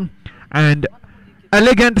down, and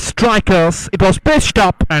elegant strikers. It was pitched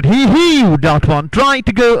up and he heaved that one, trying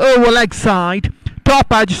to go over leg side,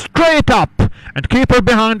 top edge straight up, and keeper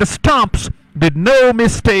behind the stumps did no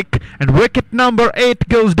mistake, and wicket number 8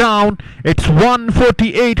 goes down. It's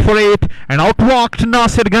 148 for 8 and outwalked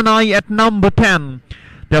Nasir Ghanai at number 10.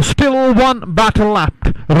 There's still one batter left.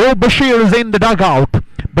 Rob Bashir is in the dugout,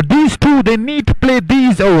 but these two, they need to play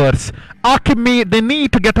these overs. They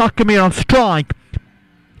need to get Akimir on strike.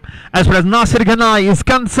 As far as Nasir Ghanai is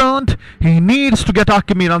concerned, he needs to get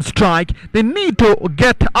Akimir on strike. They need to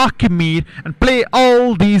get Akimir and play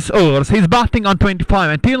all these overs. He's batting on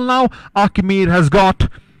 25. Until now, Akimir has got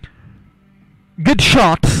good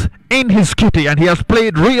shots in his kitty and he has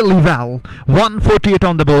played really well. 148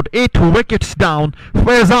 on the board, 8 wickets down.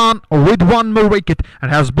 Faizan with 1 more wicket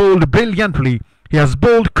and has bowled brilliantly. He has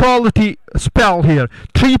bowled quality spell here.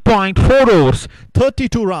 3.4 overs,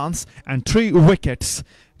 32 runs and 3 wickets.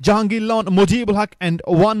 Jahangir Lon, Mujibul Haq and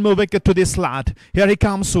 1 more wicket to this lad. Here he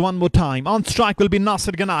comes one more time. On strike will be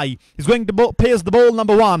Nasir Ghanai. He's going to pace the ball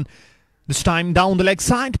number 1. This time down the leg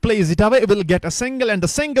side, plays it away, will get a single and the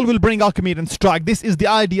single will bring Akimir in strike. This is the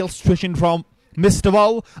ideal situation from Mr.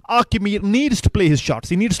 Wall. Akimir needs to play his shots.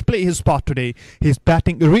 He needs to play his spot today. He's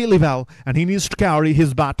batting really well and he needs to carry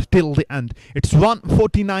his bat till the end. It's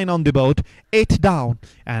 149 on the board, 8 down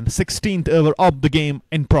and 16th over of the game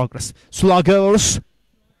in progress. Sluggers.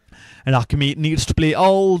 And Akimir needs to play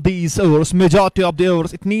all these overs, majority of the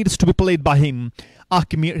overs, it needs to be played by him.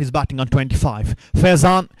 Akimir is batting on 25.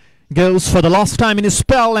 Faizan goes for the last time in his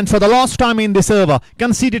spell and for the last time in this over.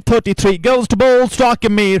 Conceded 33, goes to balls to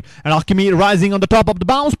Akimir, and Akimir rising on the top of the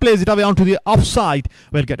bounce, plays it away onto the offside.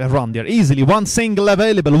 Will get a run there easily. 1 single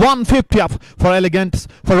available, 150 up for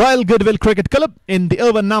Royal Goodwill Cricket Club in the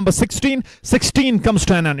over number 16. 16 comes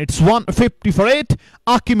to an end. It's 150 for 8.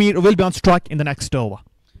 Akimir will be on strike in the next over.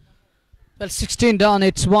 Well, 16 down,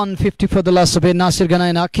 it's 150 for the loss of it. Nasir Ghanai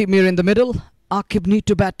and Akimir in the middle. Akib need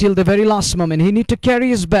to bat till the very last moment. He need to carry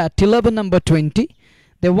his bat till over number 20.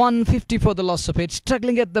 They're 150 for the loss of it.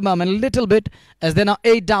 Struggling at the moment a little bit as they're now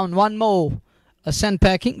 8 down. 1 more. A sent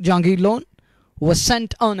packing. Jahangir Lon was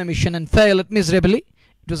sent on a mission and failed miserably.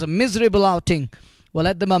 It was a miserable outing. Well,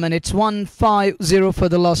 at the moment, it's 150 for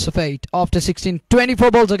the loss of 8. After 16, 24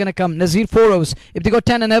 balls are going to come. Nazir 4 overs. If they got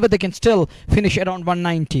 10 and over, they can still finish around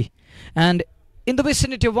 190. And in the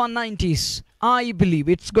vicinity of 190s, I believe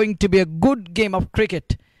it's going to be a good game of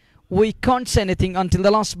cricket. We can't say anything until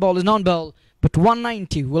the last ball is non-ball, but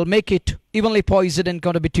 190 will make it evenly poised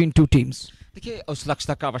encounter between two teams. देखिए उस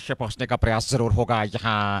लक्ष्य तक अवश्य पहुंचने का प्रयास जरूर होगा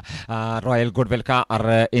यहाँ रॉयल गुडविल का।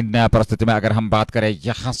 और इन परिस्थिति में अगर हम बात करें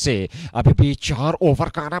यहाँ से अभी भी 4 ओवर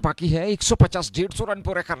का आना बाकी है। 150-150 रन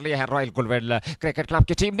पूरे कर लिए हैं रॉयल गुडविल क्रिकेट क्लब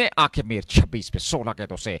की टीम ने। आखिर 26 पे 16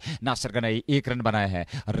 गेंदों से नासिर गनई 1 रन बनाए हैं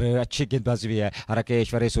और अच्छी गेंदबाजी भी है।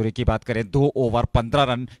 राकेश्वरी सूरी की बात करें 2 ओवर 15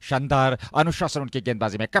 रन, शानदार अनुशासन उनकी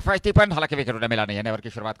गेंदबाजी में। किफायती पन, हालांकि विकेट उन्हें मिला नहीं है। नेवर की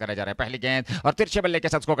शुरुआत करने जा रहे हैं। पहली गेंद और तिरछे बल्ले के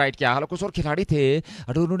साथ उसको गाइड किया। हालांकि कुछ और खिलाड़ी थे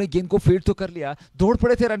और उन्होंने गेंद को फील्ड तो कर लिया, दौड़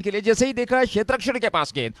पड़े थे रन के लिए। जैसे ही देखा क्षेत्ररक्षण के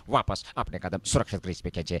पास गेंद, वापस अपने कदम सुरक्षित क्रीज पे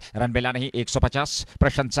खींचे। रन मिला नहीं। 150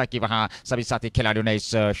 प्रशंसा की वहां सभी साथी खिलाड़ियों ने इस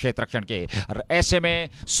क्षेत्ररक्षण के। और ऐसे में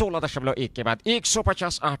 16.1 के बाद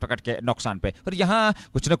 150 8 विकेट के नुकसान पे। और यहाँ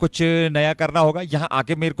कुछ न कुछ नया करना होगा। यहाँ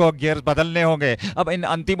आगे मेरे को गियर बदलने होंगे। अब इन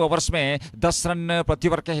अंतिम ओवर्स में 10 रन प्रति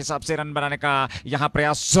ओवर के हिसाब से रन बनाने का यहाँ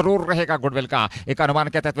प्रयास जरूर रहेगा गुडविल का। एक अनुमान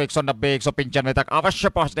के तहत 190 195 तक अवश्य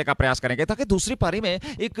पहुंचने का प्रयास करेंगे ताकि दूसरी पारी में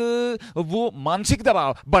एक वो मानसिक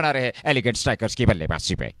दबाव बना रहे एलिगेंट स्ट्राइकर्स की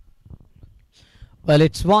बल्लेबाजी पे। Well,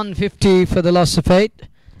 it's 150 for the loss of 8.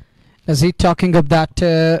 As he talking of that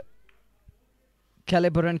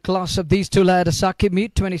caliber and class of these two lads, Saqib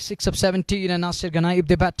Mead, 26 of 17, and Nasir Ghanai, if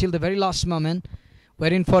they bat till the very last moment,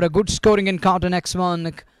 we're in for a good scoring encounter. Next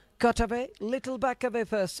one, cut away, little back away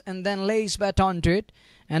first, and then lays bat onto it.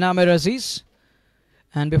 And Amir Aziz.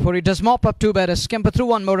 And before he does mop up 2 batters, scamper through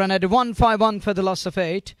 1 more run at 151 for the loss of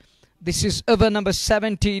 8. This is over number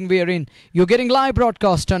 17 we are in. You're getting live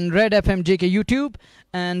broadcast on Red FM JK YouTube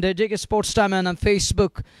and JK Sports Time and on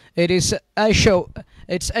Facebook. It is a show.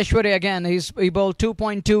 It's Ashwari again. He bowled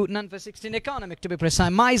 2.2, none for 16, economic to be precise.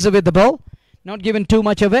 Miser with the ball, not given too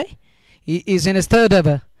much away. He is in his 3rd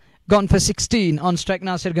over. Gone for 16 on strike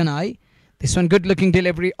Nasir Ghanai. This one good looking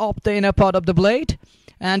delivery up the inner part of the blade.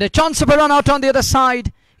 And a chance of a run out on the other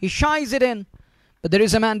side. He shies it in. But there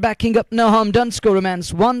is a man backing up. No harm done. Score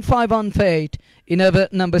remains 151 for 8 in over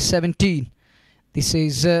number 17. This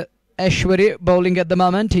is Ashwari bowling at the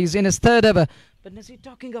moment. He's in his 3rd over. But as he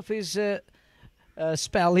talking of his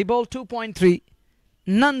spell, he bowled 2.3,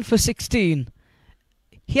 none for 16.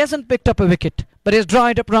 He hasn't picked up a wicket, but he's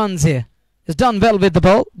dried up runs here. has done well with the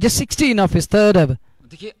ball. Just 16 of his third over.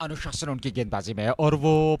 देखिए अनुशासन उनकी गेंदबाजी में है और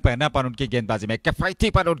वो पहनापन उनकी गेंदबाजी में,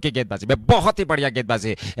 किफायतीपन उनकी गेंदबाजी में, बहुत ही बढ़िया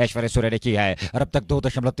गेंदबाजी ऐश्वर्या सूर्य ने की है। और अब तक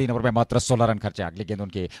 2.3 ओवर में मात्र 16 रन खर्चे। अगली गेंद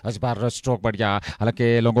उनकी, इस बार स्ट्रोक बढ़िया,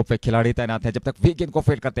 हालांकि लोगों पे खिलाड़ी तैनात है जब तक वे गेंद को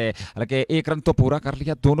फील्ड करते हैं। हालांकि 1 रन तो पूरा कर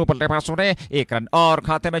लिया दोनों बल्लेबाजों ने, 1 रन और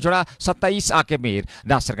खाते में जुड़ा 27 आके मीर।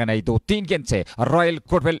 नासिर गनई 2-3 गेंद से रॉयल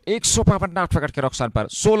गुडविल 152 8 विकेट के नुकसान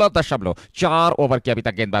पर 16.4 ओवर की अभी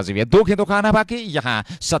तक गेंदबाजी हुई है। 2 गेंदों का आना बाकी यहाँ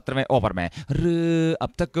 17वें ओवर में। अब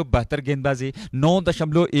तक बेहतर गेंदबाजी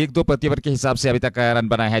 9.12 प्रति ओवर के हिसाब से अभी तक रन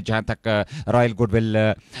बनाए हैं जहां तक रॉयल गुडविल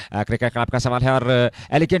क्रिकेट क्लब का सवाल है। और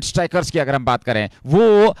एलिगेंट स्ट्राइकर्स की अगर हम बात करें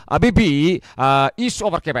वो अभी भी इस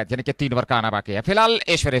ओवर के बाद यानी कि 3 ओवर का आना बाकी है। फिलहाल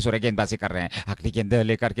ऐश्वर्या सूर्य गेंदबाजी कर रहे हैं अगली गेंद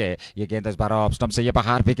लेकर के। ये गेंद इस बार ऑफ स्टंप से ये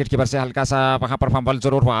बाहर, विकेट कीपर से हल्का सा वहां पर फंबल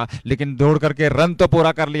जरूर हुआ लेकिन दौड़ करके रन तो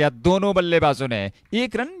पूरा कर लिया दोनों बल्लेबाजों ने।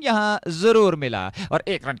 1 रन यहां जरूर मिला और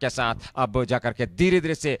 1 रन के साथ अब जाकर के धीरे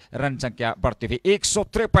धीरे से रन संख्या बढ़ती हुई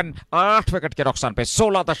 153 8 विकेट के नुकसान पे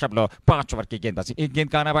 16.5 ओवर की गेंदबाजी। 1 गेंद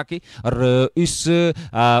का आना बाकी और इस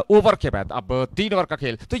ओवर के बाद अब 3 ओवर का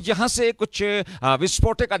खेल, तो यहां से कुछ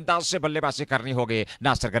विस्फोटक अंदाज से बल्लेबाजी करनी होगी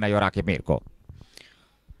नासिर गनई और आके मीर को।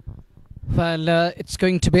 Well, it's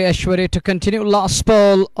going to be Aishwarya to continue. Last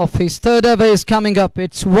ball of his third over is coming up.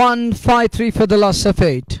 It's 1-5-3 for the loss of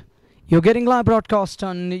 8. You're getting live broadcast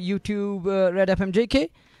on YouTube, Red FM JK,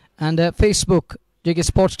 and Facebook, JK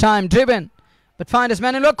Sports Time. Driven, but finds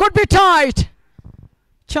Manuel could be tight.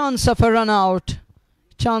 Chance of a run out.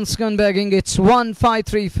 Chance gone begging. It's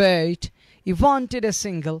 1-5-3 for 8. He wanted a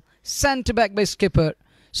single, sent back by skipper.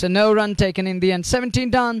 So no run taken in the end.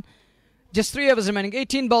 17 done. Just 3 overs remaining.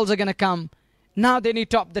 18 balls are going to come. Now they need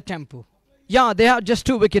to up the tempo. Yeah, they have just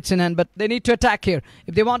 2 wickets in hand, but they need to attack here.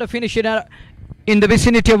 If they want to finish it in the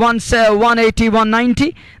vicinity of 180,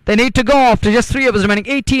 190, they need to go after just 3 overs remaining.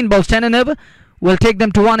 18 balls, 10 and over. Will take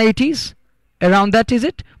them to 180s. Around that, is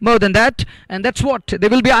it? More than that. And that's what they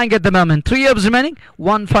will be eyeing at the moment. 3 overs remaining.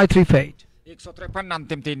 1-5-3 for 8. 153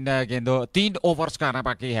 अंतिम 3 गेंदों 3 overs का आना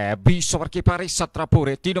बाकी है। 20 over की पारी, 17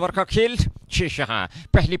 पूरे, 3 over का खेल। शेषहा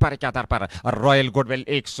पहली पारी के आधार पर रॉयल गुडविल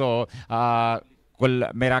 100 कुल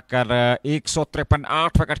मिलाकर 153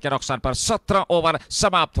 8 विकेट के नुकसान पर 17 ओवर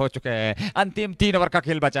समाप्त हो चुके हैं। अंतिम 3 ओवर का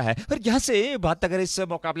खेल बचा है। और यहाँ से बात अगर इस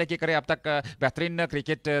मुकाबले की करें, अब तक बेहतरीन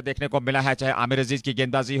क्रिकेट देखने को मिला है, चाहे आमिर अजीज की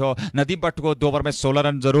गेंदबाजी हो, नदीम भट्ट को 2 ओवर में 16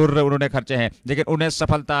 रन जरूर उन्होंने खर्चे हैं लेकिन उन्हें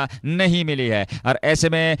सफलता नहीं मिली है। और ऐसे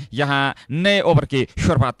में यहाँ नए ओवर की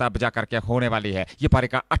शुरुआत अब जाकर के होने वाली है। ये पारी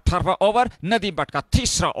का 18वां ओवर, नदीम भट्ट का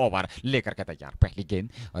 3रा ओवर लेकर के तैयार। पहली गेंद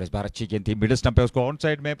और इस बार अच्छी गेंद थी, मिडिल स्टंप पे उसको ऑन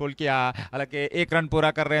साइड में पुल किया। हालांकि 1 रन पूरा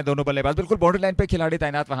कर रहे हैं दोनों बल्लेबाज, बिल्कुल बाउंड्री लाइन पे खिलाड़ी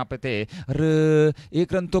तैनात वहां पे थे। और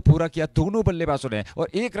 1 रन तो पूरा किया दोनों बल्लेबाजों ने और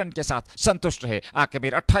 1 रन के साथ संतुष्ट रहे आके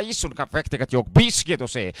मीर। 28 उनका व्यक्तिगत योग 20 गेंदों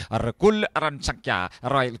से और कुल रन संख्या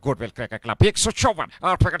royal goodwill cricket club 154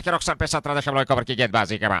 8 wicket के नुकसान पे 17.1 ओवर की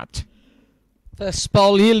गेंदबाजी के बाद। First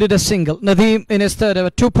ball yielded a single. Nadeem in his third over,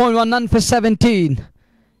 2.1 none for 17.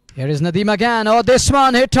 Here is Nadeem again. Oh, this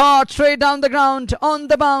one hit hard straight down the ground on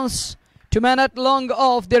the bounce. 2 minutes long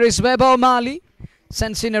off. There is Webber Mali.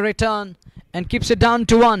 Sends in a return and keeps it down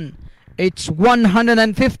to 1. It's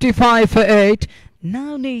 155 for 8.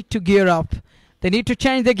 Now need to gear up. They need to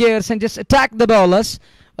change the gears and just attack the bowlers.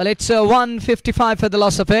 Well, it's 155 for the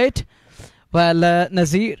loss of 8. Well,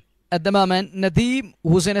 Nazir at the moment. Nadeem,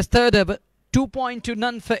 who's in his third over, 2.2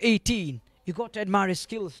 none for 18. You got to admire his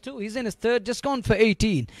skills too. He's in his third, just gone for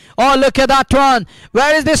 18. Oh, look at that one.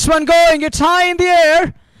 Where is this one going? It's high in the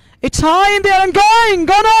air. It's high in there and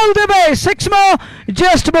gone all the way. 6 more,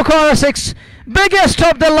 just Bukhara 6. Biggest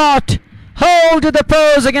of the lot. Hold to the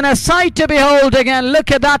pose again, a sight to behold again.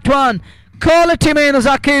 Look at that one. Quality man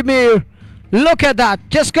Zakir Mir. Look at that.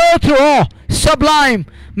 Just go through. Oh, sublime.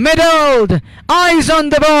 Middled. Eyes on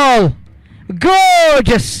the ball.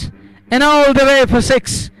 Gorgeous. And all the way for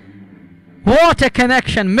 6. What a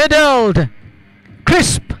connection. Middled.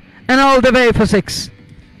 Crisp. And all the way for 6.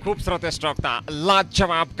 खूबसूरत stroke था,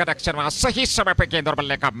 लाजवाब connection वहां, सही समय पे गेंद और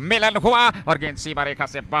बल्ले का मिलन हुआ और गेंद सीमा रेखा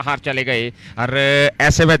से बाहर चली गई। और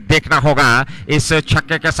ऐसे में देखना होगा इस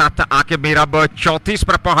छक्के के साथ आके मीर अब 34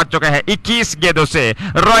 पर पहुंच चुके हैं। 21 गेंदों से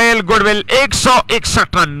रॉयल गुडविल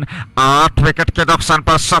 161 रन 8 विकेट के नुकसान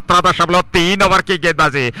पर 17.3 ओवर की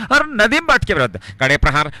गेंदबाजी। और नदीम भट्ट के विरुद्ध कड़े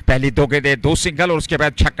प्रहार, पहली 2 गेंदें 2 सिंगल और उसके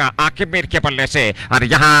बाद छक्का आके मीर के बल्ले से। और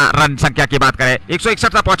यहाँ रन संख्या की बात करें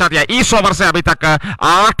 161 तक पहुंचा दिया। इस ओवर से अभी तक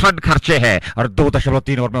 8 रन खर्चे हैं और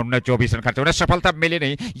 2.3 ओवर में उन्होंने 24 रन खर्चे। उन्हें सफलता मिली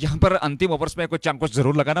नहीं। यहां पर अंतिम ओवर्स में कुछ हमको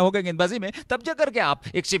जरूर लगाना होगा गेंदबाजी में, तब जाकर के आप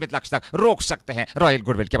एक सीमित लक्ष्य तक रोक सकते हैं रॉयल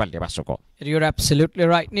गुडविल के बल्लेबाजों को। You're absolutely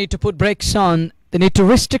right. Need to put brakes on. They need to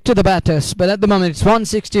restrict to the batters. But at the moment it's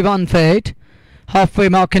 161 for 8. halfway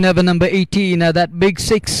mark in over number 18, that big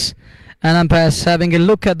 6. And umpires having a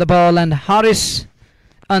look at the ball, and Haris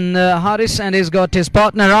and he's got his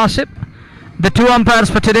partner Asif, the two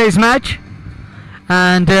umpires for today's match.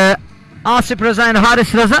 And Asif Raza and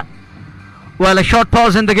Haris Raza. Well, a short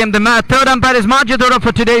pause in the game. The third umpire is Majidura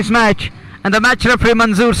for today's match, and the match referee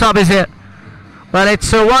Manzoor Saab is here. Well,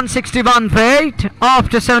 it's 161 for 8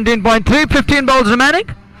 after 17.3, 15 balls remaining.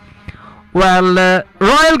 Well,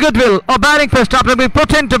 Royal Goodwill are batting first after being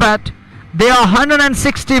put into bat. They are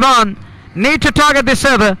 161. Need to target this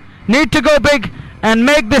over. Need to go big and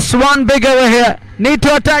make this one big over here. Need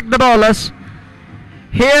to attack the bowlers.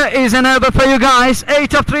 Here is an over for you guys.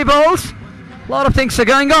 8 of 3 balls. A lot of things are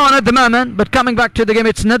going on at the moment, but coming back to the game,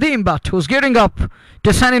 it's Nadeem Butt who's gearing up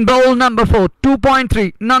to send in bowl number 4.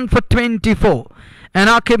 2.3, none for 24. And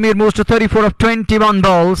Aqib Mir moves to 34 of 21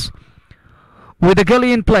 balls. With a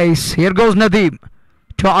gully in place, here goes Nadeem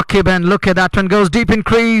to Aqib, and look at that one, goes deep in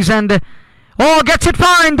crease and gets it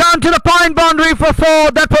fine down to the point boundary for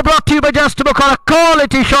 4. That was brought to you by Just Bukhara.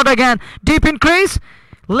 Quality shot again, deep in crease,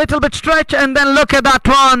 little bit stretch, and then look at that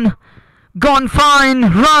one, gone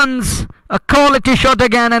fine, runs, a quality shot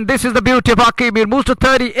again, and this is the beauty of Aqib Mir, moves to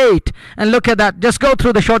 38, and look at that, just go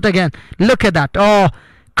through the shot again, look at that,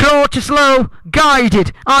 crouch slow,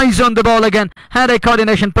 guided, eyes on the ball again, hand-eye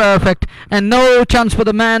coordination perfect, and no chance for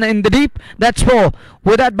the man in the deep. That's 4.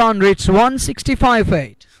 With that boundary, it's 165 for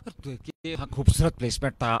 8. खूबसूरत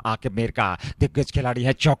placement था आकिब मीर का, दिग्गज खिलाड़ी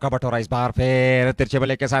है, चौका बटोरा इस बार, फिर तिरछे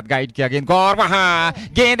बल्ले के साथ गाइड किया गेंद को, और वहां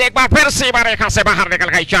गेंद एक बार फिर सीमा रेखा से बाहर निकल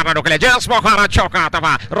गई 4 रनों के लिए। जस्ट बुखारा चौका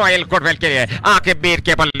था रॉयल गुडविल के लिए आकिब मीर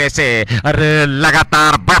के बल्ले से।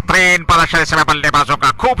 लगातार बेहतरीन प्रदर्शन इसमें बल्लेबाजों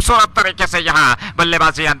का, खूबसूरत तरीके से यहाँ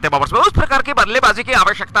बल्लेबाजी अंतिम ओवर्स में, उस प्रकार की बल्लेबाजी की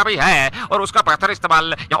आवश्यकता भी है और उसका बेहतर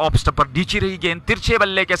इस्तेमाल। ऑफ स्टंप पर नीचे रही गेंद तिरछे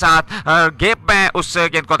बल्ले के साथ गैप में उस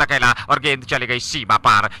गेंद को धकेला और गेंद चली गई सीमा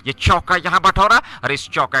पार। ये चौका यहां बटोरा और इस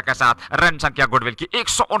चौके के साथ रन संख्या गुडविल की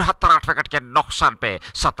 169 विकेट के नुकसान पे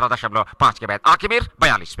 17.5 के बाद आकिब मीर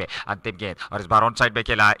 42 पे अंतिम गेंद, और इस बार ऑन साइड में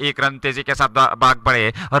खेला। 1 रन तेजी के साथ भाग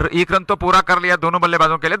बढ़े और 1 रन तो पूरा कर लिया दोनों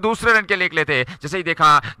बल्लेबाजों के लिए। दूसरे रन के लिए निकले थे, जैसे ही देखा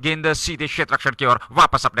गेंद सीधे क्षेत्र रक्षण की ओर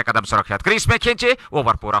वापस अपने कदम सुरक्षित क्रीज में खींचे।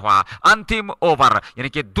 ओवर पूरा हुआ, अंतिम ओवर यानी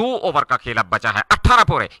कि 2 ओवर का खेल अब बचा है। 18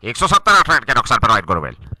 पूरे 170 विकेट के नुकसान पर royal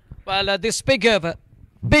goodwill. Well, this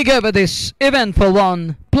big over this eventful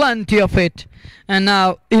one, plenty of it, and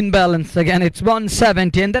now in balance again. It's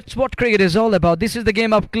 170, and that's what cricket is all about. This is the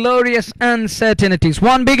game of glorious uncertainties.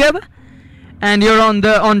 One big over and you're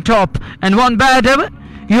on top, and one bad over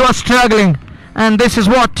you are struggling, and this is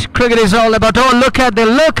what cricket is all about. Look at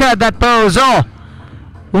that pose.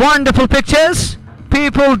 Wonderful pictures,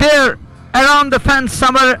 people there around the fence,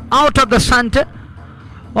 somewhere out of the center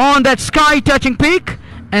on that sky touching peak,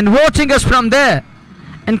 and watching us from there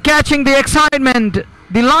and catching the excitement,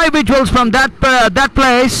 the live visuals from that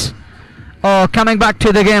place. Coming back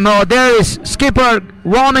to the game. There is skipper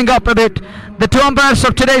warming up a bit. The 2 umpires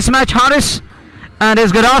of today's match, Haris and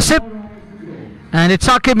his good Asif, and it's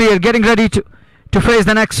Aqib Mir getting ready to face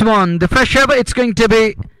the next one. The fresh over, it's going to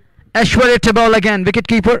be Ashwarya to bowl again.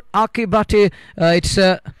 Wicketkeeper Aqib Bhatti.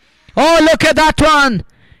 Look at that one.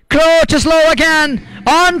 Crouch is low again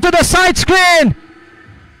onto the side screen.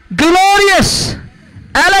 Glorious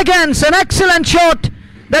elegance, an excellent shot.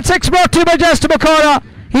 That's brought to you by Just Bukhara.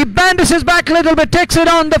 He bends his back a little bit, takes it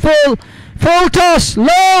on the full toss,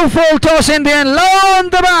 low full toss in the end, low on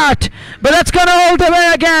the bat, but that's gonna hold the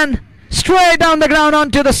way again, straight down the ground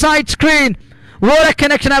onto the side screen. What a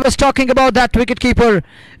connection! I was talking about that wicketkeeper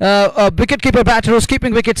batter who's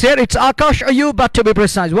keeping wickets here. It's Akash Ayub, but to be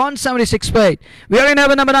precise, 176 for 8. We are in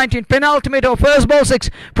over number 19, penultimate over, first ball 6,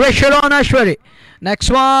 pressure on Ashwari. Next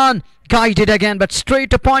one, guided again, but straight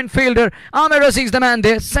to point fielder. Amir Aziz the man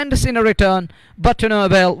there, send us in a return, but to no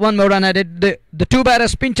avail. One more run added. The 2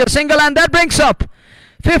 batters pinch a single, and that brings up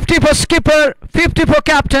 50 for skipper, 50 for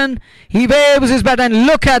captain. He waves his bat, and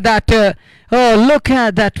look at that. Look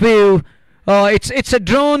at that view. It's a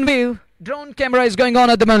drone view. Drone camera is going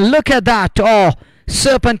on at the moment. Look at that.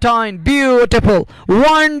 Serpentine, beautiful,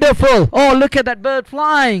 wonderful. Look at that bird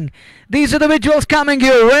flying. These are the visuals coming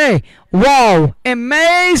your way. Wow,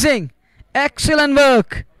 amazing, excellent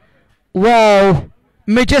work. Wow,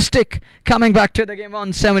 majestic. Coming back to the game,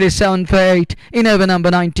 177 for 8 in over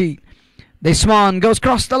number 19. This one goes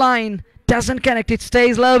across the line, doesn't connect, it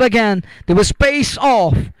stays low again. There was pace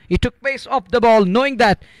off. He took pace off the ball, knowing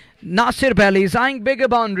that Nasir Belli is eyeing bigger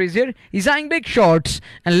boundaries here. He's eyeing big shots,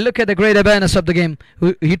 and look at the great awareness of the game.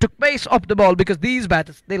 He took pace off the ball, because these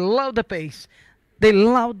batters, they love the pace. They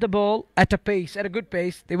love the ball at a pace, at a good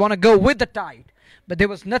pace. They want to go with the tide. but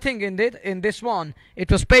there was nothing in it in this one.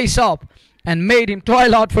 It was pace up and made him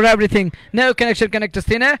toil out for everything. No connection connected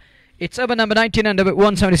thinner. It's over number 19 under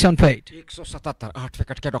 177 feet. 177 8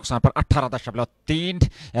 wicket के नुकसान पर 18.3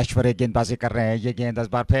 ऐश्वर्य गेंदबाजी कर रहे हैं। ये गेंद इस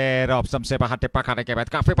बार फिर ऑप्शन से बाहर टिप्पा खाने के बाद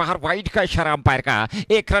काफी बाहर वाइड का इशारा अंपायर का,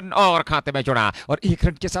 एक रन और खाते में जुड़ा और एक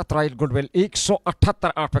रन के साथ रॉयल गुडविल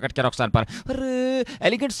 178 8 विकेट के नुकसान पर। और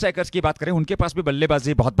एलिगेंट स्ट्राइकर्स की बात करें, उनके पास भी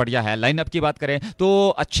बल्लेबाजी बहुत बढ़िया है। लाइनअप की बात करें तो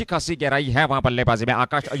अच्छी खासी गहराई है वहां बल्लेबाजी में।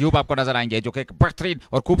 आकाश अयूब आपको नजर आएंगे जो कि एक बेहतरीन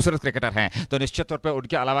और खूबसूरत क्रिकेटर हैं। तो निश्चित तौर पर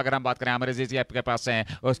उनके अलावा अगर हम बात करें, आमिर अजीज आपके पास हैं,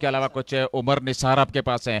 उसके अलावा कुछ उमर निसार आपके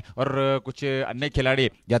पास हैं और कुछ अन्य खिलाड़ी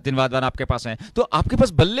यतिन वाधवान आपके पास हैं। तो आपके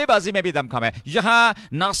पास बल्लेबाजी में भी दमखम है। यहां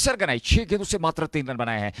नासिर गनाई 6 गेंदों से मात्र 3 रन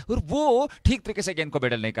बनाए हैं और वो ठीक तरीके से गेंद को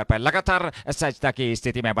बैडल नहीं कर पाए। लगातार सहजता की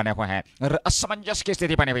स्थिति में बने हुए हैं और असमंजस की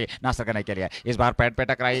स्थिति बनी हुई नासिर गनाई के लिए। इस बार पैड पे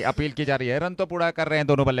टकराई अपील की जा रही है। रन तो पूरा कर रहे हैं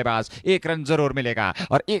दोनों बल्लेबाज, 1 रन जरूर मिलेगा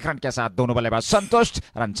और 1 रन के साथ दोनों बल्लेबाज संतुष्ट।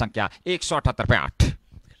 रन संख्या 178 पे 8।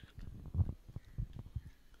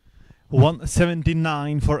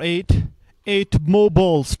 179 for 8. 8 more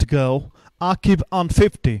balls to go. Akib on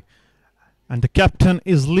 50. And the captain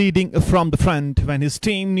is leading from the front. When his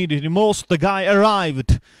team needed him most, the guy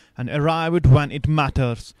arrived. And arrived when it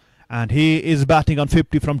matters. And he is batting on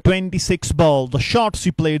 50 from 26 balls. The shots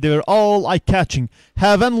he played, they were all eye-catching.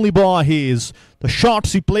 Heavenly boy he is. The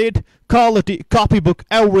shots he played, quality, copybook,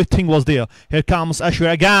 everything was there. Here comes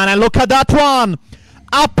Ashwin again. And look at that one.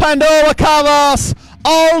 Up and over covers.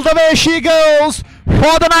 All the way she goes.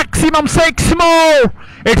 For the maximum 6 more.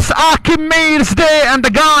 It's Akim Mir's day and the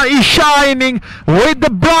guy is shining with the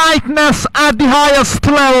brightness at the highest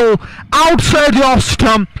level. Outside the off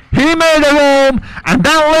stump, he made a roam and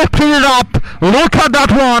then lifted it up. Look at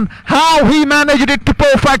that one, how he managed it to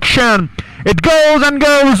perfection. It goes and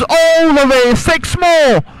goes all the way. 6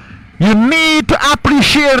 more. You need to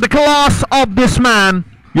appreciate the class of this man.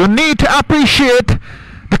 You need to appreciate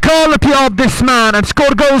the quality of this man. And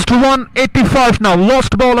score goes to 185 now.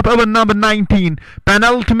 Lost ball up over number 19.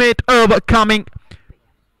 Penultimate over coming.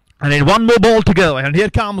 And then 1 more ball to go. And here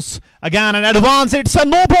comes again an advance. It's a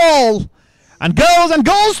no ball. And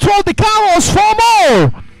goes through the covers for more.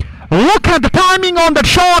 Look at the timing on that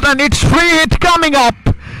shot. And it's free hit coming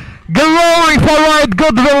up. Glory for Right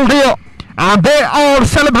Goodwill there. And they are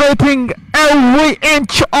celebrating every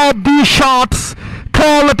inch of these shots.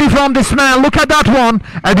 Quality from this man. Look at that one.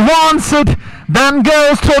 Advance it, then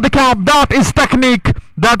goes through the cap. That is technique,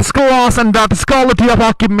 that is class, and that is quality of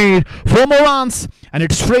Akim Mir. 4 more runs and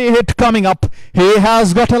it's free hit coming up. He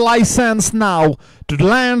has got a license now to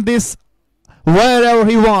land this wherever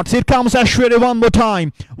he wants. Here comes Ashwari one more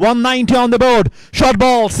time. 190 on the board. Short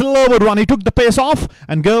ball, slowed one. He took the pace off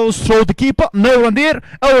and goes through the keeper. No one there.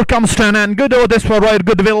 Over comes Turn and good over this for Royal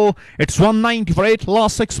Goodwill. It's 190 for 8.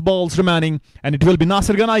 Last 6 balls remaining. And it will be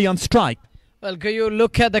Nasir Ganai on strike. Well, can you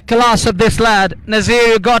look at the class of this lad? Nazir,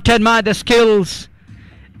 you got to admire the skills.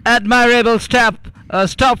 Admirable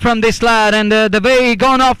stop from this lad and the way he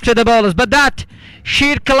gone after the bowlers. But that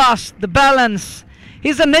sheer class, the balance.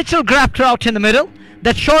 He's a natural grafter out in the middle.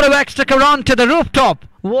 That short of extra around to the rooftop.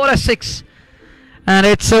 What a 6. And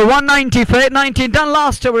it's 190 for 890. Done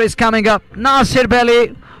last over is coming up. Nasir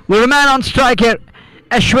Belly will remain on strike here.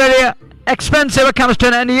 Ashwarya, expensive comes to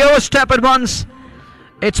an end. He overstepped at once.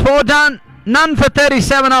 It's 4 done. None for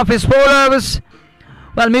 37 off his 4 overs.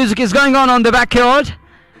 Well, music is going on the backyard.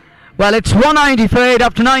 Well, it's 190 for 8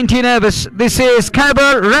 up to 19 overs. This is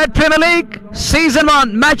Khyber Red Premier League, Season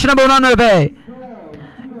 1, match number 1 away.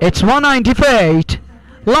 It's 190 for 8.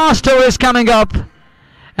 Last over is coming up.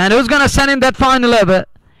 And who's going to send him that final over?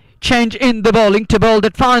 Change in the bowling to bowl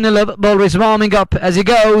that final over. Bowler is warming up as he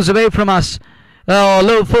goes away from us. Oh,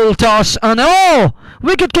 low full toss. And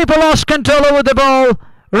wicketkeeper lost control over the ball.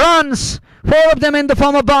 Runs. 4 of them in the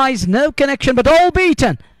form of byes. No connection, but all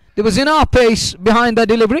beaten. There was enough pace behind the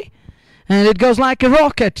delivery. And it goes like a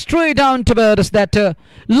rocket. Straight down towards that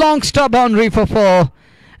long stop boundary for 4.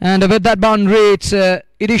 And with that boundary, it's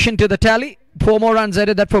addition to the tally. 4 more runs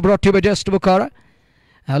added. That for brought to you by Just Bukhara.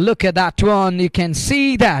 Look at that one. You can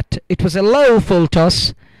see that it was a low full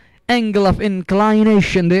toss. Angle of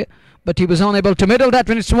inclination there. But he was unable to middle that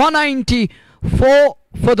when it's 194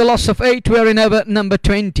 for the loss of 8. We're in over number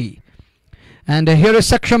 20. And here is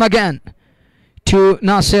Saksham again to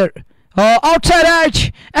Nasir. Outside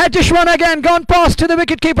edge. Edgish one again. Gone past to the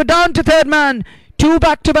wicketkeeper. Down to 3rd man. 2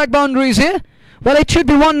 back-to-back boundaries here. Well, it should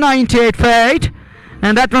be 198 for 8.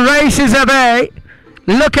 And that one races away.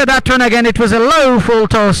 Look at that one again. It was a low full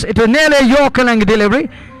toss. It was nearly a Yorker length delivery.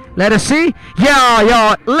 Let us see.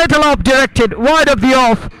 Yeah. Little up directed. Wide of the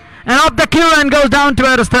off. And up the queue and goes down to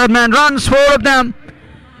where his 3rd man. Runs 4 of them.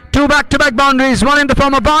 Two back-to-back boundaries, one in the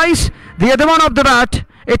form of byes, the other one off the bat.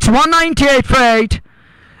 It's 198 for 8.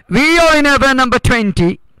 We are in over number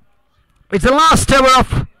 20. It's the last over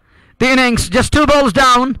of the innings, just 2 balls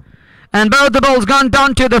down, and both the balls gone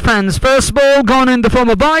down to the fence. First ball gone in the form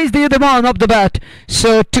of byes, the other one off the bat.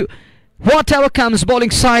 So whatever comes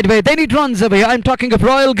bowling sideways, they need runs away. I'm talking of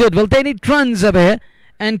Royal Goodwill, they need runs away.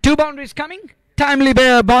 And 2 boundaries coming, timely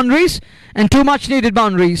boundaries, and 2 much needed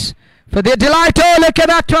boundaries for their delight. Oh, look at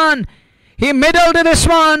that one. He middled to this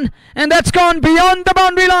one, and that's gone beyond the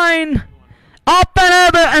boundary line. Up and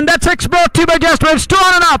over, and that's brought to you by Just Waves. 2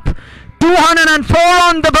 on and up. 204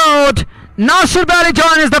 on the board. Nasir Bali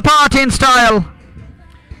joins the party in style.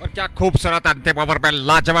 और क्या खूबसूरत अंतिम over में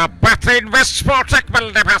लाजवाब बेहतरीन विस्फोटक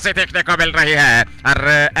बल्लेबाजी देखने को मिल रही है। और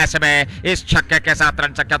ऐसे में इस छक्के के साथ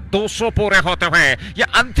रन संख्या 200 पूरे होते हुए ये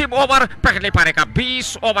अंतिम ओवर पहली पारी का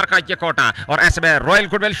 20 ओवर का ये कोटा। और ऐसे में रॉयल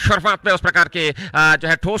गुडविल शुरुआत में उस प्रकार की जो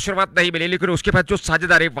है ठोस शुरुआत नहीं मिली, लेकिन उसके बाद जो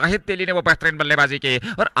साझेदारी वाहिद तेली ने वो बेहतरीन बल्लेबाजी की।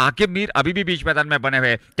 और आकिब मीर अभी भी बीच मैदान में बने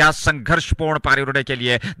हुए, क्या संघर्षपूर्ण पारी उड़ने के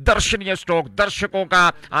लिए दर्शनीय स्ट्रोक, दर्शकों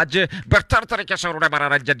का आज बेहतर तरीके से उन्होंने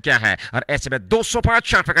मनोरंजन किया है। और ऐसे में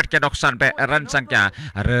 205 विकेट के नुकसान पे रन संख्या।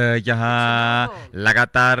 और यहाँ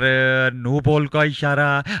लगातार नो बॉल का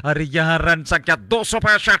इशारा, और यहाँ रन संख्या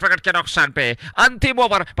 205 विकेट के नुकसान पे अंतिम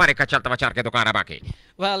ओवर पारी का चलता हुआ 4 के दुकान बाकी।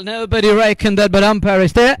 Well, nobody reckoned that, but umpire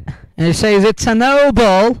is there and he says it's a no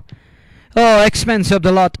ball. Oh, expensive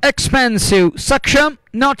the lot, expensive. Saksham,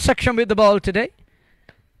 not Saksham with the ball today,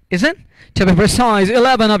 isn't? To be precise,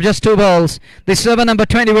 11 of just 2 balls. This is over number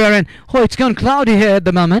 20 we're in. Oh, it's gone cloudy here at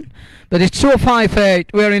the moment, but it's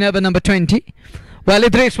 258. We're in over number 20. Well,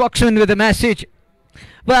 Idris walks in with a message.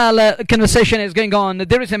 Well, conversation is going on.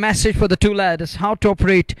 There is a message for the 2 lads, how to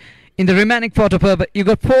operate in the remaining part of over. You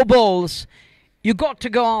got 4 balls. You got to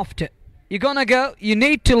go after. You're gonna go, you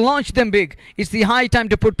need to launch them big. It's the high time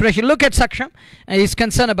to put pressure. Look at Saksham, and he's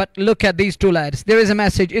concerned about, look at these 2 lads. There is a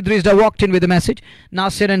message. Idris walked in with a message.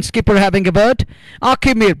 Nasir and skipper having a word.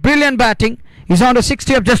 Akib Mir, brilliant batting. He's on to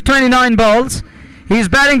 60 of just 29 balls. He's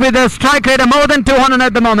batting with a strike rate of more than 200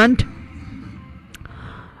 at the moment.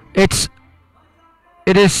 It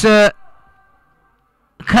is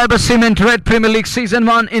Khyber Red Premier League Season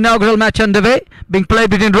 1 inaugural match underway, being played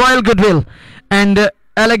between Royal Goodwill and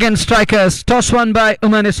Elegant Strikers. Toss won by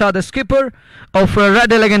Umar Nisa, the skipper of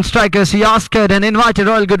Red Elegant Strikers. He asked and invited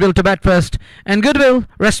Royal Goodwill to bat first, and Goodwill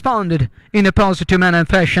responded in a positive manner and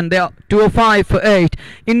fashion. They are 205 for 8.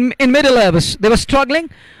 In middle overs, they were struggling,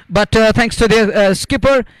 but thanks to their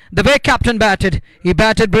skipper, the way captain batted, he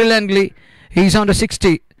batted brilliantly. He's on to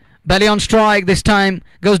 60. Belly on strike this time.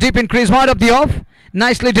 Goes deep in crease, wide up the off.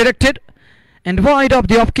 Nicely directed. And wide up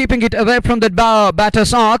the off, keeping it away from the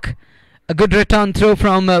batter's arc. A good return throw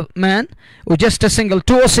from Man with just a single.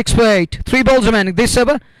 206 for 8. 3 balls remaining this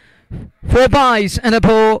over. 4 byes and a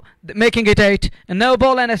ball, making it 8. And no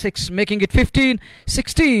ball and a 6, making it 15.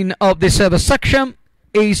 16 of this over. Saksham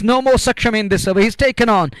is no more Saksham in this over. He's taken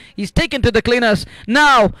on. He's taken to the cleaners.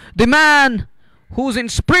 Now the man who's in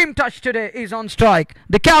supreme touch today is on strike.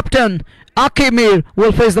 The captain, Akib Mir,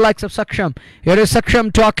 will face the likes of Saksham. Here is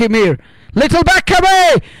Saksham to Akib Mir. Little back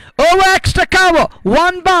away, over extra cover,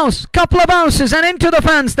 1 bounce, couple of bounces and into the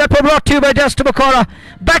fence. That were brought to you by Just Bakora.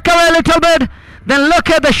 Back away a little bit, then look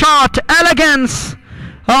at the shot, elegance.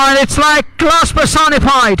 Oh, it's like class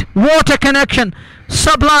personified, water connection,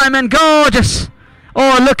 sublime and gorgeous.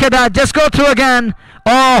 Oh, look at that, just go through again.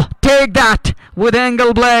 Oh, take that with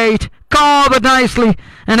angle blade, carve it nicely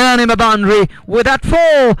and earn him a boundary. With that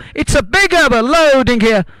 4, it's a big over loading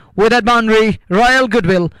here. With that boundary, Royal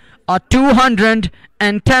Goodwill are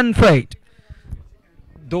 210 for 8.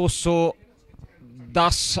 210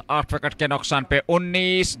 8 wicket के नुकसान पे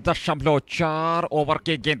 19.4 over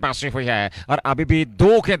की गेंदबाजी हुई है और अभी भी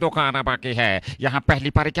 2 के दुकान बाकी है यहाँ पहली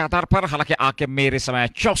पारी के आधार पर। हालांकि आके मेरे समय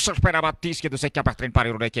 64 पे नाबाद, 30 गेंदों से क्या बेहतरीन पारी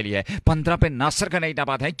उड़ने के लिए 15 पे नासिर का नई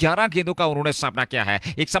नाबाद है। 11 गेंदों का उन्होंने सामना किया है,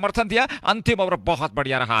 एक समर्थन दिया। अंतिम ओवर बहुत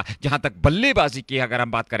बढ़िया रहा। जहां तक बल्लेबाजी की अगर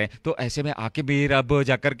हम बात करें तो ऐसे में आके मेर अब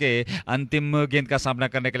जाकर के अंतिम गेंद का सामना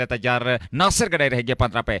करने के लिए तैयार। नासिर गड़े रहेंगे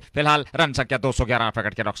 15 पे। फिलहाल रन संख्या 211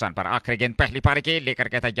 विकेट के नुकसान पर। आखिरी गेंद पहली पारी की लेकर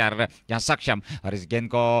के तैयार यहाँ सक्षम, और इस गेंद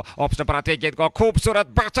को ऑप्शन पर आते गेंद को खूबसूरत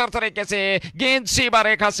बेहतर तरीके से गेंद सीमा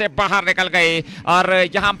रेखा से बाहर निकल गई और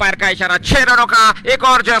यहाँ अंपायर का इशारा 6 रनों का एक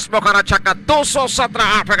और जस्ट मुखरा छक्का। 217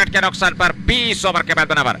 8 विकेट के नुकसान पर 20 ओवर के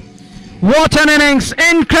बाद over. What an innings,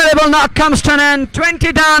 incredible, knock comes to an end,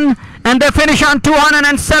 20 done and they finish on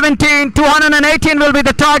 217, 218 will be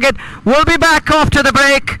the target. We'll be back after the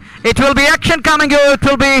break. It will be action coming here, it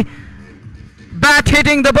will be bat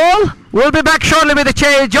hitting the ball. We'll be back shortly with the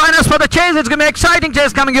chase. Join us for the chase, it's going to be exciting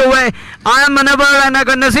chase coming your way. I am Manawar and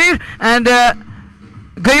Agar Nazir, and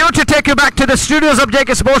Gayo to take you back to the studios of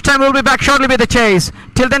JK Sports Time. We'll be back shortly with the chase.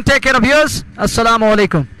 Till then, take care of yours. Assalamu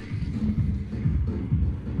alaikum.